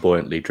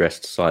unflamboyantly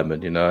dressed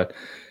Simon,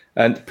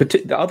 And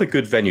the other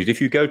good venues,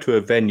 if you go to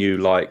a venue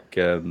like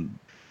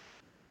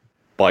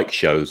bike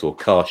shows or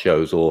car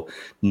shows or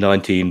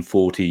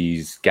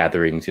 1940s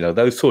gatherings,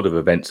 those sort of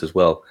events as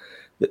well,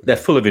 they're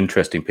full of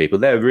interesting people.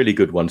 They're really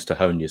good ones to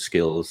hone your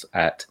skills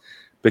at,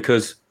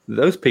 because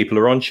those people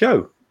are on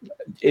show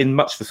in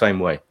much the same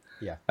way.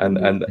 Yeah.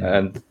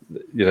 And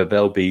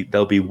they'll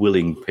be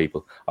willing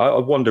people. I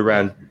wander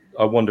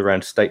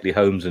around stately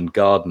homes and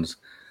gardens,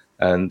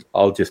 and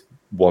I'll just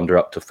wander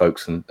up to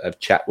folks and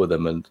chat with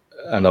them, and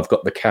I've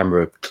got the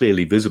camera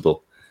clearly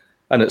visible.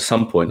 And at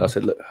some point I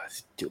said, look,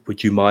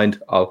 would you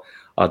mind?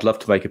 I'd love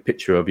to make a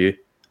picture of you,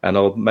 and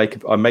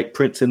I make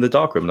prints in the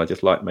darkroom, and I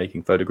just like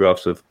making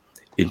photographs of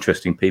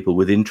interesting people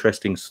with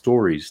interesting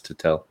stories to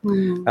tell.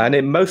 And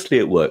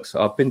it works.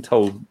 I've been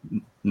told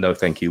no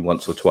thank you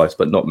once or twice,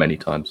 but not many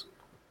times.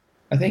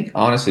 I think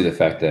honestly the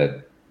fact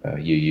that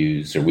you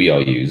use, or we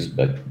all use,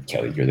 but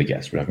Kelly, you're the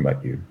guest, we're talking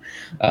about you,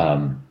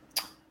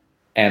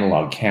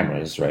 analog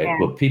cameras, right? Yeah.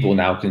 What people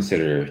now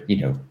consider,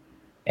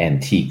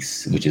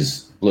 antiques, which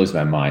blows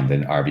my mind that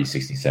an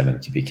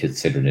RV67 to be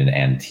considered an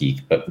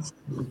antique, but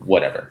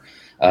whatever.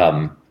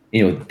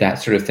 That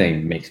sort of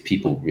thing makes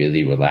people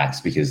really relax,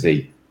 because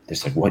they're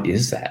like, what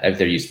is that?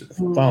 They're used to the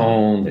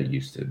phone, they're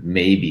used to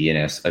maybe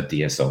a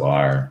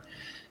DSLR,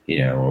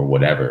 or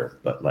whatever,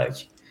 but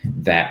like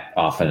that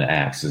often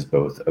acts as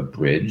both a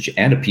bridge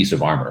and a piece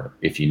of armor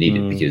if you need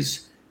it,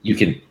 because you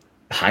can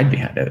hide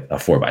behind a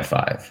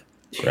 4x5.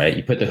 Right,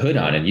 you put the hood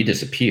on and you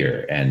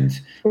disappear, and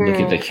look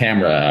at the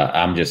camera.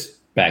 I'm just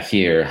back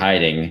here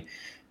hiding,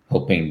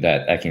 hoping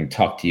that I can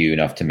talk to you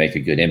enough to make a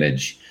good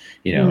image,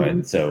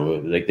 And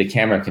so, like, the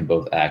camera can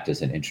both act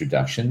as an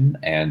introduction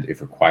and,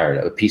 if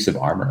required, a piece of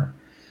armor.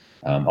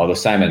 Although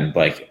Simon,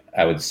 like,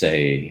 I would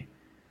say,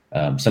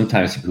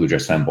 sometimes people who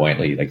dress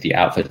flamboyantly, like, the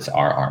outfits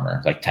are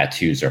armor, like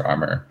tattoos are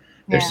armor.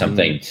 There's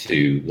something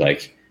to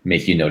like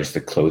make you notice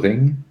the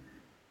clothing.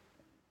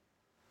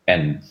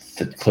 And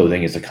the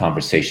clothing is a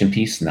conversation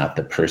piece, not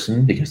the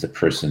person, because the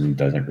person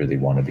doesn't really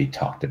want to be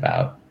talked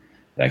about.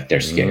 Like, they're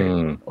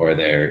scared or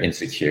they're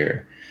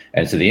insecure.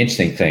 And so the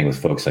interesting thing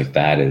with folks like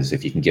that is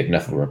if you can get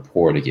enough of a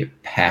rapport to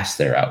get past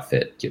their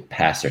outfit, get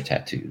past their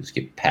tattoos,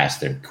 get past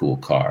their cool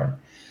car,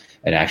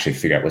 and actually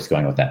figure out what's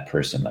going on with that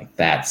person. Like,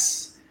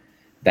 that's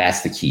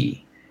the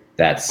key.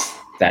 That's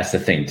the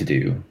thing to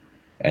do.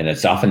 And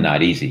it's often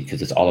not easy,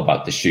 because it's all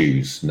about the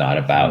shoes, not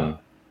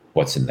about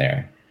what's in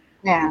there.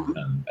 Yeah.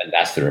 And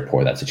that's the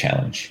rapport. That's a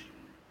challenge.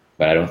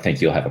 But I don't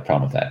think you'll have a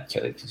problem with that,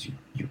 Kelly, because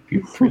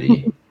you're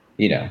pretty,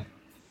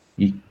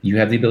 you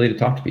have the ability to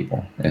talk to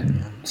people.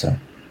 And so.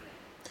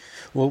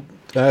 Well,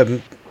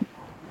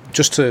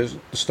 just to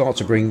start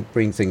to bring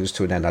things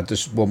to an end, I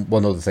just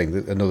one other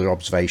thing, another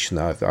observation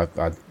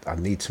that I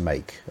need to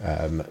make,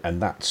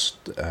 and that's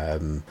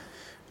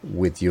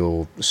with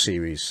your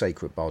series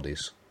Sacred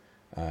Bodies.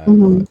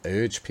 I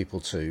urge people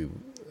to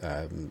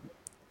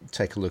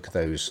take a look at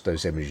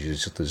those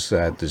images.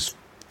 There's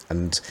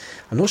and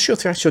I'm not sure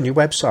if they're actually on your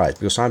website,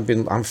 because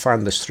I've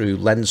found this through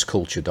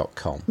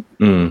lensculture.com,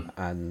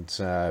 and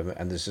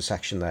there's a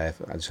section there.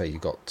 I'd say you've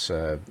got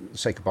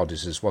Sacred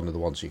Bodies is one of the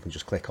ones you can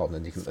just click on,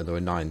 and there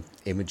are 9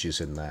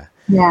 images in there.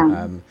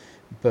 Yeah.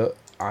 But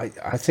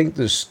I think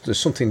there's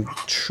something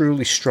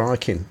truly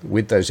striking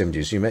with those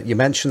images. You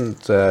mentioned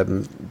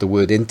the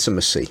word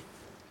intimacy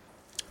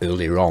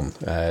earlier on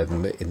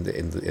in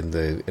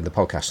the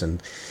podcast,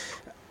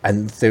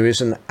 and there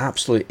is an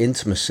absolute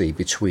intimacy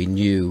between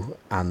you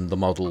and the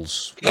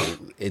models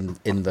in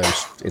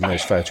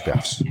those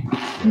photographs.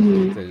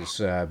 There's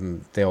I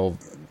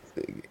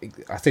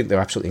think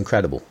they're absolutely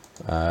incredible,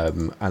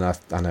 and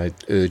I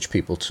urge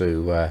people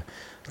to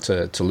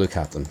look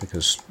at them,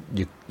 because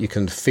you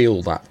can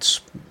feel that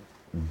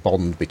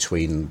bond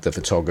between the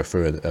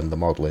photographer and the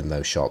model in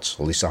those shots.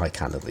 At least I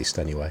can,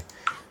 anyway.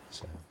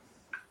 So.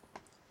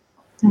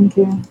 Thank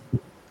you.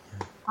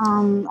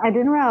 I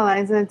didn't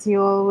realize that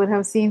you all would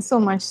have seen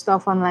so much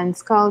stuff on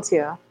Lens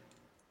Culture.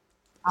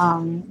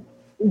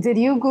 Did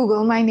you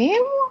Google my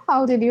name?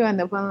 How did you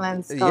end up on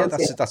Lens Culture?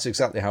 Yeah, that's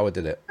exactly how I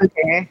did it.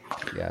 Okay.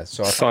 Yeah.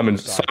 So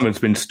Simon's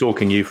been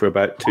stalking you for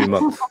about 2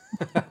 months.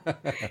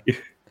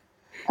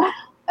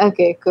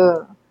 Okay,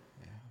 cool.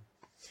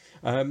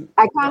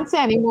 I can't say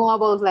any more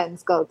about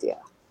Lens Culture.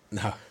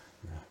 No.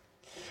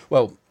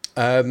 Well,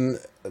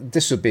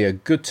 this would be a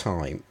good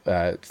time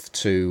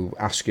to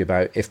ask you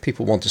about if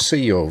people want to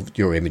see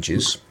your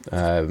images.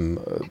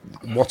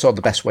 What are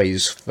the best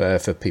ways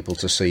for people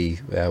to see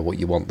what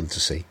you want them to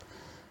see?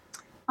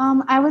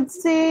 I would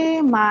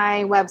say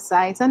my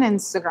website and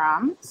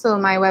Instagram. So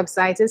my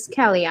website is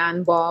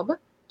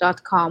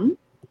kellyanbobb.com.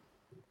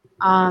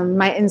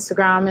 My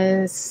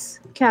Instagram is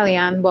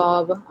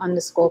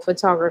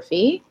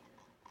kellyanbobb_photography.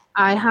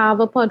 I have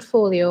a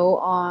portfolio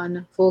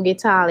on Vogue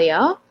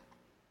Italia.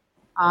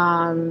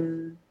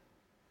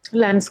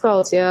 Lens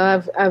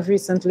Culture. I've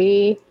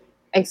recently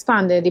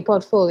expanded the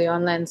portfolio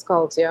on Lens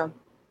Culture.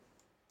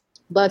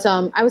 But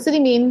I would say the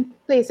main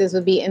places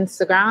would be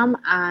Instagram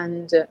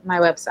and my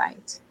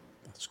website.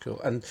 That's cool.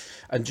 And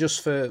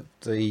just for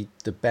the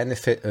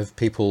benefit of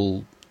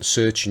people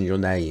searching your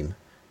name,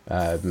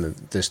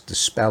 the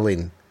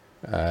spelling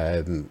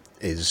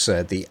is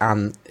the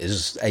Ann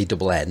is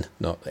A-double-N,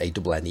 not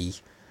A-double-N-E,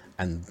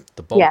 and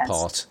the Bobb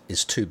part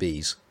is two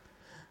B's.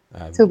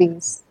 Two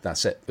B's.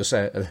 That's it.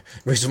 The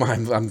reason why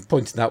I'm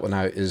pointing that one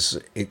out is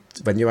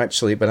when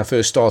I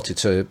first started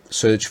to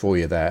search for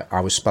you there, I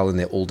was spelling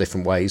it all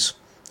different ways,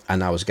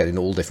 and I was getting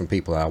all different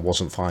people, and I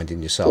wasn't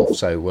finding yourself.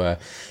 So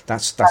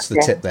that's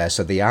the tip there.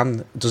 So the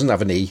Ann doesn't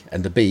have an E,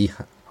 and the B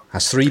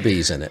has three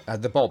B's in it.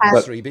 The Bobb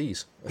has three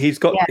B's. He's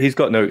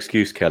got no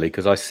excuse, Kelly,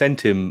 because I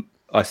sent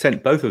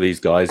both of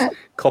these guys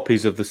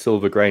copies of the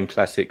Silver Grain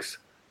Classics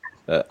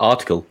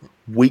article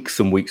weeks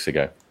and weeks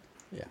ago.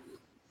 Yeah.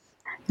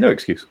 No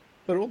excuse.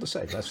 But all the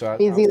same, that's right.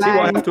 See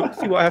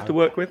what I have to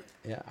work with.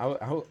 Yeah,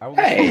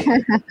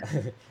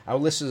 our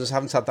listeners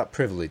haven't had that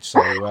privilege, so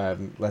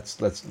let's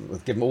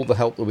give them all the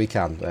help that we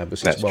can.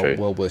 Because it's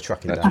well worth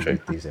tracking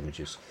down these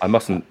images. I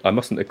mustn't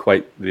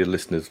equate the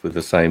listeners with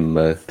the same.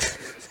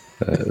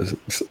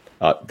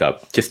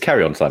 Just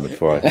carry on, Simon,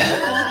 before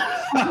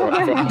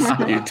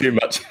I you too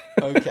much.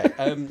 Okay,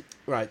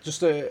 right.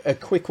 Just a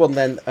quick one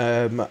then.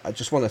 I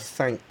just want to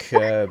thank.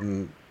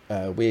 We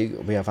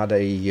have had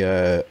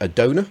a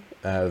donor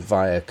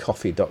via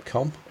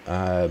coffee.com,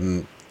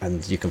 and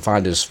you can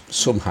find us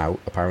somehow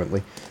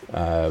apparently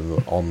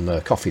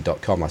on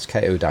coffee.com. That's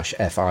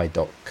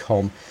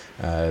ko-fi.com.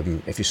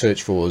 If you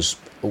search for us,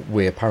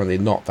 we're apparently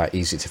not that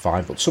easy to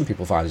find, but some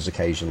people find us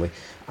occasionally.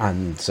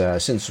 And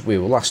since we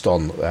were last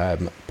on,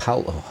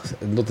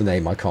 another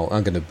name I'm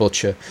going to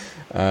butcher,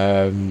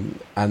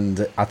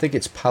 and I think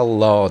it's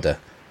Pallada.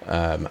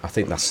 I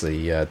think that's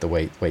the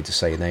way to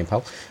say your name,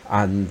 pal.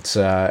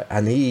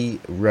 And he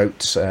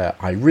wrote,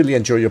 "I really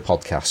enjoy your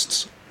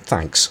podcasts.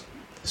 Thanks."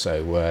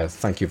 So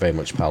thank you very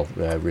much, pal.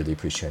 Really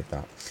appreciate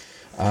that.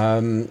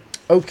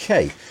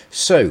 Okay,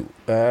 so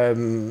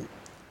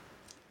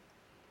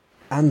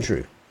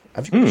Andrew,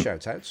 have you got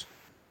shout outs?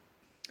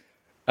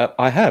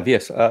 I have,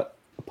 yes.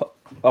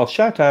 I'll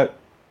shout out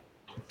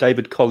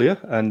David Collier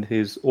and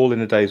his All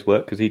in a Day's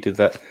work, because he did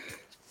that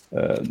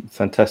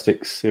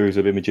fantastic series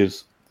of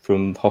images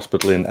from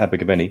hospital in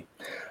Abergavenny.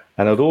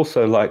 And I'd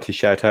also like to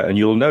shout out, and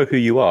you'll know who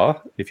you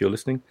are if you're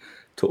listening,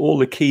 to all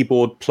the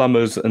keyboard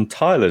plumbers and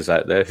tilers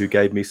out there who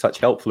gave me such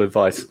helpful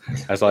advice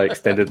as I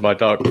extended my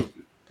darkroom.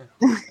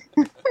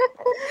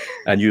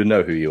 And you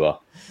know who you are.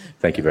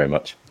 Thank you very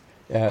much.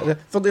 Yeah,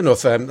 funny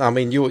enough, I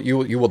mean, you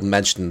wouldn't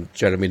mention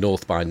Jeremy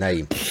North by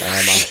name,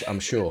 I'm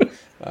sure.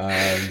 I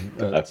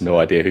have no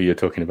idea who you're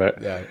talking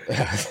about. Yeah.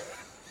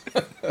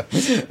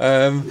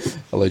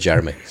 Hello,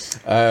 Jeremy.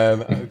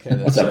 Okay,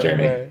 what's up,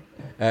 Jeremy?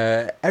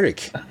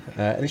 Eric,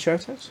 any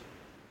shout-outs?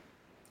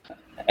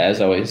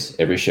 As always,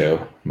 every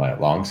show, my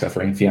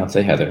long-suffering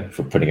fiance Heather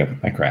for putting up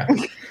with my crap,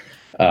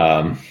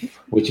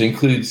 which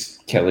includes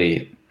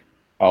Kelly,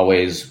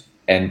 always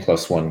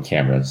N+1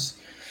 cameras.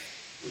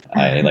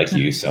 I, like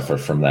you, suffer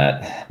from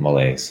that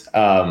malaise.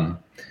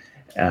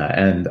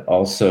 And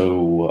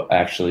also,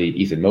 actually,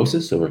 Ethan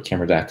Moses over at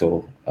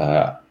Cameradactyl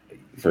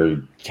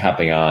for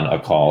hopping on a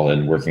call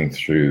and working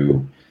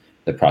through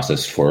the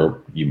process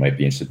for, you might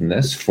be interested in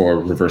this, for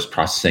reverse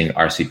processing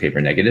RC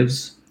paper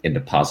negatives into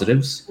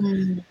positives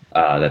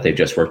that they've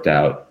just worked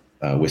out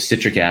with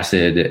citric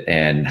acid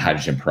and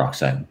hydrogen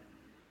peroxide.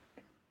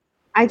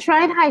 I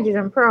tried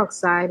hydrogen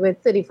peroxide with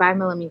 35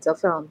 millimeter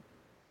film,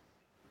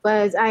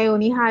 but I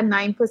only had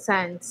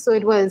 9%. So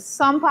it was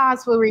some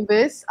parts were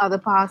reverse, other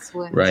parts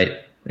weren't. Right.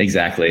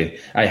 Exactly.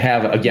 I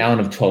have a gallon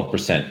of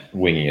 12%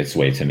 winging its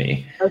way to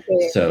me.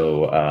 Okay.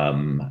 So,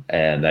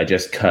 and I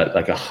just cut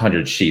like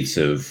 100 sheets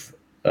of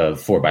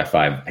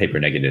 4x5 paper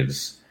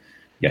negatives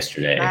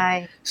yesterday.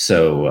 Nice.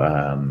 So,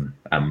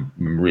 I'm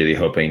really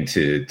hoping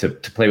to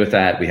play with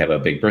that. We have a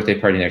big birthday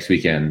party next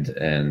weekend,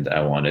 and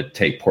I want to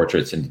take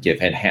portraits and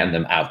hand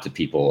them out to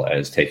people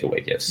as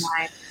takeaway gifts.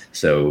 Nice.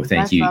 So,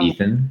 thank you,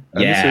 Ethan.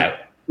 Yeah.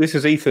 This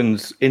is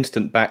Ethan's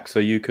instant back, so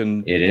you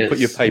can put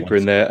your paper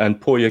in there and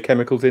pour your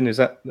chemicals in. That's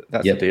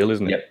the deal,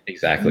 isn't it? Yep,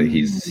 exactly.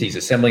 He's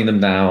assembling them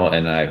now,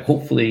 and I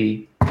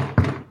hopefully,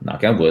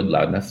 knock on wood,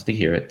 loud enough to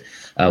hear it,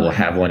 we'll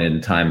have one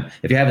in time.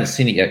 If you haven't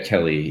seen it yet,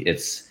 Kelly,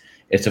 it's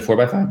a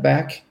 4x5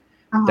 back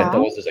that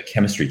doubles as a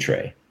chemistry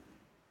tray.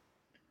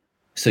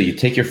 So you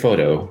take your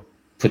photo,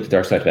 put the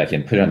dark side back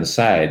in, put it on the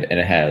side, and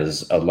it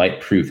has a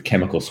light-proof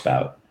chemical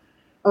spout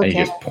and you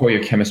just pour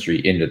your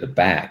chemistry into the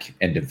back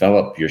and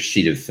develop your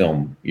sheet of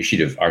film, your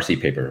sheet of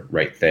RC paper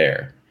right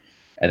there,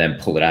 and then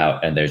pull it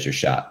out, and there's your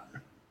shot.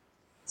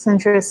 It's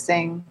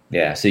interesting.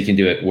 Yeah, so you can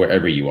do it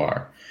wherever you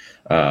are,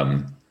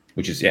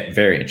 which is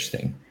very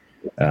interesting.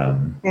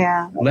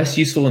 Less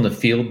useful in the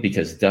field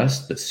because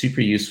dust, but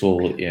super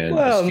useful in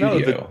the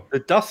studio. No, the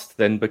dust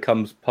then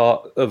becomes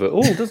part of it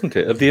all, doesn't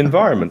it? Of the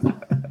environment.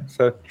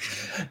 So,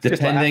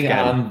 depending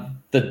on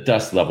the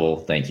dust level,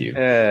 thank you.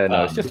 Yeah,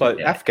 no, it's just like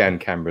Afghan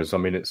cameras. I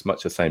mean, it's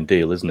much the same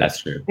deal, isn't it?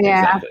 That's true.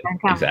 Yeah,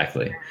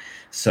 exactly.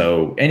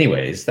 So,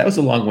 anyways, that was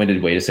a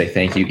long-winded way to say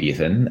thank you,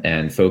 Ethan.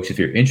 And folks, if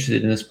you're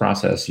interested in this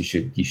process, you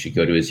should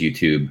go to his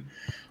YouTube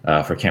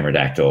for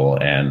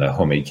Cameradactyl and the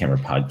Homemade Camera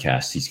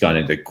podcast. He's gone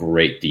into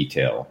great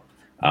detail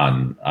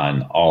on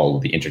all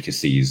the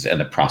intricacies and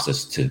the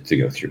process to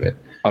go through it.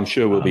 I'm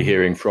sure we'll be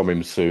hearing from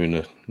him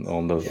soon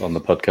on the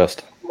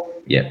podcast.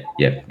 Yep.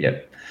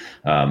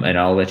 And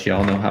I'll let you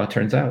all know how it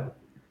turns out.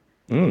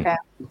 Okay.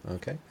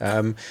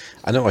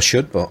 I know I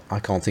should, but I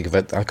can't think of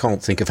it. I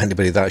can't think of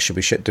anybody that I should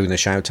be doing a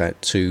shout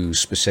out to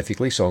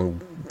specifically. So I'll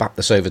back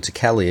this over to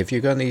Kelly. Have you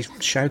got any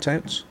shout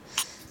outs?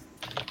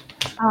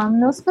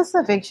 No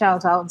specific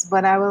shout outs,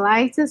 but I would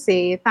like to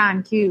say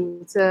thank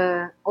you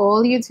to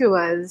all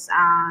YouTubers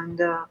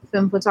and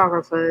film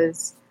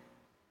photographers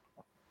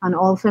on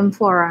all film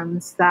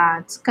forums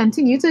that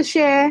continue to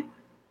share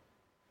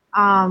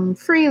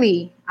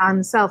freely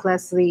and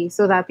selflessly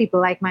so that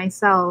people like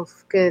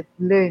myself could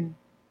learn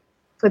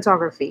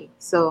photography.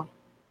 So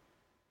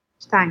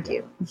thank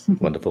you.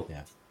 Wonderful.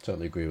 Yeah,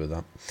 totally agree with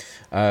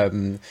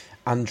that.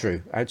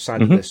 Andrew,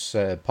 outside of this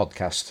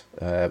podcast,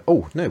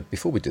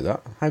 before we do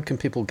that, how can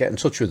people get in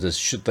touch with us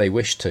should they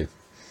wish to?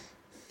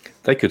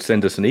 They could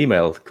send us an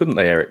email, couldn't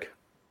they, Eric?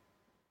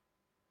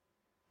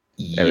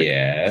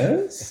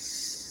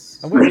 Yes.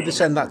 And where would they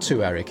send that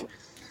to, Eric?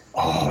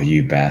 Oh,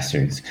 you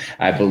bastards.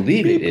 I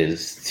believe it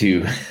is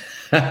to...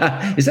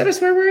 Is that a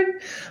swear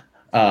word?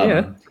 Yeah,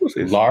 of course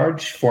it is.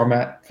 Large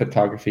format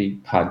photography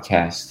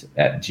podcast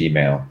at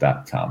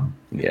gmail.com.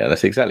 Yeah,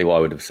 that's exactly what I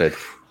would have said.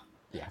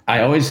 Yeah.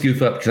 I always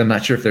goof up because I'm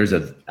not sure if there's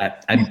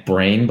I'm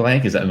brain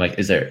blank. Is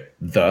there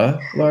the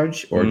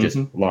large or just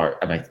large?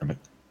 I'm like,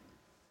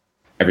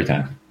 every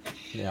time.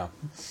 Yeah.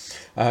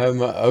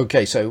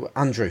 Okay, so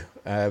Andrew,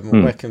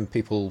 where can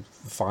people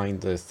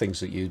find the things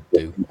that you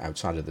do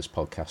outside of this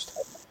podcast?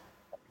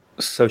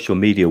 Social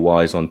media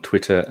wise, on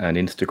Twitter and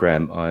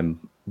Instagram, I'm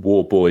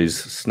Warboys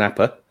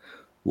Snapper.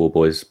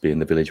 Warboys being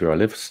the village where I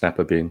live,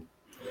 Snapper being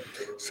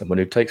someone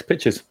who takes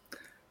pictures.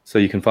 So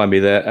you can find me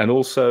there, and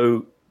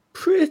also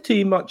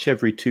pretty much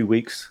every 2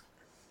 weeks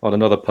on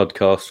another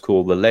podcast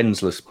called the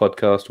Lensless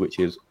Podcast, which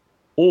is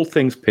all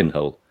things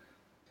pinhole.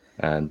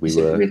 And is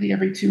it really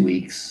every 2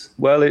 weeks?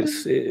 Well,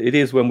 it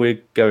is when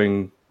we're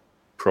going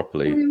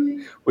properly.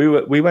 Really?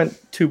 We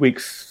went 2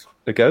 weeks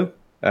ago,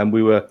 and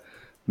we were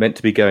meant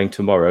to be going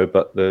tomorrow,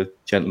 but the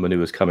gentleman who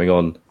was coming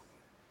on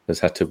has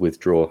had to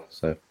withdraw.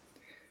 So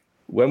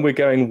when we're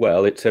going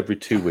well, it's every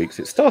 2 weeks.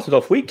 It started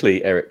off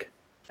weekly, Eric.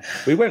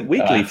 We went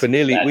weekly for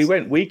nearly a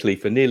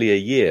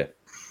year.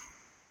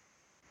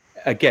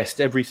 A guest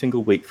every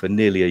single week for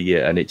nearly a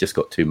year, and it just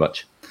got too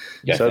much.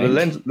 Yeah, so the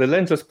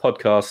Lensless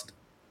Podcast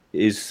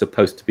is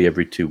supposed to be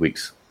every 2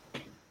 weeks,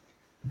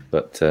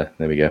 but there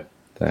we go.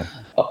 There.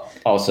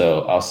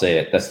 Also, I'll say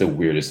it. That's the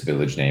weirdest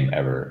village name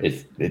ever.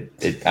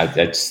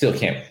 I still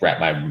can't wrap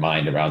my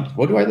mind around.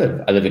 Where do I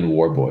live? I live in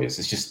Warboys.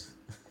 It's just.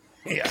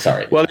 Yeah.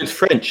 Sorry. Well, it's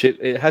French.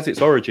 It has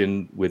its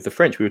origin with the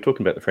French. We were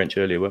talking about the French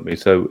earlier, weren't we?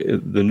 So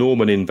the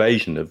Norman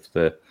invasion of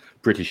the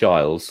British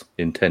Isles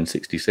in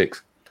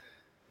 1066.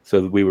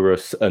 So we were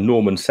a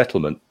Norman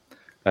settlement,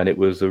 and it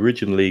was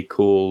originally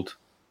called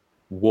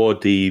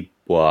Wardibois,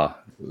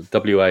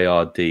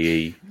 Wardebois,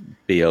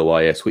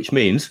 which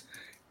means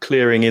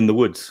clearing in the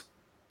woods.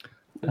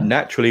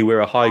 Naturally,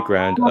 we're a high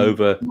ground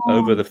over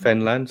the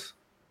fenlands.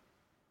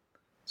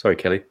 Sorry,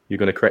 Kelly, you're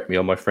going to correct me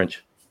on my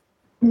French,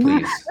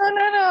 please.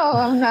 No,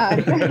 I'm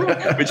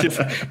not. Which is,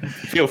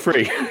 feel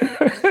free.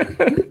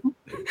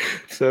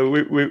 So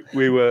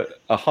we were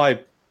a high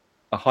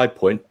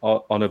point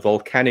on a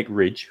volcanic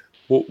ridge.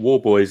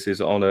 Warboys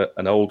is on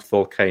an old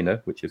volcano,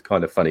 which is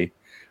kind of funny,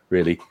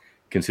 really,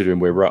 considering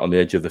we're right on the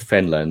edge of the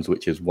fenlands,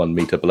 which is 1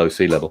 meter below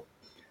sea level.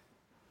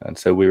 And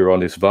so we were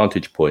on this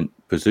vantage point.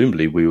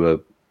 Presumably,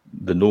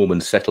 the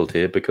Normans settled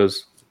here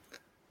because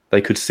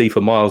they could see for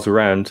miles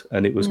around,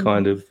 and it was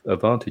kind of a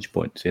vantage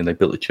point. See, and they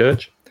built a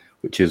church,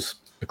 which is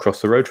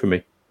across the road from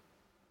me.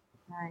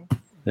 Nice.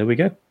 There we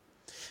go.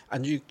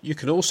 And you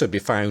can also be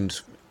found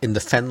in the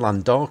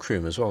Fenland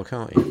darkroom as well,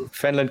 can't you?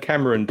 Fenland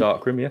Cameron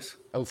darkroom, yes.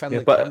 Oh,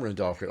 Fenland Cameron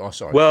darkroom. Oh,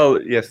 sorry.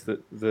 Well, yes,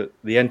 the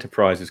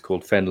enterprise is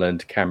called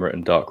Fenland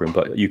Cameron darkroom,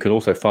 but you can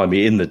also find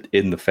me in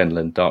the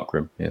Fenland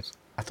darkroom. Yes.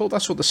 I thought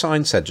that's what the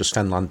sign said, just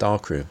Fenland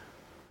darkroom.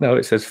 No,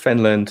 it says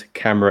Fenland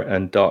Camera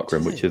and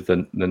Darkroom, which is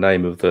the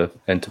name of the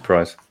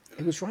enterprise.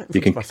 It was right in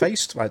front of my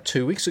face about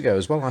 2 weeks ago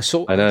as well. I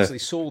actually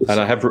saw the and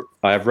sign.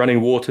 I have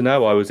running water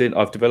now.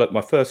 I've developed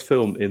my first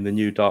film in the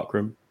new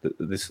darkroom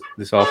this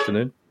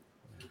afternoon.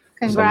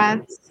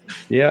 Congrats.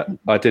 Yeah,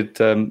 I did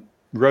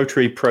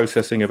rotary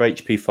processing of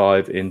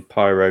HP5 in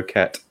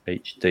PyroCat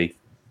HD.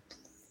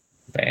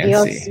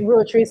 Fancy. Your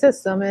rotary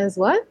system is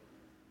what?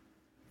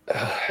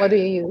 What do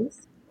you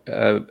use?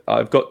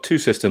 I've got two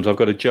systems. I've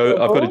got a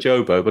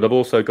Jobo, but I've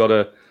also got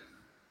a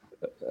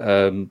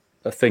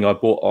thing I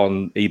bought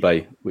on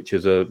eBay, which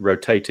is a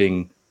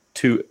rotating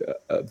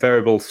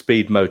variable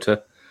speed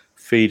motor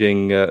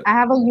feeding. I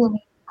have a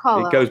unique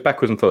color. It goes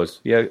backwards and forwards.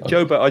 Yeah,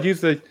 Jobo. I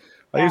use the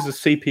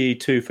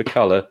CPE2 for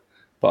color,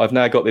 but I've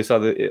now got this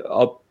other.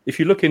 If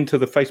you look into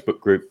the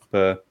Facebook group,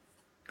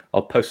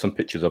 I'll post some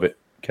pictures of it,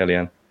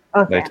 Kellyanne,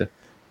 later.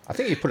 I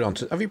think you put it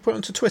onto. Have you put it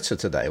onto Twitter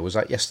today, or was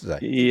that yesterday?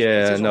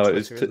 Yeah, no,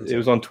 it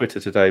was on Twitter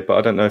today, but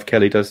I don't know if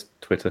Kelly does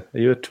Twitter. Are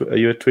you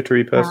a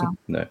Twittery person?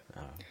 No.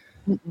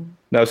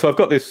 No. So I've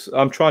got this.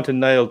 I'm trying to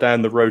nail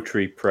down the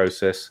rotary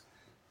process,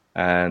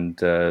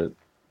 and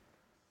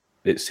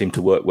it seemed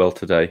to work well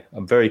today.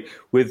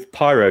 With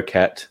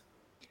PyroCat,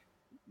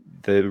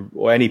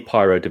 or any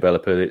Pyro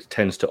developer, it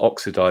tends to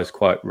oxidize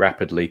quite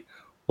rapidly.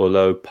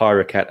 Although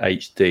PyroCat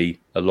HD,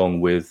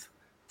 along with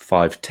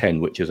 510,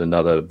 which is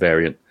another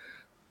variant,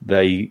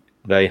 they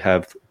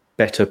have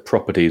better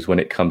properties when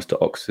it comes to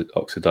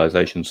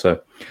oxidation.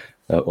 So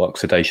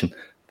oxidation,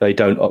 they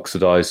don't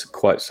oxidize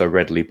quite so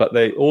readily. But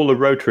all the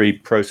rotary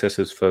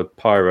processors for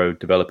Pyro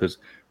developers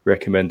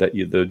recommend that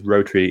the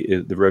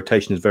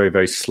rotation is very,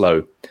 very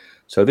slow.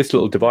 So this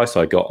little device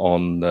I got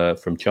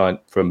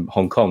from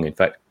Hong Kong, in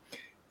fact,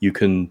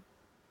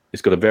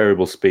 it's got a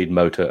variable speed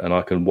motor, and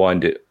I can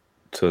wind it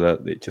so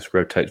that it just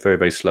rotates very,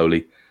 very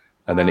slowly.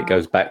 And then it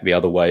goes back the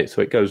other way.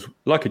 So it goes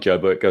like a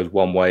Jobo, it goes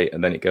one way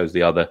and then it goes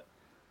the other.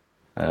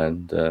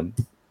 And so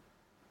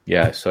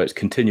it's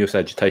continuous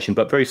agitation,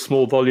 but very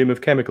small volume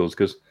of chemicals,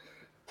 because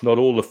not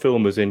all the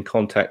film is in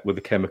contact with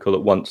the chemical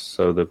at once.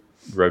 So the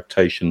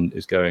rotation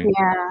is going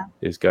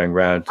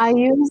round. I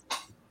use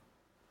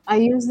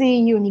the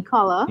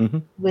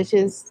Unicolor, which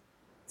is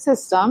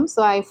system.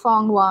 So I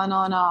found one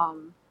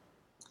on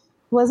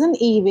wasn't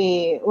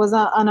eBay, it was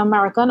an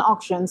American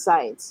auction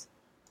site.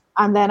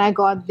 And then I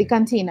got the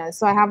containers.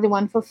 So I have the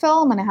one for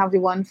film and I have the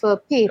one for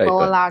paper.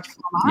 Or large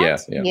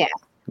format. Yeah.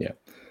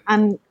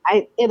 And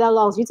it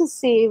allows you to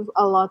save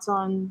a lot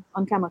on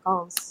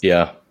chemicals.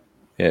 Yeah,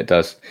 it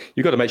does.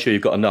 You've got to make sure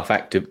you've got enough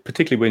active,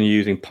 particularly when you're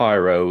using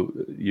Pyro,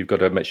 you've got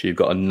to make sure you've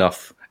got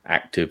enough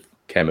active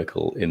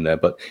chemical in there.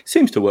 But it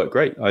seems to work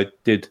great. I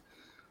did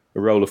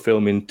a roll of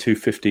film in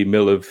 250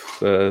 mil of,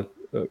 a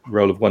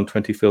roll of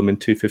 120 film in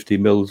 250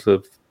 mils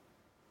of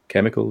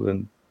chemical,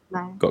 and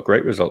got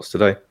great results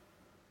today.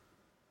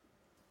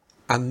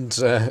 And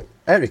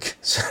Eric,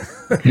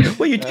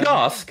 well, you did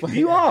ask.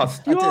 You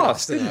asked.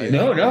 Didn't you?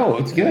 No,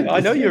 it's good.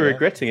 I know you're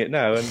regretting it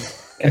now, and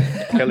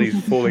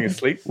Kelly's falling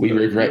asleep. We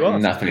regret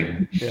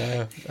nothing.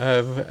 Yeah,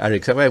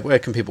 Eric, where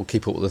can people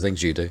keep up with the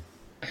things you do?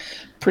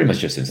 Pretty much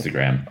just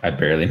Instagram. I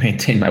barely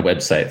maintain my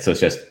website, so it's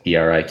just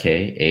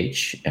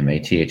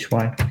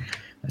ERIKHMATHY.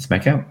 That's my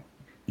account.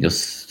 You'll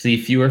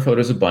see fewer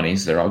photos of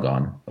bunnies. They're all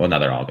gone. Well, not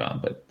they're all gone,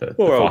 but the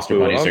foster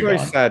bunnies are gone. I'm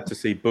very sad to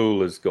see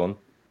Boole is gone.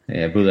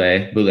 Yeah,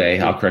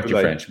 Boulet. I'll correct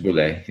your French.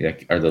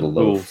 Boulet, our little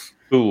loaf.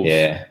 Boules.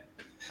 Yeah.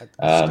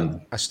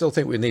 I still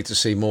think we need to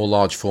see more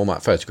large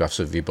format photographs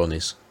of your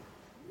bunnies.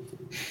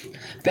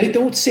 They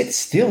don't sit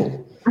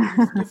still.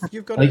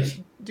 You've got a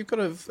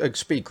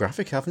speed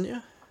graphic, haven't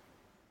you?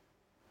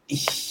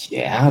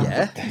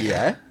 Yeah.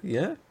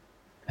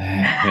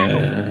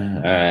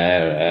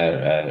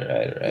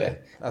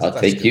 I'll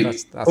take you.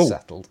 That's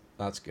settled.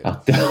 That's good.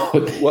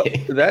 Well,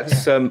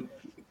 that's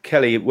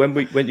Kelly.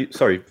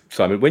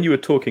 Simon, when you were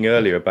talking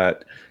earlier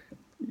about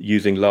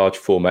using large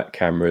format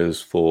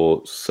cameras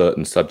for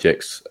certain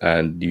subjects,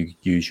 and you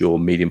use your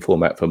medium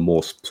format for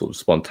more sort of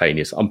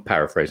spontaneous. I'm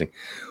paraphrasing.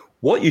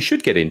 What you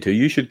should get into,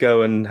 you should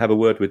go and have a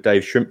word with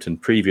Dave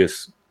Shrimpton,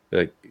 previous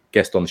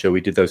guest on the show.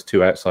 We did those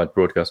 2 outside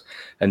broadcasts,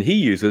 and he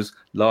uses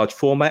large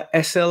format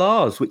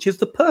SLRs, which is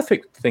the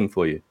perfect thing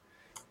for you.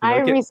 I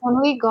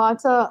recently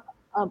got a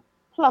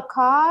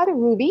Placard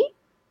Ruby.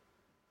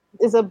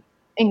 It's a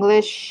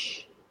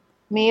English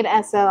made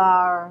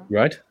SLR,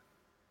 right?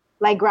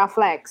 Like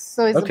Graflex.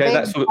 So it's a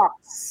big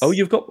box.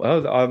 You've got.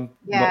 I'm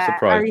not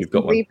surprised you've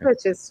got one. I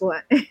purchased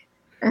one.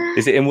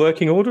 Is it in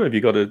working order? Or have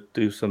you got to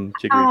do some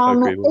jiggery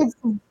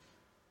pokery?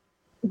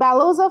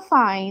 Bellows are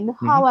fine.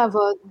 Mm-hmm.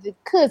 However, the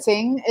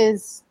curtain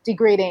is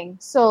degrading.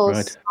 So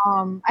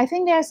I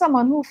think there's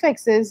someone who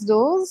fixes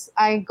those.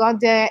 I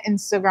got their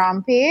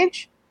Instagram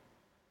page.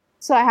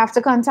 So I have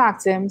to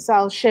contact him. So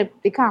I'll ship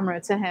the camera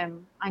to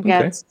him and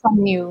get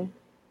some new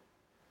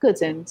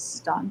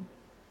curtains done.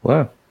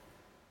 Wow.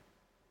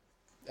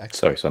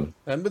 Sorry, Simon.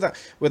 And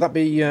would that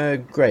be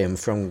Graham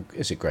from?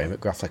 Is it Graham at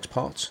Graflex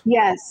Parts?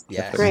 Yes.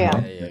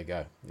 Graham. There you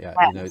go. Yeah,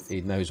 yes.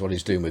 He knows what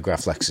he's doing with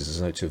Graflexes.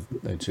 There's no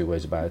two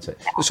ways about it.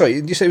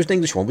 Sorry, you say it was an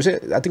English one? Was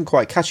it? I didn't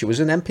quite catch it.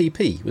 Was it an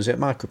MPP? Was it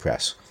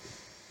Micropress?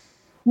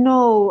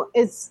 No,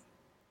 it's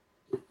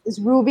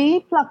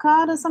Ruby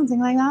Placard or something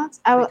like that.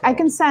 I'll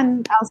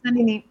send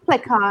you the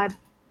Placard.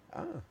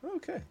 Ah,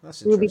 okay,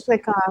 that's Ruby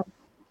Placard.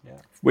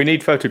 Yeah. We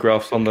need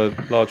photographs on the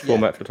large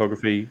format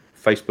photography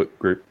Facebook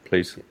group,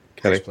 please.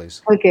 Kelly. Yes,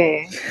 please.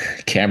 Okay.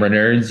 Camera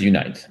nerds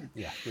unite.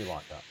 Yeah, we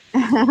like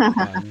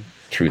that.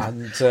 Truth.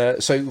 And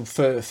so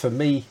for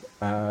me,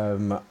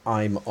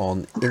 I'm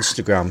on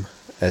Instagram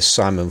as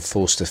Simon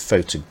Forster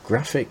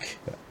Photographic.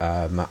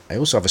 I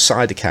also have a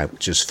side account,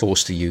 which is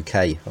Forster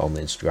UK on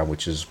Instagram,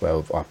 which is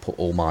where I put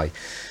all my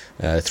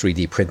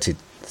 3D printed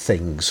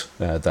things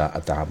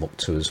that I'm up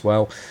to as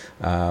well.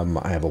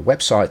 I have a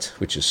website,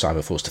 which is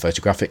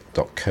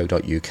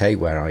simonforsterphotographic.co.uk,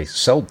 where I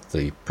sell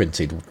the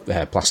printed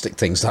plastic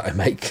things that I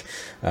make,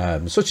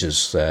 such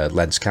as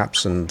lens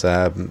caps, and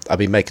I've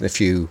been making a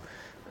few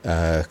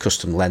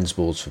custom lens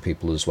boards for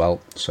people as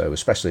well. So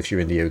especially if you're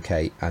in the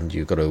UK and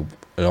you've got an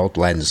odd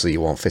lens that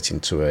you want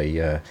fitting to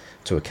a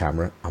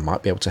camera, I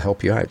might be able to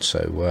help you out.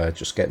 So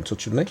just get in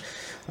touch with me.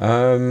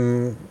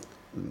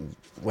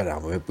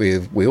 Well,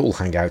 we all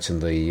hang out in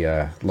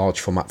the large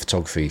format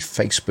photography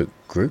Facebook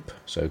group,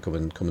 so come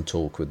and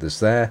talk with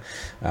us there.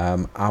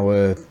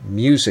 Our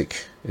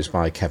music is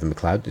by Kevin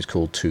MacLeod. It's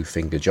called Two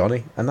Finger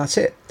Johnny, and that's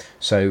it.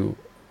 So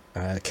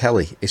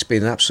Kelly, it's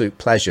been an absolute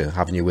pleasure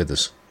having you with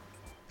us.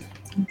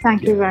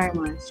 Thank you very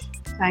much.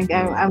 I'm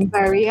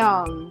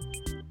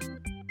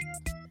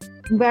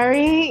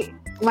very,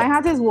 my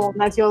heart is warm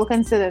that you all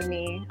considered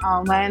me.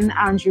 When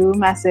Andrew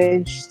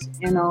messaged,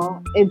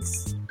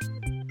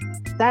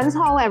 that is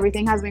how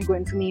everything has been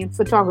going for me in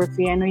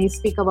photography. I know you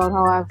speak about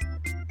how I've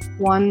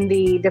won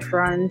the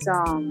different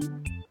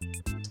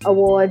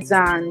awards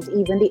and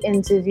even the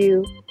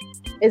interview.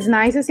 It's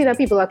nice to see that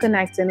people are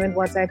connecting with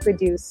what I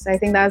produce. I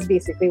think that's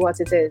basically what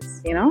it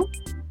is, Yeah.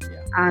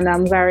 And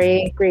I'm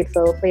very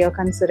grateful for your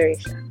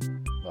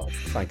consideration. Well,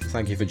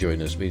 thank you for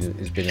joining us.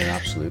 It's been an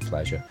absolute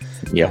pleasure.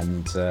 Yeah.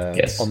 And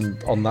yes.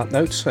 on that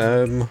note,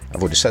 I've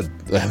already said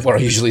what I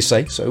usually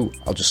say, so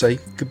I'll just say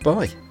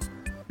goodbye.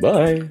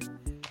 Bye.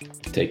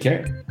 Take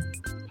care.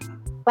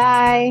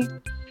 Bye.